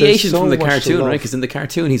a There's deviation so from the much to cartoon, love. right? Because in the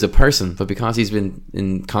cartoon he's a person, but because he's been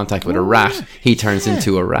in contact with a rat, he turns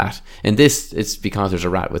into a rat. In this, it's because there's a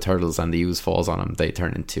rat with turtles and the ooze falls on him, they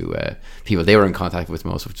turn into people. They were in contact with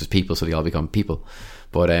most, which is people, so they all become people.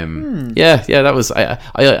 But yeah, that was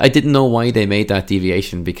I didn't know why they made that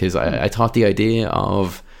deviation, because I thought the idea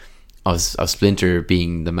of Splinter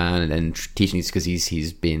being the man and teaching these, because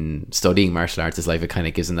he's been studying martial arts his life, it kind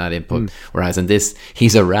of gives him that input. Whereas in this,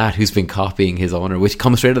 he's a rat who's been copying his owner, which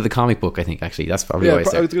comes straight out of the comic book. I think actually that's probably why I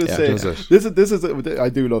said. I was going to does say it? this is I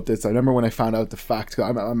do love this. I remember when I found out the fact.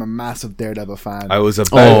 I'm a massive Daredevil fan. I was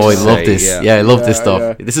about Oh, I to love say, this. Yeah, I love this Yeah,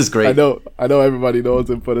 stuff. yeah. This is great. I know everybody knows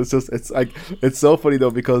it, but it's like it's so funny though,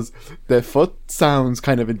 because the foot sounds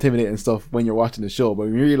kind of intimidating and stuff when you're watching the show, but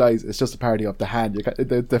when you realize it's just a parody of the hand,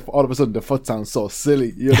 all of a sudden the foot sounds so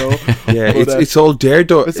silly, you know. Yeah, But, it's all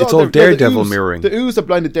Daredevil the mirroring. The ooze that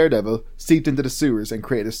blinded Daredevil seeped into the sewers and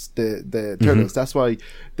created the turtles. That's why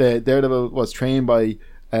the Daredevil was trained by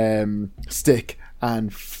Stick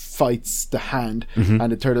and fights the hand, and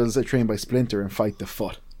the turtles are trained by Splinter and fight the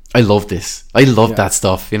foot. I love this. I love that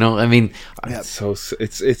stuff. You know, I mean, So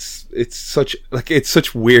it's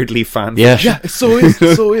such weirdly fan. yeah. Yeah, it so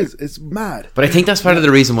is. It's mad. But I think that's part of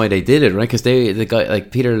the reason why they did it, right? Because the guy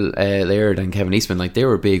like Peter Laird and Kevin Eastman, like they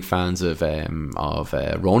were big fans of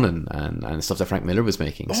Ronin and stuff that Frank Miller was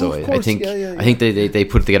making. So of I course. think Yeah. I think they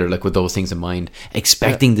put it together like with those things in mind,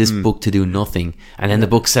 expecting this book to do nothing, and then the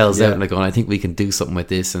book sells out, and like, I think we can do something with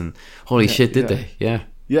this, and holy shit, did they? Yeah.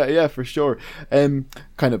 Yeah, for sure.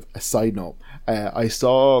 Kind of a side note, I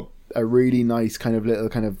saw a really nice kind of little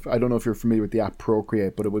kind of, I don't know if you're familiar with the app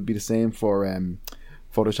Procreate, but it would be the same for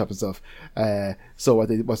Photoshop and stuff. So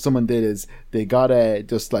what someone did is they got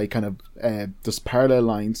just like kind of just parallel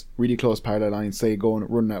lines, really close parallel lines, say going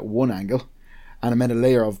running at one angle, and I made a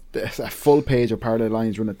layer of a full page of parallel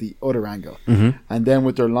lines running at the other angle, and then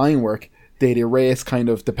with their line work, they'd erase kind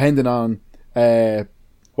of depending on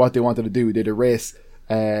what they wanted to do. They'd erase.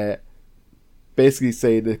 Basically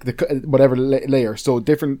say the whatever layer, so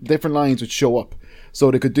different lines would show up, so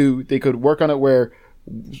they could work on it where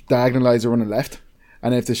diagonal lines are running left,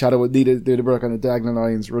 and if the shadow would need it, they'd work on the diagonal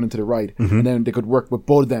lines running to the right, and then they could work with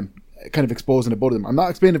both of them, kind of exposing the both of them. I'm not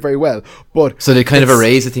explaining it very well, but So they kind of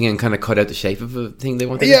erase the thing and kind of cut out the shape of the thing they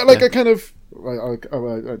wanted. yeah, like I kind of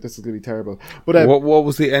this is gonna be terrible, but What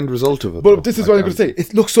was the end result of it? But though? this is Like, what I'm going to say.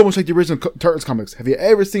 It looks so much like the original Turtles comics. Have you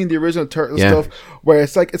ever seen the original Turtles stuff? Where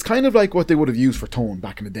it's kind of like what they would have used for tone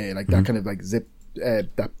back in the day, like that kind of like zip,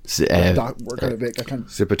 that word kind of that kind of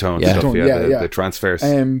Zipatone Yeah. stuff, Yeah. the transfers.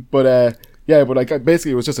 but like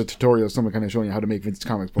basically it was just a tutorial, someone kind of showing you how to make vintage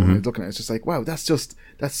comics. But when I was looking at it, it's just like, wow, that's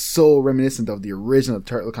so reminiscent of the original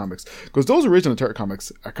Turtle comics, because those original Turtle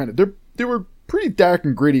comics are kind of they were pretty dark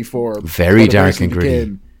and gritty for Very what dark eventually and gritty.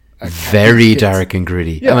 became Very kids. dark and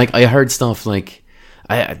gritty. Yeah. And like I heard stuff like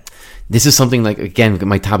this is something like, again,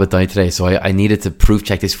 my tablet died today, so I needed to proof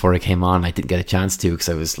check this before I came on. I didn't get a chance to because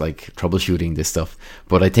I was like troubleshooting this stuff.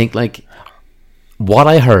 But I think like what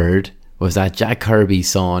I heard was that Jack Kirby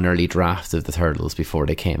saw an early draft of the Turtles before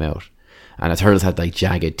they came out, and the Turtles had like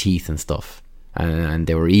jagged teeth and stuff, and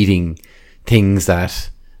they were eating things that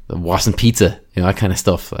wasn't pizza, you know, that kind of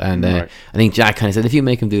stuff. And I think Jack kind of said, if you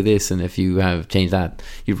make him do this and if you have changed that,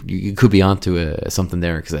 you could be onto something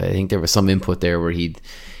there, because I think there was some input there where he'd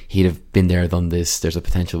have been there, done this, there's a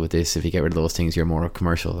potential with this, if you get rid of those things you're more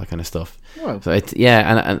commercial, that kind of stuff. Wow. So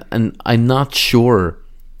and I'm not sure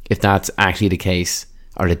if that's actually the case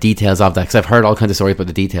or the details of that, because I've heard all kinds of stories about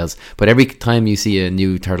the details, but every time you see a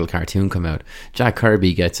new Turtle cartoon come out, Jack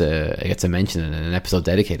Kirby gets a mention in an episode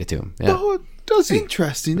dedicated to him. Yeah. Oh, does he?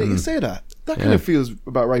 Interesting that you say that. That kind of feels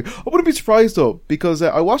about right. I wouldn't be surprised though, because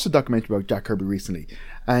I watched a documentary about Jack Kirby recently,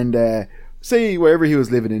 and say wherever he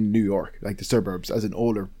was living in New York, like the suburbs, as an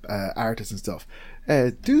older artist and stuff,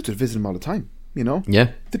 dudes would visit him all the time. you know?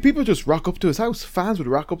 Yeah. The people just rock up to his house. Fans would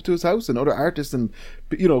rock up to his house, and other artists, and,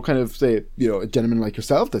 you know, kind of say, you know, a gentleman like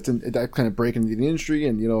yourself that's in that kind of breaking into the industry,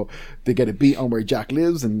 and, you know, they get a beat on where Jack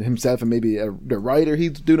lives, and himself and maybe the writer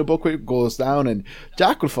he's doing a book with goes down, and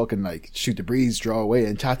Jack will fucking like shoot the breeze, draw away,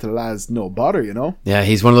 and chat to the lads, no bother, you know? Yeah,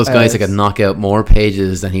 he's one of those guys that could knock out more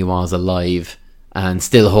pages than he was alive and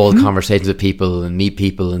still hold conversations with people and meet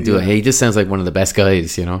people and do it. He just sounds like one of the best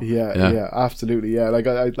guys, you know? Yeah, absolutely. Yeah, like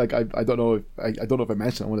I don't know if I don't know if I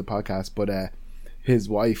mentioned on one of the podcasts, but his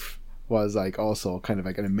wife was like also kind of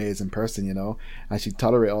like an amazing person, you know, and she'd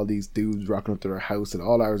tolerate all these dudes rocking up to her house at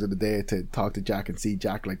all hours of the day to talk to Jack and see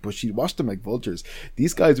Jack, like, but she'd watch them like vultures.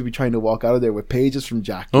 These guys would be trying to walk out of there with pages from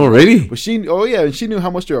Jack. Oh, really? But and she knew how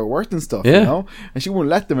much they were worth and stuff, you know, and she wouldn't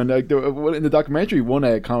let them. And like in the documentary, one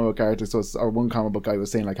comic book artist one comic book guy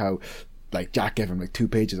was saying like how, like, Jack gave him like 2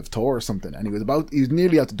 pages of Tor or something, and he was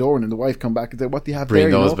nearly out the door, and then the wife come back and said, "What do you have Bring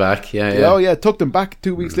there?" those you know? back, yeah. Oh yeah, took them back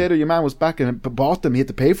 2 weeks later. Your man was back and bought them. He had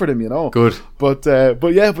to pay for them, you know. Good, but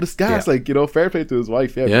it's gas, like, you know, fair play to his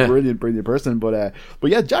wife. Yeah. Brilliant person. But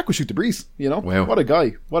yeah, Jack would shoot the breeze, you know. Wow. What a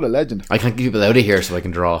guy, what a legend. I can't get people out of here so I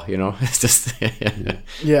can draw, you know. It's just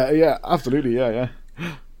yeah, absolutely, yeah.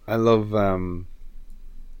 I love, I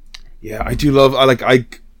do love.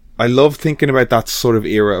 I love thinking about that sort of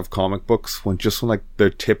era of comic books when like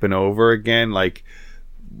they're tipping over again. Like,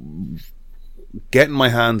 getting my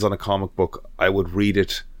hands on a comic book, I would read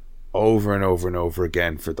it over and over and over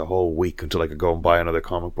again for the whole week until I could go and buy another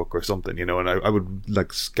comic book or something, you know. And I would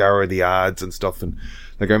like scour the ads and stuff, and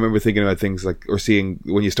like I remember thinking about things like, or seeing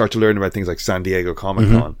when you start to learn about things like San Diego Comic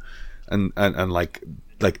Con, and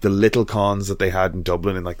like the little cons that they had in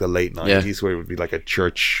Dublin in like the late 90s, where it would be like a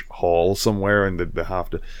church hall somewhere, and they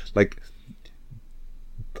have to, like,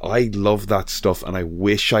 I love that stuff, and I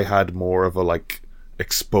wish I had more of a like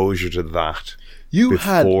exposure to that. You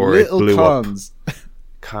had little cons.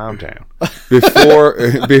 Calm down. Before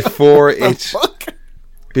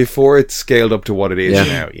it scaled up to what it is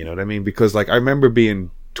now, you know what I mean? Because like I remember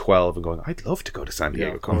being 12 and going, I'd love to go to San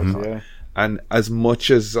Diego Comic Con. Yeah. And as much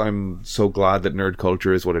as I'm so glad that nerd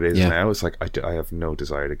culture is what it is now, it's like I have no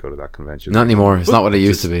desire to go to that convention. Not anymore. It's not what it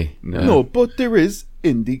used to be. No, but there is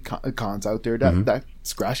indie cons out there that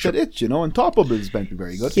scratch that itch, you know. And Top Bubble is meant to be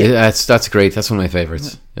very good. Yeah, that's great. That's one of my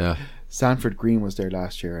favorites. Yeah. Sanford Green was there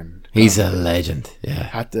last year, and he's a legend. Yeah.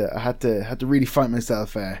 I had to really fight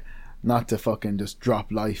myself not to fucking just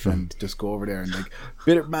drop life and just go over there and like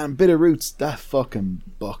bitter roots. That fucking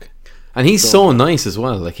buck. And he's so nice as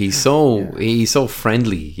well. Like he's so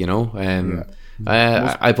friendly, you know.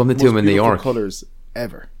 I bumped into him in New York. Colors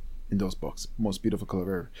ever in those books, most beautiful color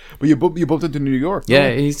ever. But you bumped into New York.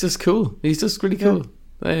 Yeah, he's just cool. He's just really cool.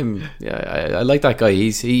 I like that guy.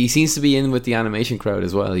 He seems to be in with the animation crowd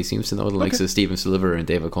as well. He seems to know the likes of Steven Silver and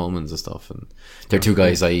David Coleman's and stuff. And they're two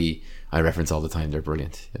guys I reference all the time. They're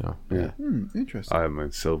brilliant, you know. Yeah, interesting. I'm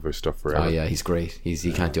in Silver stuff forever. Oh yeah, he's great.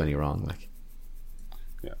 He can't do any wrong. Like.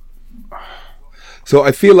 So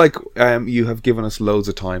I feel like you have given us loads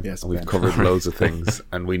of time, and we've Ben. covered loads of things,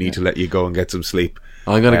 and we need to let you go and get some sleep.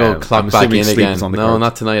 I'm gonna go clock back in again. No,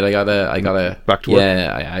 not tonight. I gotta back to work.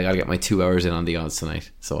 Yeah, I gotta get my 2 hours in on the odds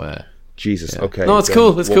tonight. So Jesus, okay. No, it's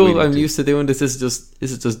cool. It's cool. I'm used to doing this. This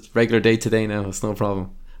is just regular day today now. It's no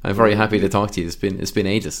problem. I'm very happy to talk to you. It's been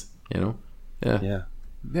ages. You know. Yeah.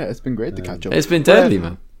 It's been great to catch up. It's been deadly,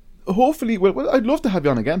 man. Hopefully, well, I'd love to have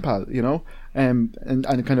you on again, pal. You know, and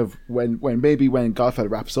kind of when Godfell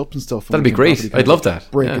wraps up and stuff. That'd be great. I'd love that.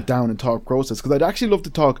 Break it down and talk process, because I'd actually love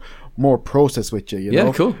to talk more process with you. You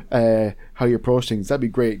know, cool. How you approach things. That'd be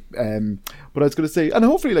great. But I was going to say, and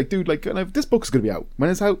hopefully, like, dude, like, this book's going to be out.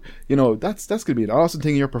 When it's out, you know, that's going to be an awesome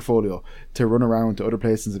thing in your portfolio to run around to other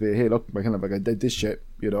places and be, hey, look, I did this shit.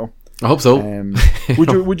 You know. I hope so.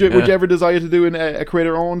 Would you ever desire to do a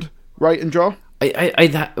creator owned write and draw?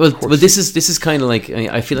 Well, this is kind of like,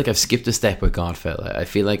 I feel like I've skipped a step with Godfell. I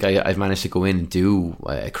feel like I've managed to go in and do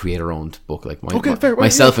a creator-owned book. Like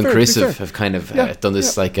myself and Chris have kind of done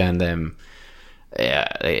this, like, and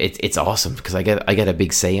it's awesome because I get a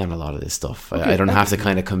big say on a lot of this stuff. I don't have to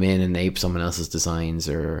kind of come in and ape someone else's designs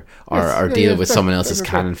or deal with someone else's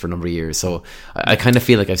canon for a number of years. So I kind of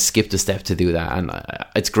feel like I've skipped a step to do that, and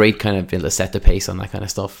it's great kind of being able to set the pace on that kind of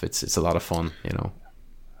stuff. It's a lot of fun, you know.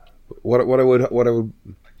 What I would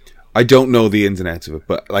I don't know the ins and outs of it,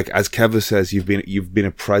 but like as Kevin says, you've been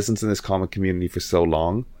a presence in this comic community for so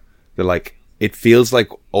long that like it feels like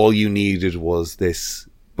all you needed was this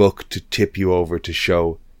book to tip you over to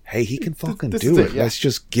show, hey, he can fucking do it. Let's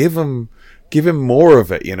just give him give him more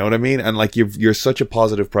of it, you know what I mean? And like you're such a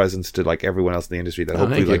positive presence to like everyone else in the industry that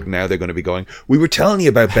hopefully like now they're going to be going, we were telling you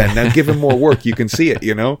about Ben, now give him more work, you can see it,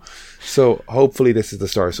 you know? So hopefully this is the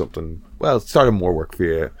start of something. Well, start of more work for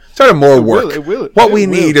you. Start of more work. It will. What we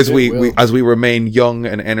need is we as we remain young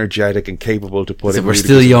and energetic and capable to put in. We're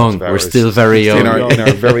still young. We're still very young. In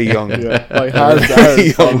our very young. My hands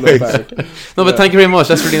are No, but thank you very much.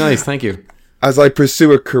 That's really nice. Thank you. As I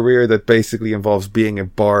pursue a career that basically involves being in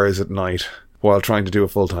bars at night while trying to do a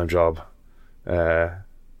full-time job, I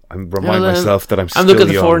remind myself that I'm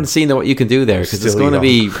looking young. forward to seeing what you can do there, because it's going to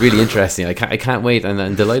be really interesting. I can't wait, and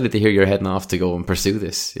I'm delighted to hear you're heading off to go and pursue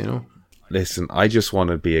this, you know? Listen, I just want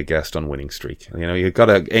to be a guest on Winning Streak. You know, you've got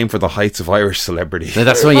to aim for the heights of Irish celebrity. Now,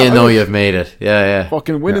 that's when you know you've made it. Yeah.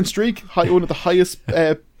 Fucking Winning Streak, one of the highest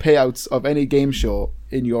payouts of any game show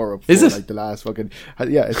in Europe. Is it? Like the last fucking...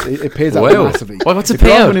 it pays out massively. What's a if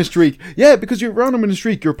you're on payout? Winning Streak, yeah, because you're on a Winning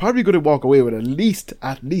Streak, you're probably going to walk away with at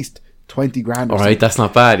least 20 grand. All right, that's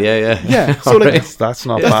not bad. Yeah. So All like, right. That's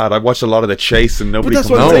not bad. I've watched a lot of The Chase and nobody but that's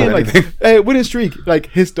comes what I'm out saying. with anything. Like, Winning Streak,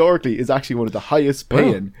 like historically, is actually one of the highest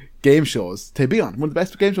paying game shows to be on. One of the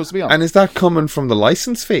best game shows to be on. And is that coming from the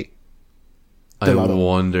license fee? I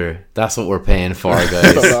wonder. That's what we're paying for,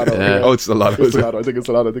 guys. Oh, it's the Lotto. I think it's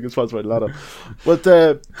a Lotto. I think it's sponsored by Lotto.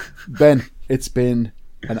 But Ben, it's been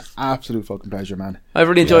an absolute fucking pleasure, man. I've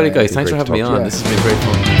really enjoyed it, guys. been Thanks for great to having me talk on. to you. This has been great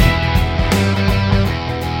fun.